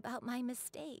knew about my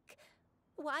mistake?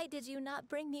 Why did you not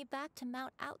bring me back to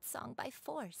Mount Outsong by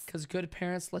force? Because good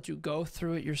parents let you go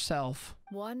through it yourself.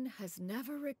 One has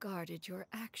never regarded your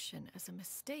action as a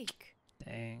mistake.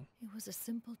 Dang. It was a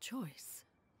simple choice,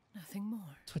 nothing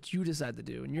more. It's what you decide to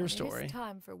do in your When story. It is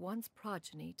time for one's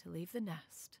progeny to leave the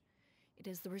nest. It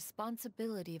is the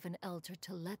responsibility of an elder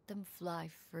to let them fly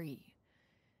free.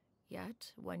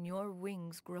 Yet, when your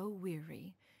wings grow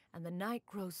weary and the night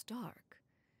grows dark,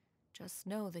 just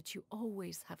know that you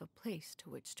always have a place to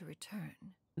which to return.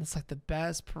 It's like the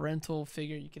best parental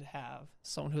figure you could have.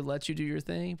 Someone who lets you do your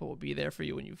thing, but will be there for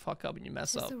you when you fuck up and you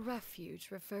mess It is up. a refuge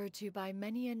referred to by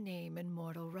many a name in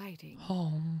mortal writing.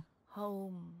 Home.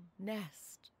 Home,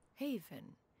 nest,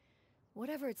 haven.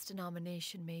 Whatever its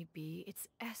denomination may be, its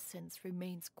essence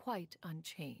remains quite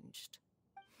unchanged.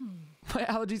 My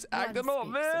allergies acting up,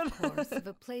 One man. speaks, of course, of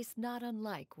a place not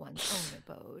unlike one's own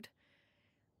abode.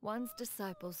 One's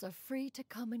disciples are free to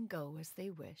come and go as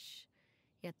they wish,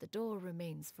 yet the door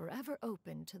remains forever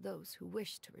open to those who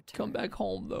wish to return. Come back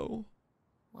home, though.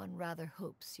 One rather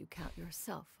hopes you count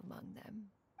yourself among them.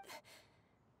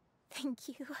 Thank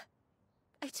you.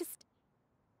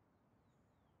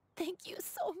 Thank you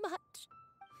so much.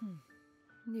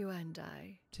 You and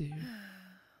I. Dude.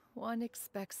 One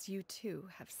expects you too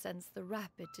have sensed the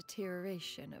rapid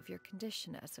deterioration of your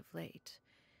condition as of late.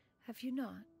 Have you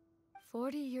not?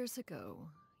 40 years ago,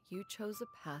 you chose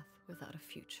a path without a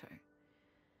future.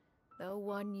 Though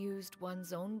one used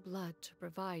one's own blood to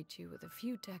provide you with a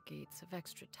few decades of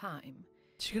extra time.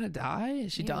 Is she gonna die?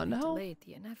 Is she done now? Delayed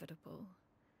the inevitable.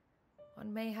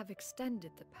 One may have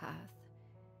extended the path,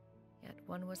 yet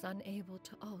one was unable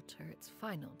to alter its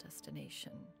final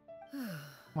destination.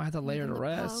 Might have to lay her to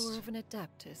rest. The power of an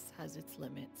Adeptus has its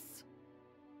limits.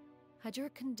 Had your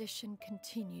condition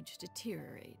continued to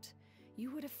deteriorate,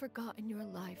 you would have forgotten your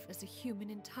life as a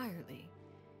human entirely.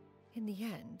 In the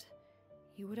end,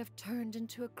 you would have turned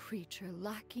into a creature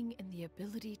lacking in the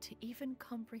ability to even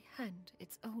comprehend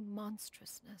its own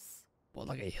monstrousness. What,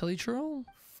 like a hilly troll?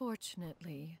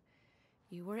 Fortunately,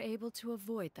 you were able to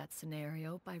avoid that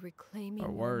scenario by reclaiming Or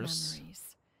your worse.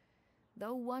 memories.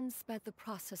 Though one sped the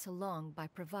process along by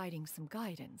providing some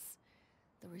guidance,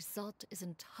 the result is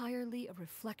entirely a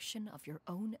reflection of your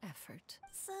own effort.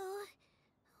 So,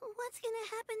 what's gonna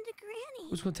happen to Granny?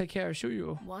 Who's gonna take care of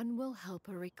Shuyu? One will help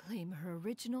her reclaim her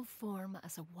original form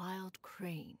as a wild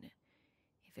crane.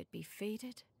 If it be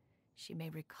fated, she may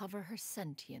recover her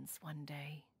sentience one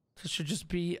day. It should just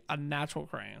be a natural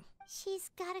crane. She's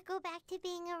gotta go back to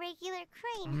being a regular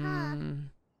crane, huh?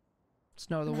 There's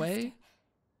no other way?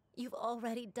 You've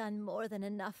already done more than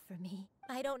enough for me.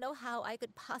 I don't know how I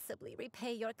could possibly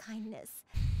repay your kindness.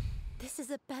 This is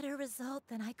a better result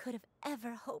than I could have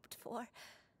ever hoped for.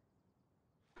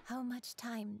 How much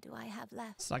time do I have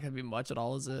left? It's not gonna be much at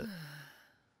all, is it?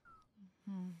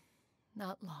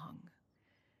 Not long.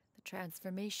 The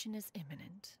transformation is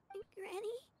imminent.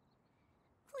 Granny,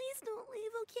 please don't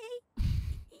leave, okay?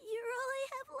 You're all I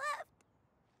have left.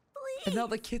 Please. And now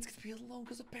the kids get to be alone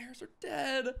because the parents are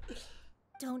dead.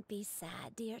 Don't be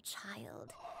sad, dear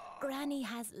child. Granny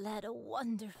has led a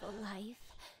wonderful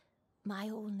life. My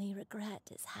only regret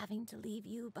is having to leave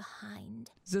you behind.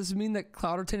 Does this mean that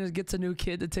Cloud Retainer gets a new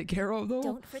kid to take care of, though?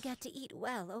 Don't forget to eat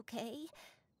well, okay?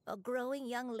 A growing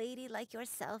young lady like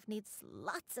yourself needs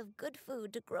lots of good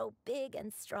food to grow big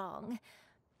and strong.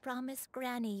 Promise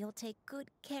Granny you'll take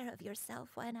good care of yourself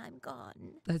when I'm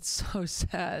gone. That's so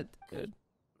sad, dude.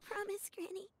 Promise,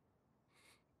 Granny.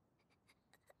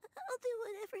 I'll do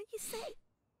whatever you say.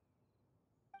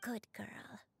 Good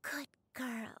girl. Good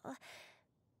girl.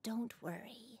 Don't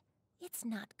worry. It's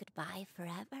not goodbye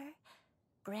forever.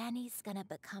 Granny's gonna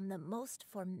become the most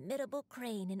formidable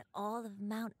crane in all of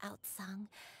Mount Outsung.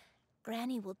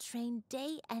 Granny will train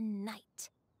day and night.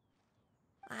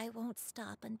 I won't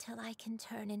stop until I can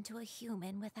turn into a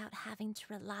human without having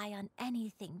to rely on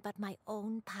anything but my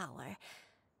own power.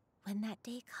 When that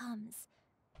day comes,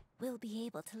 we'll be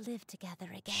able to live together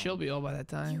again. She'll be old by that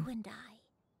time. You and I.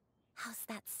 How's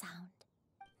that sound?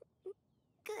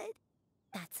 Good.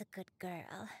 That's a good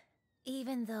girl.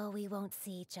 Even though we won't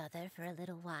see each other for a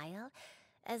little while,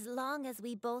 as long as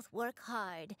we both work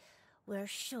hard, we're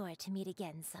sure to meet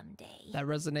again someday. That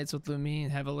resonates with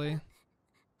Lumine heavily.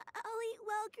 I'll eat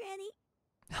well, Granny.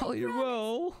 I'll eat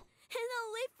well. And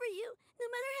I'll wait for you, no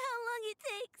matter how long it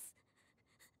takes.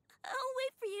 I'll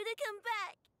wait for you to come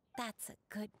back. That's a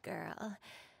good girl.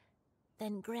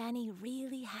 Then Granny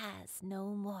really has no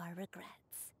more regrets.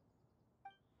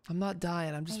 I'm not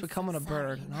dying. I'm just I'm so becoming a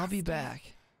bird, sorry, and I'll be Master.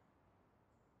 back.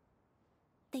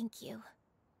 Thank you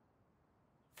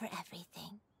for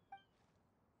everything.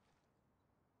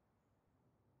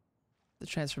 The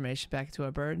transformation back into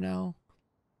a bird now.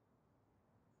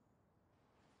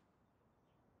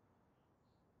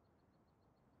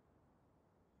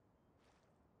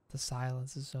 The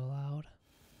silence is so loud.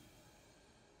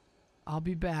 I'll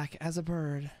be back as a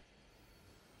bird.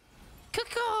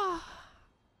 Caw-caw!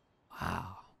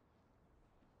 Wow.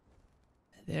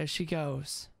 There she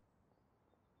goes.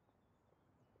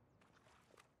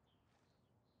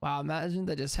 Wow, imagine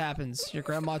that just happens. Your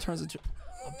grandma turns into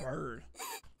a bird.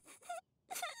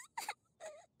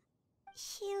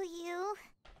 Shuyu.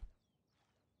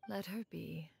 Let her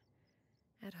be.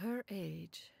 At her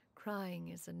age, crying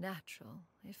is a natural,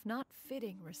 if not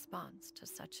fitting, response to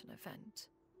such an event.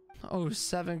 Oh,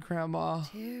 7, Grandma.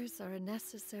 Tears are a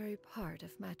necessary part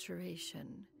of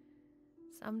maturation.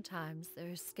 Sometimes there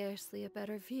is scarcely a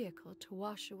better vehicle to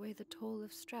wash away the toll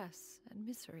of stress and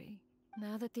misery.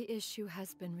 Now that the issue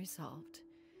has been resolved,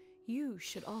 you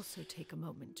should also take a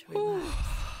moment to relax.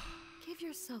 Give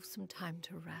yourself some time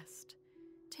to rest.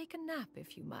 Take a nap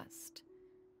if you must.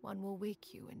 One will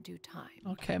wake you in due time.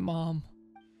 Okay, Mom.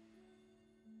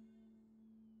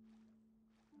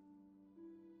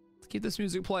 Let's keep this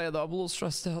music playing, though. I'm a little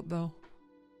stressed out, though.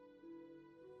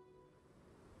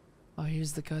 Oh,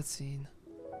 here's the cutscene.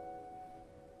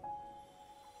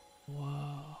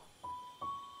 Whoa.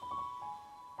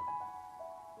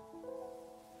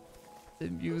 The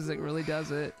music really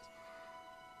does it.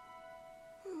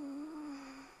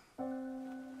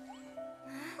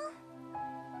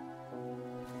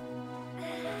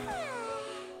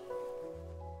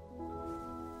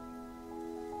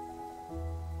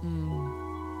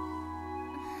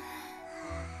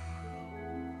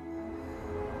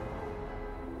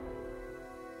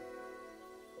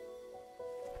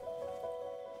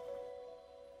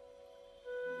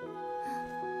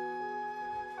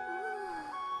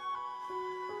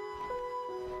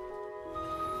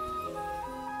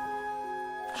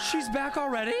 She's back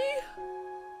already?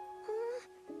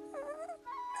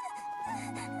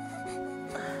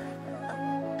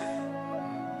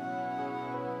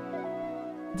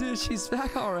 Dude, she's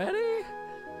back already?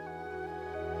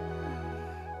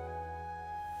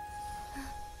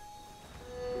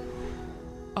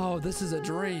 Oh, this is a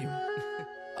dream.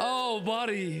 Oh,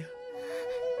 buddy.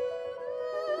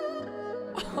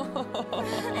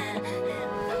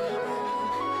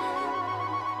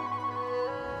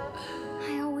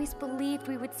 I always believed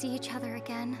we would see each other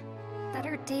again, that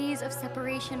our days of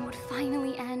separation would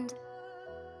finally end.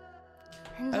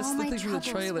 And That's all the my thing from the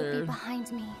troubles would trailer. be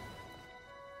behind me.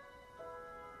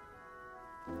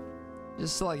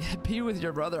 Just to like be with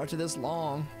your brother after this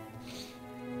long.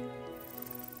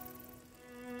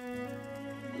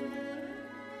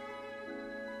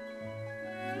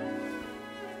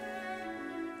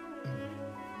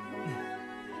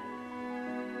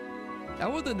 I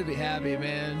want them to be happy,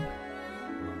 man.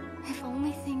 If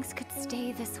only things could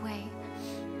stay this way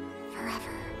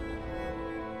forever.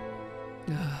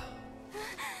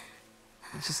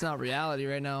 It's just not reality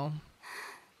right now.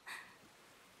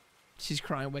 She's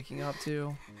crying, waking up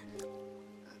too.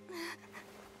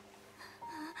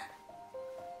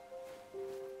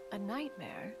 A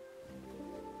nightmare?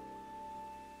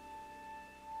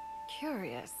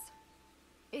 Curious.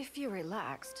 If you're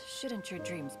relaxed, shouldn't your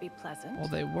dreams be pleasant? Well,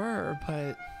 they were,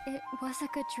 but It was a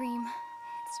good dream.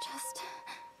 It's just...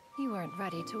 You weren't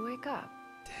ready to wake up.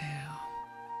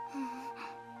 damn.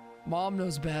 Mom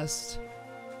knows best.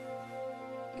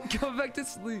 Go back to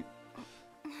sleep.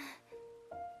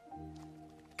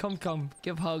 Come,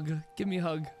 give hug. Give me a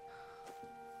hug.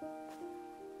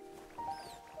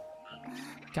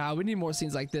 God, we need more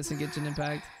scenes like this in Genshin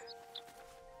Impact.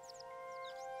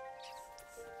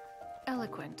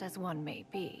 Eloquent as one may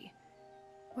be,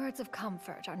 words of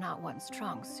comfort are not one's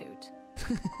strong suit.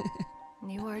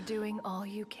 You are doing all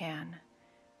you can.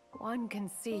 One can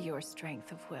see your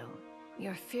strength of will,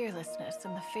 your fearlessness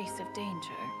in the face of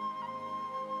danger.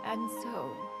 And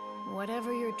so,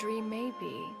 whatever your dream may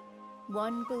be,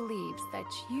 one believes that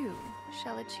you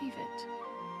shall achieve it.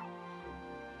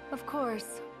 Of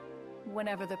course,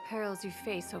 whenever the perils you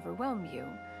face overwhelm you,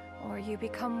 or you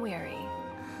become weary,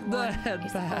 one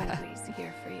is always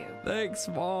here for you. Thanks,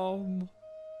 Mom.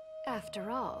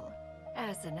 After all,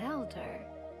 as an elder,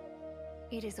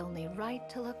 it is only right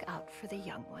to look out for the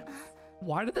young ones.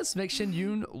 Why did this make Shen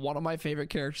Yun one of my favorite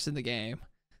characters in the game?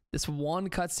 This one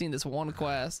cutscene, this one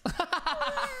quest. Grilled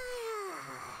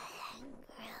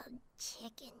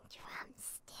chicken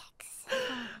drumsticks.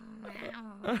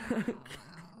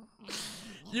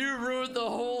 You ruined the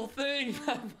whole thing.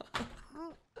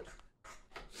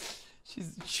 She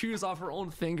chews off her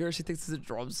own finger. She thinks it's a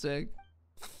drumstick.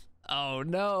 Oh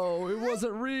no, it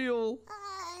wasn't real.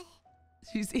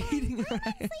 She's eating her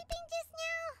hand. Sleeping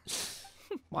just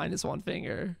now? Minus one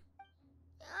finger.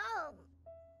 Oh.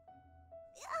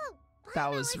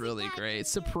 That was really great.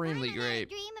 Supremely great.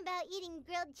 Dream about eating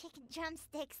grilled chicken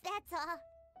drumsticks, that's all.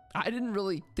 I didn't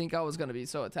really think I was going to be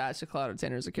so attached to Cloud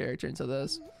Retainer as a character until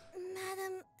this.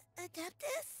 Madam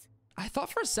Adeptus? I thought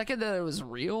for a second that it was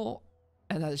real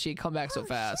and that she'd come back so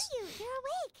fast. You're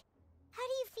awake. How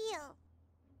do you feel?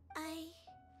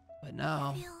 But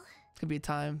no, it's going to be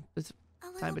time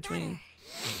between.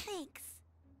 Thanks.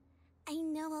 I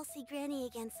know I'll see Granny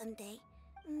again someday.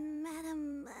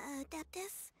 Madam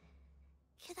Adeptus,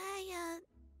 could I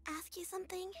ask you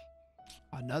something?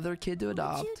 Another kid to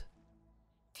adopt.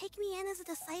 Take me in as a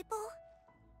disciple?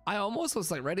 I almost was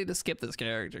like ready to skip this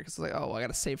character because like, oh, I got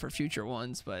to save for future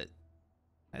ones, but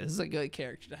this is a good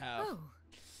character to have. Oh,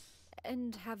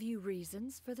 and have you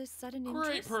reasons for this sudden interest?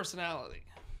 Great personality.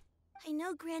 I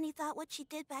know Granny thought what she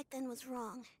did back then was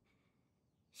wrong.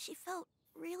 She felt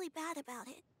really bad about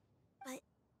it. But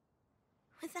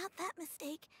without that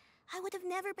mistake, I would have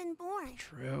never been born.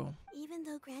 True. Even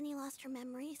though Granny lost her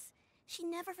memories, she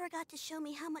never forgot to show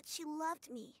me how much she loved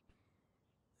me.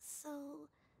 So,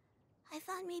 I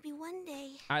thought maybe one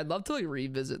day I'd love to like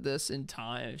revisit this in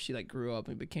time if she like grew up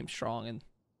and became strong and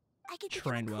I could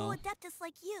become trained a cool well. adeptus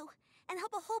like you and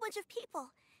help a whole bunch of people,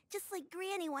 just like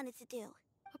Granny wanted to do.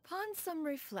 Upon some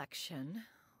reflection,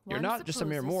 You're one not just a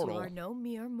mere supposes mortal. You are no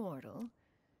mere mortal.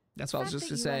 That's what I was just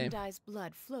gonna say. The fact that you Undy's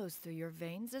blood flows through your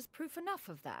veins is proof enough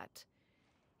of that.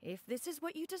 If this is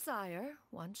what you desire,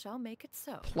 one shall make it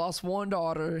so. +1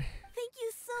 daughter. Thank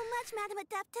you so much, Madam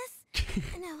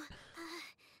Adeptus. No,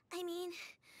 I mean,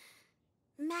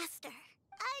 Master.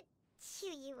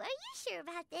 Chuyu, are you sure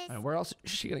about this? All right, where else is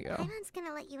she gonna go? Paimon's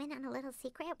gonna let you in on a little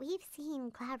secret. We've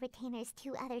seen Cloud Retainer's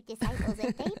 2 other disciples,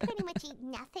 and they pretty much eat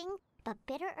nothing but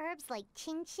bitter herbs like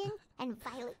chin-chin and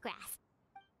violet grass.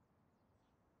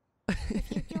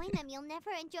 join them, you'll never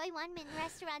enjoy one-man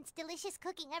restaurant's delicious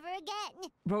cooking ever again.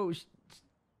 Bro,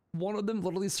 one of them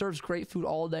literally serves great food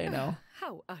all day now.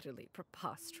 How utterly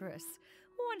preposterous.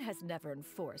 One has never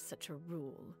enforced such a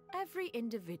rule. Every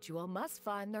individual must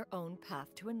find their own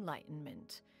path to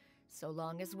enlightenment. So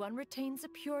long as one retains a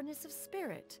pureness of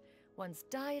spirit, one's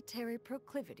dietary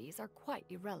proclivities are quite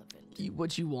irrelevant. Eat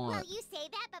what you want. Well, you say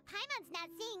that, but Paimon's not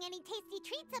seeing any tasty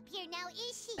treats up here now,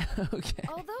 is she? Okay.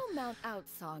 Although Mount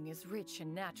Outsong is rich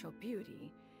in natural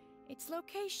beauty, its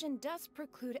location does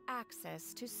preclude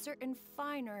access to certain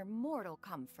finer mortal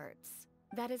comforts.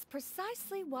 That is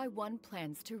precisely why one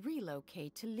plans to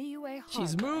relocate to Liyue Harbor.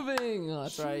 She's moving! Oh,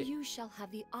 that's right. You shall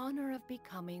have the honor of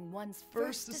becoming one's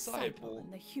first disciple in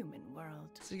the human world.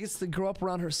 So she gets to grow up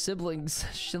around her siblings,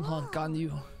 Shinhan Ganyu. You're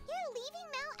leaving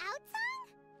Mount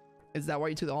Outsong? Is that why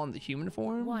you took it all in the human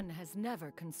form? One has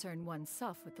never concerned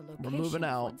oneself with the We're location moving of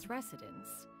out. one's residence.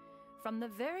 From the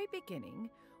very beginning,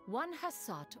 one has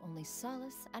sought only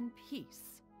solace and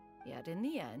peace. Yet in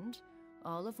the end,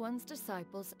 all of one's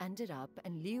disciples ended up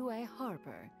in Liyue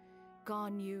Harbor.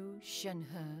 Ganyu,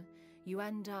 Shenhe,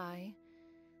 Yuandai.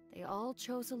 They all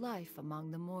chose a life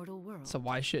among the mortal world. So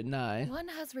why shouldn't I? One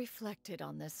has reflected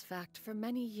on this fact for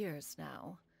many years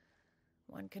now.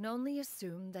 One can only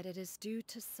assume that it is due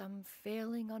to some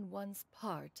failing on one's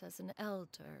part as an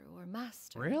elder or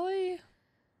master. Really?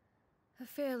 A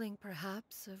failing,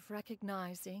 perhaps, of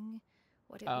recognizing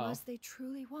what it was they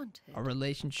truly wanted. A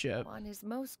relationship. One is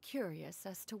most curious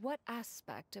as to what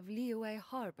aspect of Liyue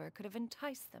Harbor could have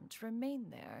enticed them to remain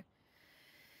there.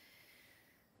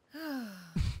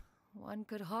 One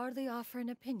could hardly offer an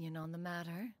opinion on the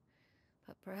matter,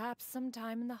 but perhaps some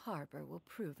time in the harbor will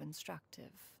prove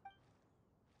instructive.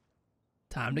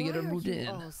 Time to get her moved in.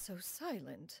 Why are you all so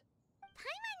silent?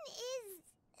 Paimon is,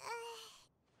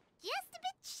 just a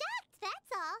bit shocked,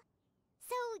 that's all.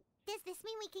 So, does this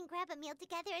mean we can grab a meal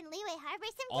together in Liyue Harbor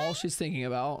sometime? All she's thinking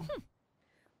about.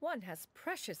 One has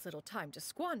precious little time to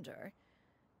squander.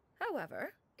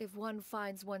 However, if one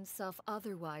finds oneself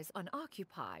otherwise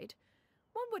unoccupied,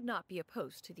 one would not be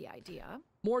opposed to the idea.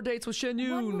 More dates with Shen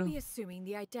Yun. One will be assuming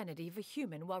the identity of a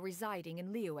human while residing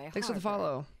in Liyue Harbor. Thanks for the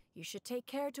follow. You should take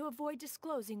care to avoid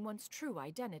disclosing one's true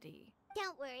identity.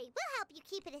 Don't worry, we'll help you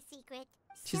keep it a secret.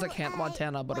 She's So, like Hannah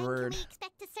Montana, but a when bird. can we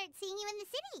expect to start seeing you in the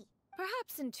city?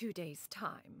 Perhaps in 2 days'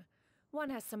 time. One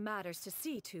has some matters to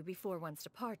see to before one's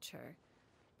departure.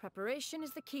 Preparation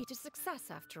is the key to success,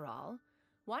 after all.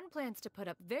 One plans to put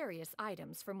up various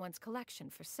items from one's collection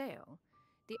for sale.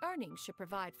 The earnings should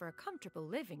provide for a comfortable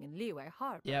living in Liyue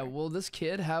Harbor. Yeah, will this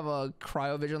kid have a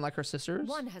cryovision like her sisters?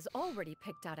 One has already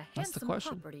picked out a That's the handsome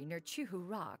question. property near Chuhu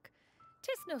Rock.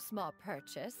 'Tis no small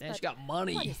purchase, Man, but she got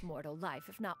money. what is mortal life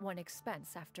if not one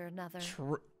expense after another?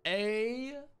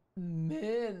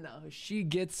 Amen. She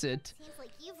gets it. Seems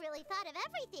like you've really thought of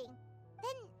everything.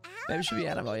 Then how Maybe she'll be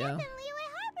about Annabelle, we meet yeah. up in Liyue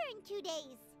Harbor in 2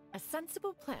 days? A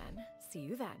sensible plan. See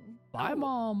you then. Bye,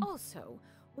 Mom. Also,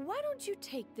 why don't you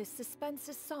take this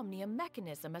suspensus somnium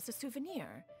mechanism as a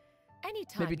souvenir?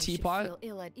 Anytime Maybe you teapot? should feel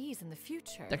ill at ease in the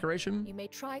future, Decoration? you may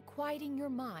try quieting your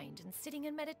mind and sitting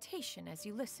in meditation as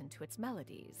you listen to its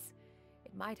melodies.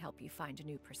 It might help you find a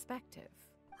new perspective.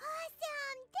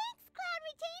 Awesome! Thanks, Cloud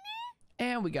Retainer!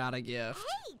 And we got a gift.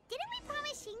 Hey, didn't we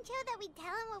promise Xingqiu that we'd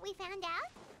tell him what we found out?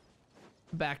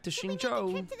 Back to Did we make a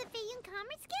Xingqiu. trip to the Feiyun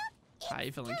Commerce Guild? How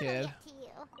you feeling, Totally kid? up to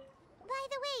you. By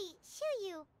the way,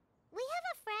 Shuyu, we have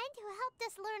a friend who helped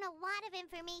us learn a lot of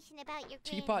information about your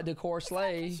Teapot decor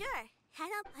sleigh. Sure. I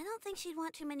don't think she'd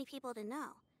want too many people to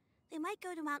know. They might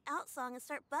go to Mount Outsong and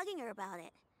start bugging her about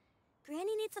it.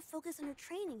 Granny needs to focus on her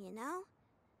training, you know?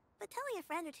 But telling a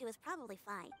friend or two is probably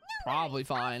fine. Probably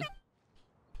fine.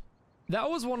 That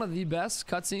was one of the best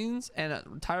cutscenes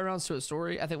and tie rounds to a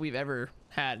story I think we've ever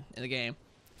had in the game.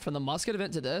 From the Musket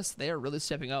event to this, they are really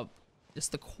stepping up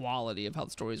just the quality of how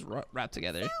the stories wrapped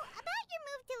together. So, about your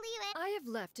move to Liyue... I have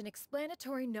left an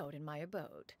explanatory note in my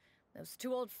abode. Those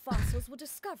 2 old fossils will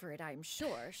discover it, I am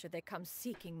sure, should they come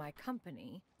seeking my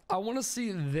company. I want to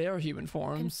see their human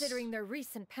forms. Considering their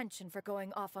recent penchant for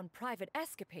going off on private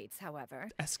escapades, however,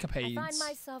 Escapades. I find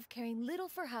myself caring little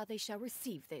for how they shall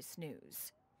receive this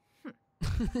news.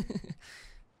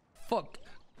 Fuck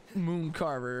Moon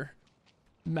Carver,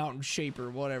 Mountain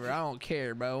Shaper, whatever. I don't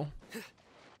care, bro.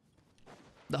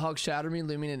 The Hug Shatter Me,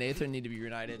 Lumion, and Aether need to be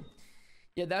reunited.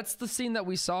 Yeah, that's the scene that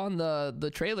we saw in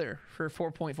the trailer for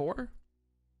 4.4.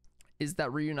 Is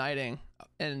that reuniting?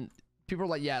 And people are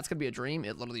like, yeah, it's gonna be a dream.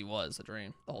 It literally was a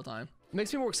dream the whole time. It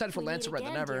makes me more excited for We Lancer meet Red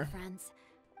than again, dear ever. friends.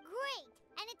 Great,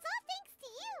 and it's all thanks to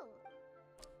you.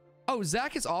 Oh,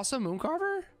 Zach is also Moon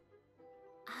Carver?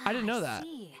 I didn't know that.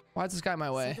 See. Why is this guy in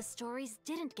my way? So the stories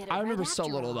didn't get it I remember right so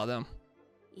after little all. about them.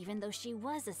 Even though she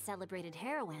was a celebrated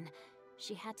heroine,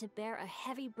 she had to bear a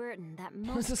heavy burden that Who's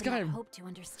most this could not guy hope to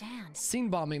understand. Scene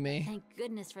bombing me. Thank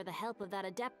goodness for the help of that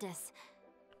Adeptus.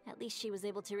 At least she was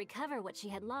able to recover what she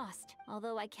had lost,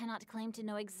 although I cannot claim to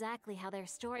know exactly how their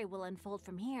story will unfold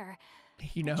from here.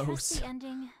 He I trust knows. the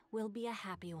ending will be a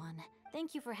happy one.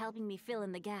 Thank you for helping me fill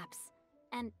in the gaps.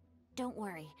 And don't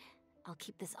worry, I'll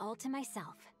keep this all to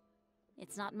myself.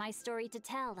 It's not my story to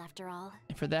tell, after all.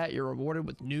 And for that, you're rewarded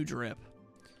with new drip.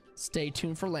 Stay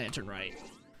tuned for Lantern Rite.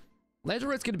 Lantern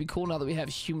Rite's gonna be cool now that we have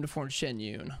human form Shen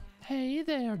Yun. Hey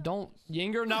there, don't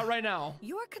Yinger, not right now.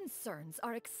 Your concerns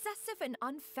are excessive and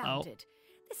unfounded.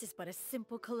 This is but a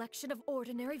simple collection of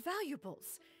ordinary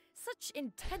valuables. Such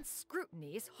intense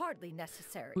scrutiny is hardly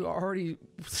necessary. We are already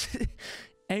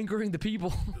angering the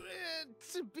people.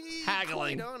 To be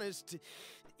Haggling. quite honest,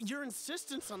 your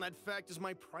insistence on that fact is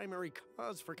my primary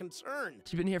cause for concern.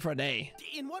 She's been here for a day.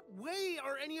 In what way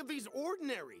are any of these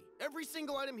ordinary? Every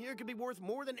single item here could be worth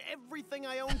more than everything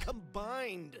I own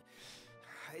combined.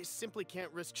 I simply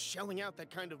can't risk shelling out that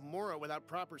kind of mora without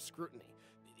proper scrutiny.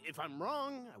 If I'm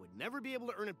wrong, I would never be able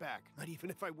to earn it back, not even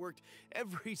if I worked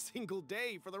every single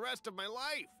day for the rest of my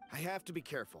life. I have to be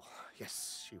careful.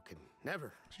 Yes, you can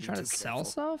never. She's trying to sell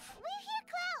stuff?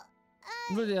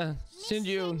 We're here, Clow. Yeah, Shen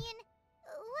Yun. What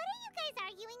are you guys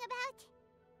arguing about?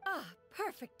 Ah,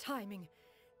 perfect timing.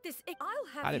 I'll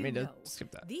have I didn't you mean to know,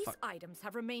 skip that. These Fuck. items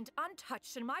have remained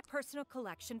untouched in my personal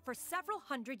collection for several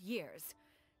hundred years.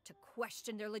 To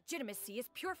question their legitimacy is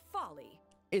pure folly.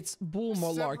 It's bull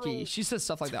malarkey. Several She says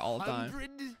stuff like that all the time. 100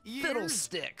 years?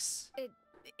 Fiddlesticks.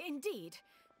 Indeed.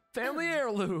 Family They're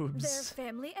heirlooms.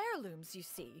 family heirlooms, you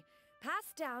see.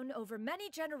 Passed down over many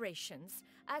generations,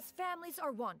 as families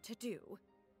are wont to do.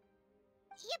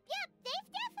 Yep,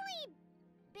 they've definitely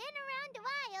been around a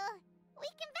while. We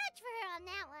can vouch for her on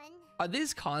that one. Are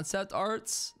these concept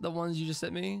arts the ones you just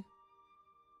sent me?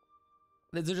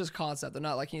 They're just concept. They're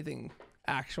not like anything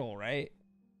actual, right?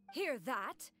 Hear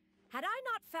that? Had I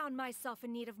not found myself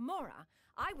in need of Mora,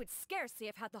 I would scarcely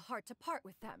have had the heart to part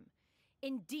with them.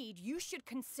 Indeed, you should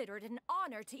consider it an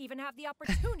honor to even have the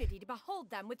opportunity to behold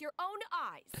them with your own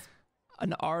eyes.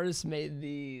 An artist made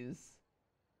these.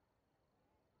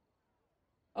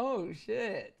 Oh,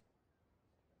 shit.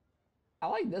 I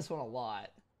like this one a lot.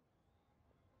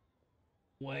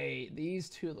 Wait, these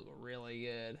two look really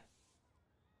good.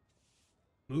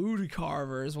 Moody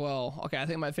Carver as well. Okay, I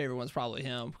think my favorite one's probably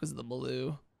him because of the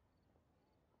blue.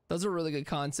 Those are really good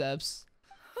concepts.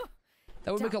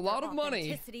 That would make a lot of money.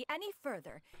 Authenticity any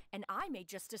further, and I may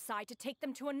just decide to take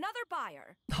them to another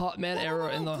buyer. Hot man error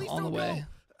in the Please on the don't way.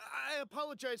 go. I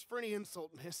apologize for any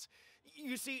insult, miss.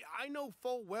 You see, I know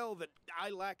full well that I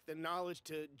lack the knowledge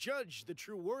to judge the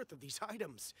true worth of these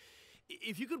items.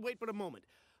 If you could wait but a moment,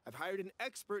 I've hired an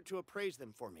expert to appraise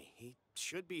them for me. He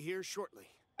should be here shortly.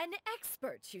 An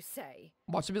expert, you say?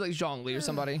 Watch it be like Zhongli or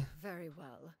somebody. Very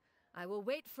well. I will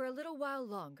wait for a little while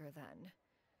longer then.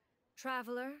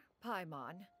 Traveler,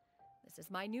 Paimon, this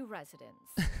is my new residence.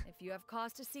 If you have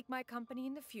cause to seek my company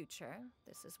in the future,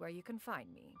 this is where you can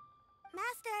find me.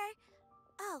 Master!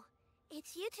 Oh,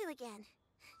 it's you two again.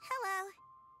 Hello.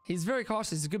 He's very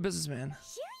cautious. He's a good businessman.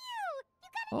 You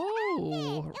got a new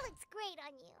Oh. outfit. It looks great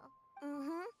on you.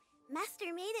 Mm-hmm. Master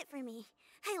made it for me.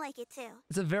 I like it too.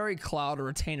 It's a very Cloud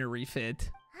retainer refit.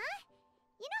 Huh?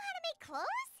 You know how to make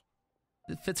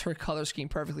clothes? It fits her color scheme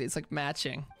perfectly. It's like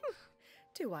matching.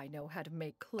 Do I know how to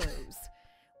make clothes?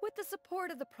 With the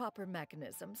support of the proper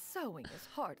mechanism, sewing is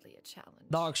hardly a challenge.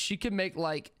 Dog, she could make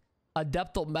like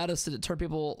adeptal medicine to turn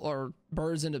people or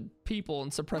birds into people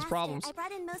and suppress Master, problems. I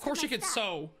brought in most Of course my she could stuff.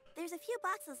 sew. There's a few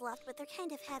boxes left, but they're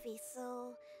kind of heavy,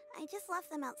 so I just left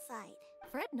them outside.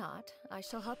 Fret not. I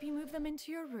shall help you move them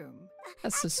into your room.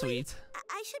 That's so sweet.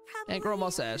 I should probably And girl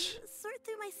mustache. sort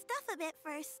through my stuff a bit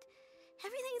first.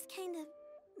 Everything's kind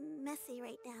of messy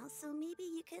right now, so maybe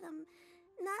you could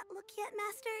not look yet,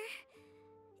 Master.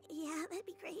 Yeah, that'd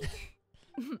be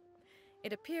great.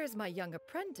 It appears my young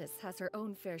apprentice has her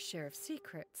own fair share of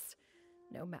secrets.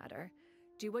 No matter.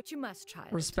 Do what you must, child.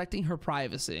 Respecting her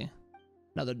privacy.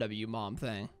 Another W mom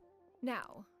thing.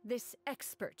 Now, this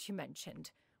expert you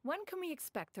mentioned. When can we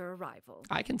expect their arrival?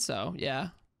 I can sew, yeah.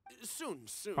 Soon.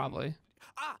 Probably.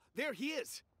 Ah, there he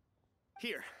is.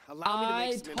 Here, allow me to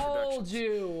make some told introductions.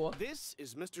 you. This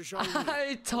is Mr. Jean-Louis,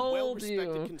 I told a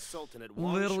well-respected you. consultant at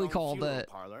Literally Wangshang called Funeral it.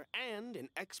 Parlor and an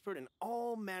expert in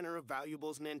all manner of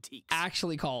valuables and antiques.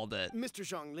 Actually called it. Mr.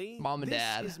 Zhongli, Mom and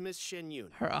Dad. This is Miss Shen Yun.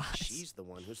 Her eyes. She's the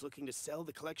one who's looking to sell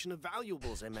the collection of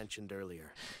valuables I mentioned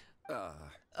earlier.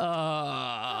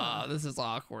 This is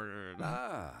awkward.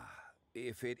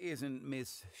 If it isn't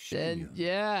Miss Then, Shen,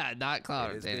 yeah, not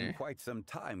Cloud it has been Retainer. quite some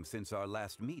time since our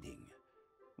last meeting.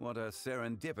 What a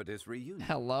serendipitous reunion.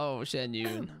 Hello, Shen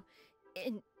Yun.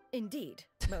 Indeed,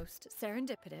 most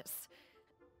serendipitous.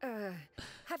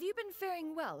 Have you been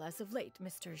faring well as of late,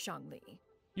 Mr. Zhongli?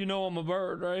 You know I'm a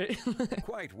bird, right?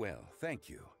 Quite well, thank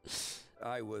you.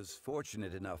 I was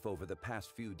fortunate enough over the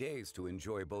past few days to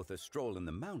enjoy both a stroll in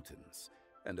the mountains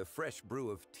and a fresh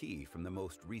brew of tea from the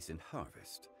most recent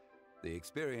harvest. The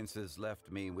experiences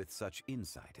left me with such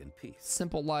insight and peace.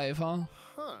 Simple life, huh?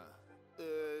 Huh.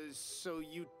 So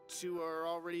you two are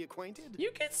already acquainted?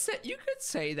 You could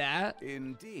say that.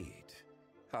 Indeed.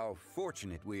 How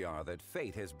fortunate we are that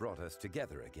fate has brought us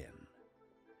together again.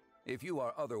 If you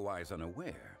are otherwise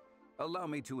unaware, allow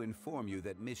me to inform you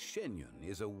that Miss Shenyun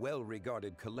is a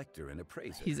well-regarded collector and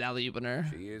appraiser. He's alley-ooping her.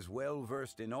 She is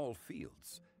well-versed in all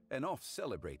fields, and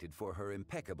oft-celebrated for her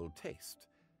impeccable taste.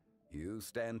 You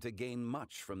stand to gain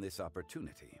much from this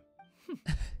opportunity.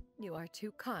 You are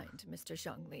too kind, Mr.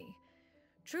 Zhongli.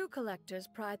 True collectors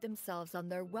pride themselves on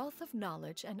their wealth of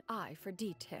knowledge and eye for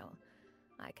detail.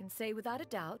 I can say without a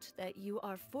doubt that you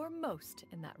are foremost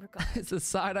in that regard. It's a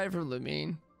side-eye from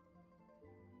Lumine.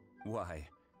 Why,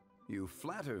 you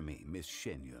flatter me, Miss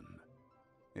Shenyun.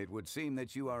 It would seem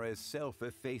that you are as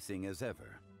self-effacing as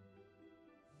ever.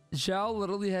 Zhao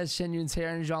literally has Shen Yun's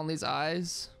hair in Zhongli's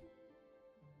eyes.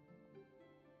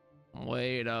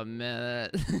 Wait a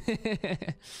minute.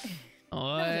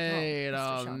 Wait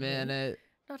a minute.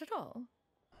 Not at all.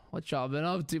 What y'all been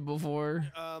up to before?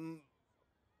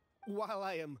 While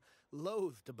I am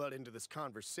loath to butt into this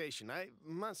conversation, I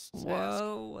must ask...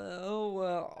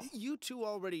 Well. You two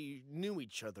already knew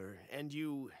each other, and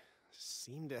you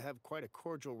seem to have quite a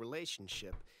cordial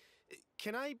relationship.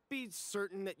 Can I be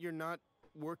certain that you're not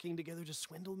working together to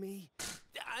swindle me?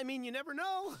 I mean, you never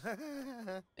know.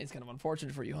 It's kind of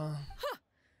unfortunate for you, huh? Huh!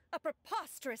 A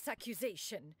preposterous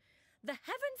accusation. The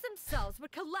heavens themselves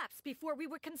would collapse before we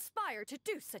would conspire to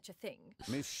do such a thing.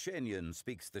 Miss Shenyun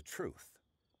speaks the truth.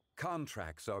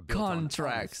 Contracts are built on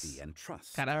honesty and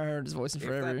trust. God, I haven't heard his voice in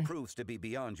forever. If that proves to be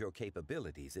beyond your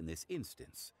capabilities in this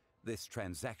instance, this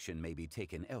transaction may be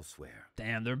taken elsewhere.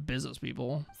 Damn, they're business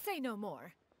people. Say no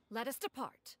more. Let us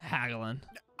depart. Haggling.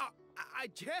 I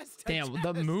jest. Damn,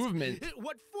 the movement.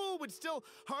 What fool would still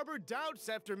harbor doubts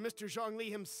after Mr.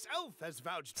 Zhongli himself has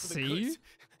vouched for the See? goods?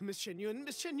 Miss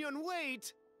Shenyun,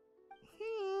 wait.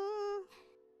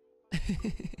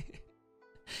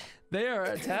 They are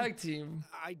a tag team.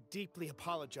 I deeply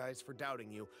apologize for doubting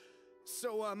you.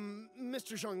 So,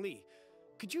 Mr. Zhongli,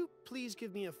 could you please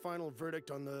give me a final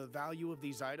verdict on the value of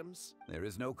these items? There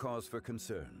is no cause for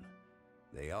concern.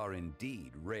 They are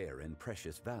indeed rare and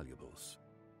precious valuables.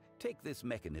 Take this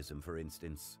mechanism, for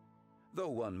instance. Though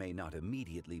one may not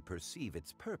immediately perceive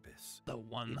its purpose,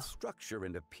 its structure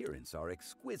and appearance are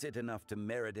exquisite enough to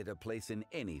merit it a place in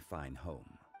any fine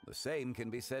home. The same can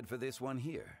be said for this one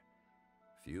here.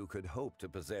 Few could hope to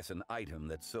possess an item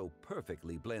that so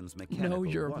perfectly blends mechanical Know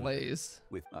your wonder place.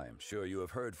 I am sure you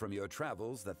have heard from your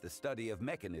travels that the study of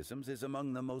mechanisms is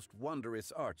among the most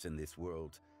wondrous arts in this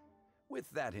world. With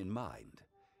that in mind,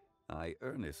 I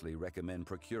earnestly recommend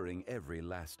procuring every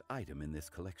last item in this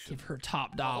collection. Give her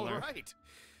top dollar. All right.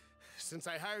 Since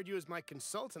I hired you as my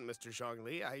consultant, Mr.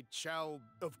 Zhongli, I shall,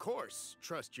 of course,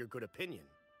 trust your good opinion.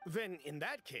 Then, in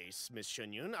that case, Miss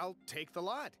Shenyun, I'll take the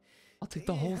lot. I'll take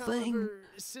the whole thing. However,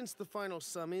 since the final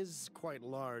sum is quite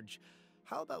large,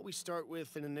 how about we start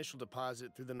with an initial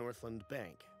deposit through the Northland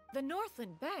Bank? The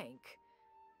Northland Bank?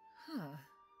 Huh.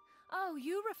 Oh,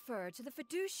 you refer to the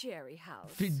fiduciary house.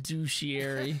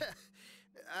 Fiduciary.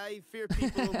 I fear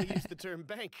people only use the term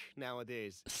bank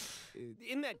nowadays.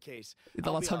 In that case,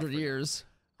 The last 100 years.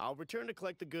 I'll return to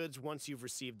collect the goods once you've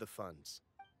received the funds.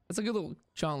 That's a good little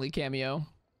John Lee cameo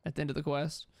at the end of the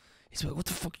quest. He's like, what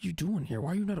the fuck are you doing here?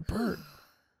 Why are you not a bird?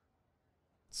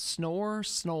 Snore.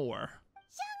 Zhongli!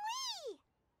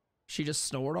 She just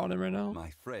snored on him right now?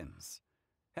 My friends,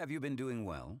 have you been doing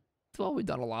well? Well, we've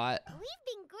done a lot. We've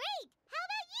been great. How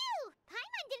about you?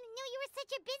 Paimon didn't know you were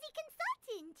such a busy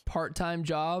consultant. Part-time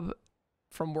job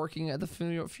from working at the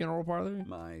funeral parlor?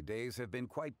 My days have been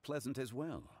quite pleasant as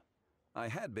well. I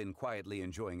had been quietly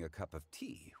enjoying a cup of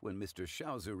tea when Mr.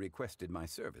 Xiaozu requested my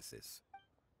services.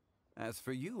 As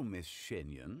for you, Miss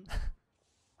Shenyun,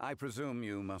 I presume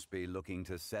you must be looking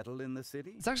to settle in the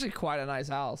city? It's actually quite a nice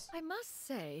house. I must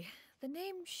say, the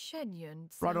name Shenyun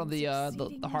sounds Right on the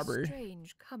harbor.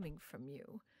 strange coming from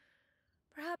you.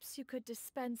 Perhaps you could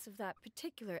dispense of that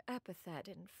particular epithet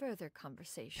in further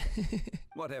conversation.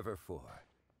 Whatever for.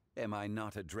 Am I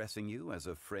not addressing you as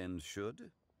a friend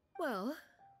should? Well,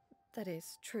 that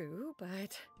is true,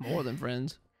 but... More than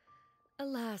friends.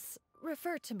 Alas,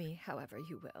 refer to me however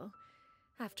you will.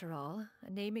 After all, a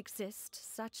name exists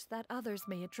such that others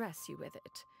may address you with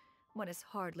it. One is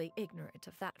hardly ignorant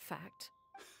of that fact.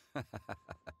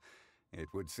 It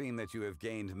would seem that you have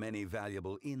gained many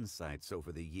valuable insights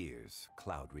over the years,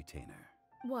 Cloud Retainer.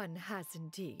 One has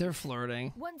indeed. They're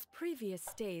flirting. One's previous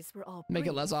days were all Make it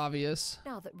brief. less obvious.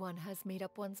 Now that one has made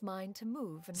up one's mind to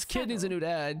move and This kid needs a new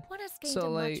dad. one has gained So, a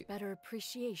like, much better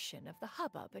appreciation of the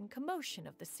hubbub and commotion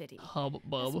of the city, Hubbub.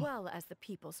 as well as the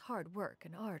people's hard work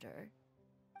and ardor.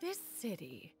 This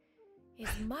city is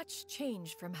much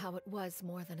changed from how it was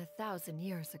more than 1,000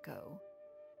 years ago.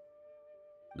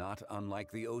 Not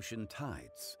unlike the ocean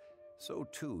tides, so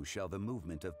too shall the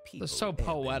movement of people. They're so ebb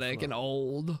poetic and flow.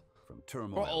 old. From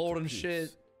turmoil Or old to and peace,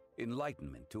 shit.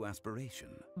 enlightenment to aspiration.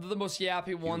 They're the most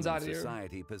yappy ones Human out here.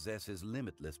 society possesses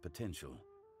limitless potential.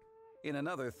 In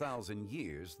another 1,000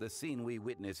 years, the scene we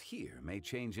witness here may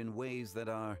change in ways that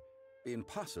are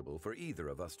impossible for either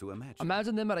of us to imagine.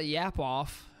 Imagine them at a yap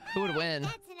off. Who would win?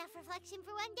 That's enough reflection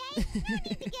for one day. No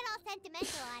need to get all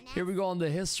sentimental on us. Here we go on the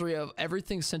history of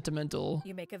everything sentimental.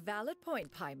 You make a valid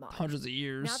point, Paimon. Hundreds of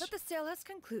years. Now that the sale has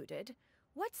concluded,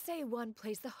 what say one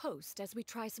plays the host as we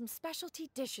try some specialty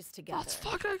dishes together? Let's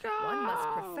fucking go! One must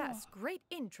profess great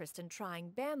interest in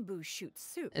trying bamboo shoot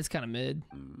soup. It's kind of mid.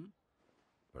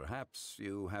 Perhaps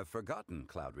you have forgotten,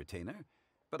 Cloud Retainer,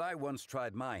 but I once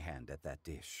tried my hand at that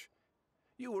dish.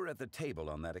 You were at the table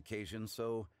on that occasion,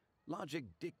 so logic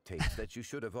dictates that you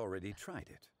should have already tried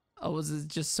it. Oh, was it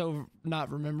just so not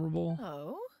memorable?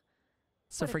 Oh?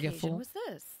 So What forgetful? occasion was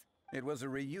this? It was a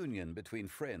reunion between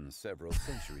friends several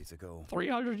centuries ago.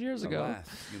 300 years ago. Alas,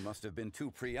 you must have been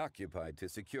too preoccupied to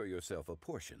secure yourself a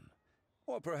portion.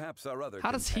 Or perhaps our other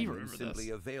How does he companions remember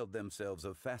simply this? availed themselves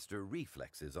of faster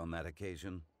reflexes on that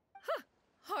occasion.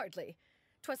 Hardly.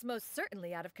 'Twas most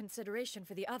certainly out of consideration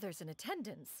for the others in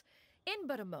attendance. In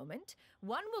but a moment,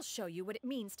 one will show you what it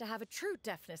means to have a true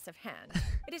deftness of hand.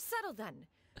 It is settled then.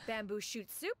 Bamboo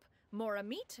shoot soup, mora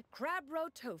meat, crab roe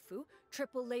tofu,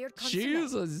 triple layered consomme.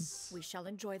 Jesus. We shall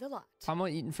enjoy the lot. I'm not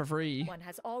eating for free. One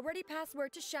has already passed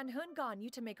word to Shenhe and Ganyu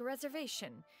to make a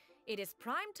reservation. It is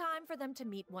prime time for them to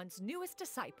meet one's newest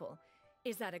disciple.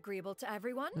 Is that agreeable to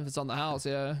everyone? If it's on the house,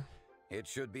 yeah. It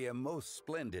should be a most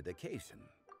splendid occasion.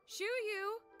 Shu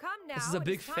Yu, come now. This is a it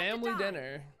big time to family dine.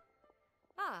 dinner.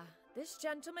 Ah, this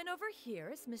gentleman over here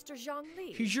is Mr. Zhang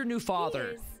Li. He's your new father.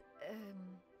 He is,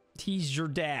 He's your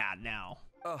dad now.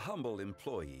 A humble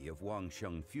employee of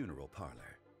Wangsheng Funeral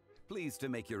Parlor. Pleased to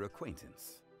make your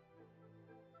acquaintance.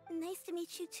 Nice to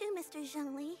meet you too, Mr.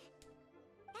 Zhengli.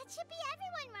 That should be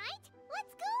everyone, right?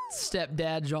 Let's go!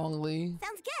 Stepdad Zhongli.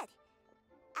 Sounds good.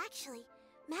 Actually,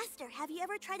 Master, have you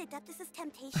ever tried Adeptus'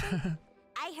 temptation?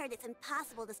 I heard it's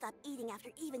impossible to stop eating after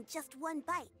even just one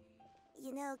bite.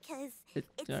 You know, 'cause it's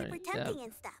super alright, tempting yeah.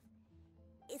 and stuff.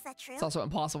 Is that true? It's also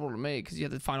impossible to make because you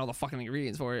have to find all the fucking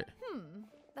ingredients for it.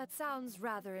 that sounds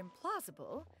rather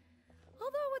implausible.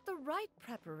 Although with the right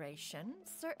preparation,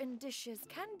 certain dishes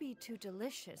can be too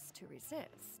delicious to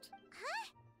resist.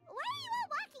 Huh? Why are you all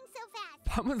walking so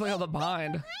fast? I'm like on the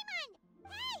behind.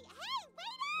 Paimon! Hey,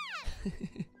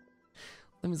 wait up!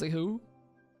 Lemmy's like, who?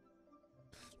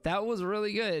 That was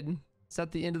really good. Is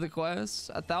that the end of the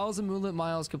quest? 1,000 moonlit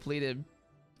miles completed.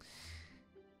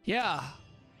 Yeah.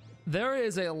 There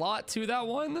is a lot to that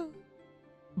one,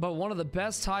 but one of the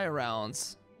best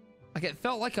tie-arounds. Like, it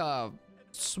felt like a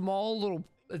small little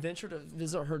adventure to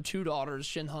visit her two daughters,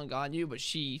 Shinhe and Ganyu, but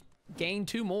she gained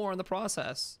 2 more in the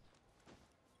process.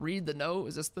 Read the note.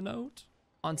 Is this the note?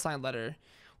 Unsigned letter.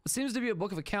 What seems to be a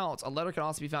book of accounts. A letter can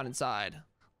also be found inside.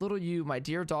 Little you, my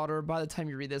dear daughter, by the time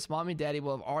you read this, Mommy and Daddy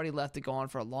will have already left to go on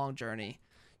for a long journey.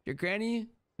 Your granny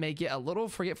may get a little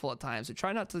forgetful at times, so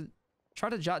try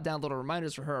to jot down little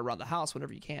reminders for her around the house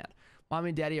whenever you can. Mommy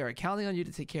and Daddy are counting on you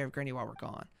to take care of Granny while we're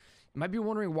gone. You might be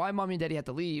wondering why Mommy and Daddy had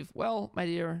to leave. Well, my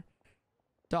dear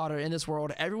daughter, in this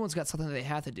world, everyone's got something that they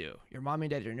have to do. Your Mommy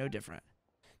and Daddy are no different.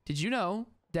 Did you know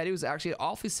Daddy was actually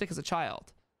awfully sick as a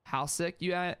child? How sick,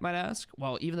 you might ask?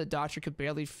 Well, even the doctor could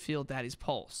barely feel Daddy's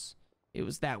pulse. It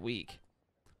was that weak.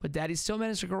 But Daddy still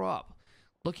managed to grow up.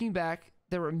 Looking back,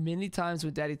 there were many times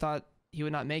when Daddy thought he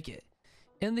would not make it.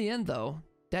 In the end, though,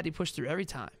 Daddy pushed through every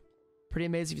time. Pretty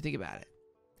amazing if you think about it.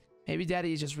 Maybe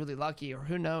Daddy is just really lucky, or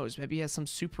who knows, maybe he has some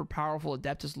super powerful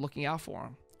Adeptus looking out for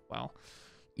him. Well,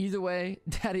 either way,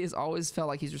 Daddy has always felt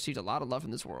like he's received a lot of love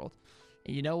in this world.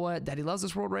 And you know what? Daddy loves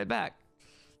this world right back.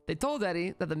 They told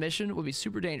Daddy that the mission would be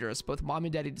super dangerous. Both Mommy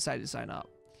and Daddy decided to sign up.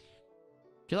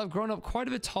 You'll have grown up quite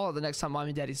a bit taller the next time Mommy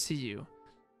and Daddy see you.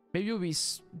 Maybe you'll be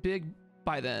big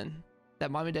by then that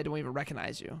Mommy and Daddy won't even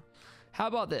recognize you. How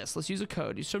about this? Let's use a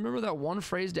code. You still remember that one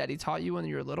phrase Daddy taught you when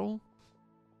you were little?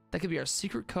 That could be our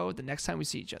secret code the next time we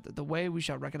see each other. The way we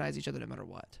shall recognize each other no matter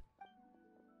what.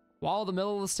 While the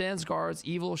middle of the stands guards,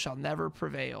 evil shall never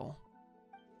prevail.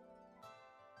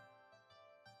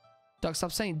 Duck,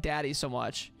 stop saying daddy so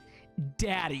much.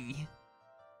 Daddy.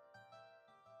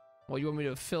 Well, you want me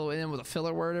to fill in with a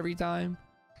filler word every time?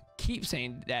 Keep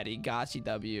saying daddy. Gotcha,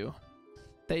 W.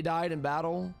 They died in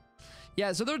battle.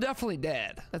 Yeah, so they're definitely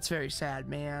dead. That's very sad,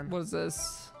 man. What is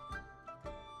this?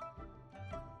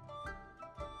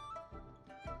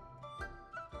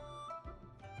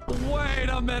 Wait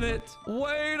a minute.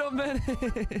 Wait a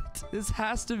minute. This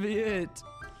has to be it.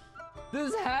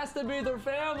 This has to be their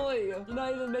family. You're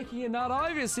not even making it not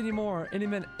obvious anymore. Any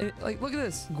minute. Like, look at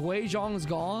this. Guizhong's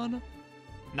gone.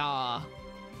 Nah.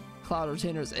 Cloud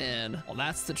Retainer's in. Well,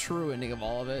 that's the true ending of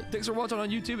all of it. Thanks for watching on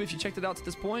YouTube. If you checked it out to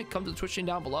this point, come to the Twitch stream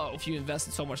down below. If you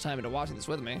invested so much time into watching this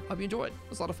with me, hope you enjoyed. It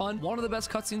was a lot of fun. One of the best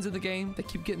cutscenes in the game. They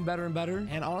keep getting better and better.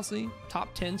 And honestly,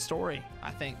 top 10 story,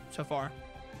 I think, so far.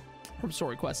 From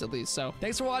story quests, at least. So,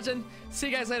 thanks for watching. See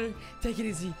you guys later. Take it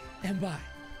easy, and bye.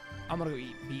 I'm gonna go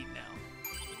eat meat now.